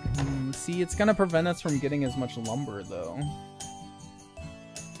 see, it's gonna prevent us from getting as much lumber, though.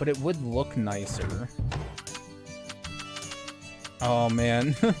 But it would look nicer. Oh,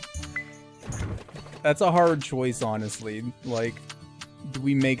 man. That's a hard choice, honestly. Like, do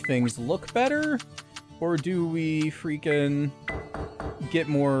we make things look better? Or do we freaking get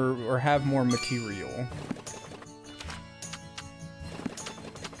more, or have more material?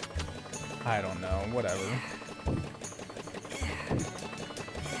 I don't know, whatever.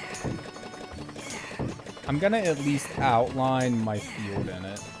 I'm gonna at least outline my field in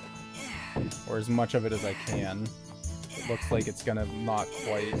it. Or as much of it as I can. It looks like it's gonna not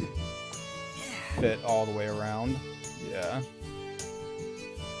quite fit all the way around. Yeah.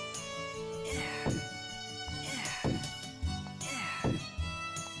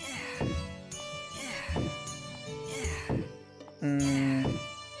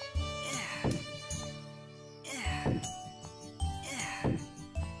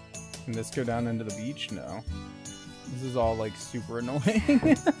 Can this go down into the beach? No. This is all like super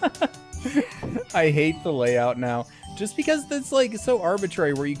annoying. I hate the layout now. Just because it's like so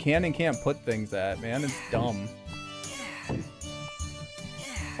arbitrary where you can and can't put things at, man. It's dumb.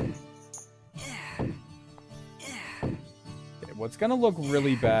 Okay, what's gonna look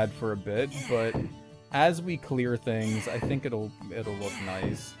really bad for a bit, but as we clear things, I think it'll look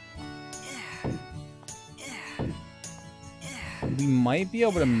nice. We might be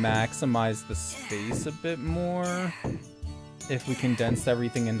able to maximize the space a bit more if we condense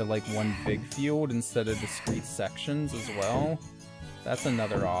everything into like one big field instead of discrete sections as well. That's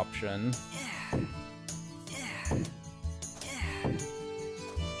another option. Okay,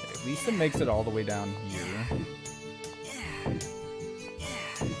 at least it makes it all the way down here.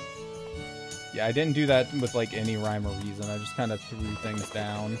 Yeah, I didn't do that with like any rhyme or reason. I just kind of threw things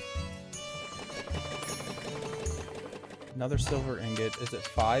down. Another silver ingot. Is it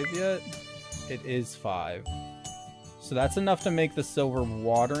 5 yet? It is 5. So that's enough to make the silver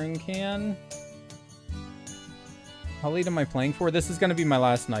watering can. How late am I playing for? This is going to be my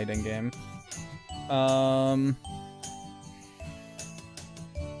last night in game. I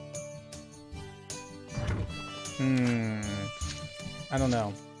don't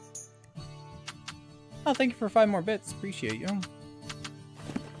know. Oh, thank you for 5 more bits. Appreciate you.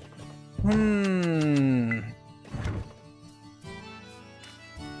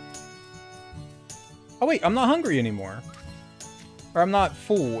 Oh wait, I'm not hungry anymore. Or I'm not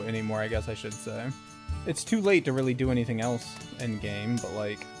full anymore, I guess I should say. It's too late to really do anything else in game, but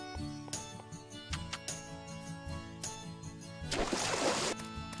like...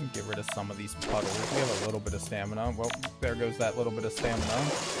 get rid of some of these puddles. We have a little bit of stamina. Well, there goes that little bit of stamina.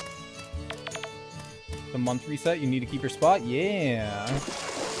 The month reset, you need to keep your spot? Yeah.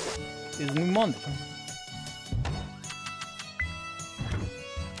 It's a new month.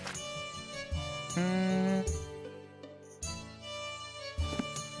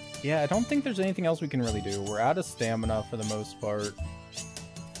 Yeah, I don't think there's anything else we can really do. We're out of stamina for the most part.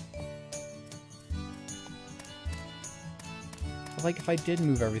 But like, if I did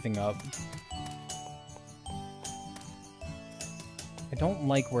move everything up... I don't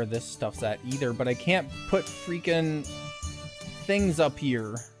like where this stuff's at either, but I can't put freaking things up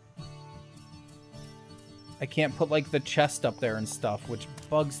here. I can't put like the chest up there and stuff, which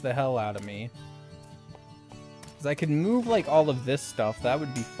bugs the hell out of me. Because I could move like all of this stuff, that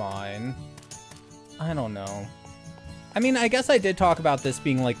would be fine. I don't know. I mean, I guess I did talk about this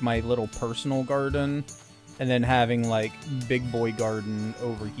being like my little personal garden, and then having like big boy garden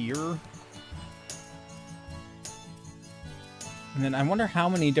over here. And then I wonder how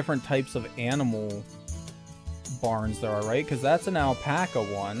many different types of animal barns there are, right? Because that's an alpaca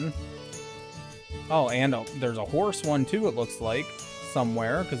one. Oh, and there's a horse one too, it looks like,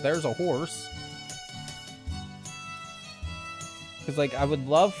 somewhere, because there's a horse. Because, like, I would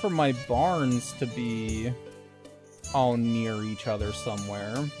love for my barns to be all near each other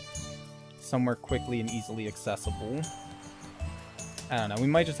somewhere. Somewhere quickly and easily accessible. I don't know, we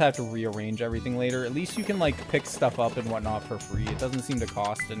might just have to rearrange everything later. At least you can, like, pick stuff up and whatnot for free. It doesn't seem to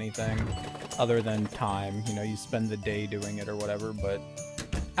cost anything other than time. You know, you spend the day doing it or whatever, but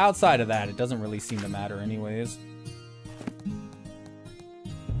outside of that, it doesn't really seem to matter anyways.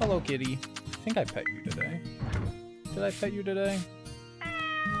 Hello, kitty. I think I pet you today. Did I pet you today?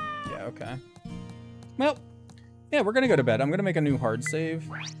 Yeah, okay. Well, yeah, we're gonna go to bed. I'm gonna make a new hard save.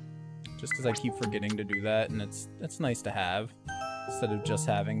 Just because I keep forgetting to do that, and it's nice to have. Instead of just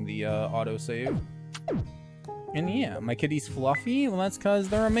having the autosave. And yeah, my kitty's fluffy. Well, that's because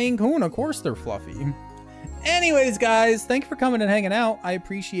they're a Maine Coon. Of course they're fluffy. Anyways, guys, thank you for coming and hanging out. I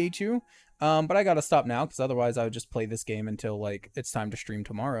appreciate you. But I gotta stop now, because otherwise I would just play this game until, like, it's time to stream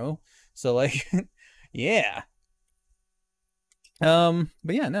tomorrow. So, like, yeah. But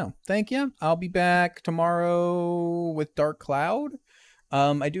yeah, no. Thank you. I'll be back tomorrow with Dark Cloud.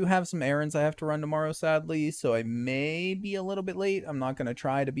 I do have some errands I have to run tomorrow, sadly, so I may be a little bit late. I'm not going to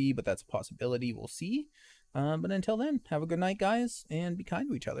try to be, but that's a possibility. We'll see. But until then, have a good night, guys, and be kind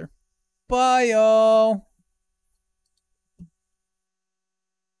to each other. Bye, y'all!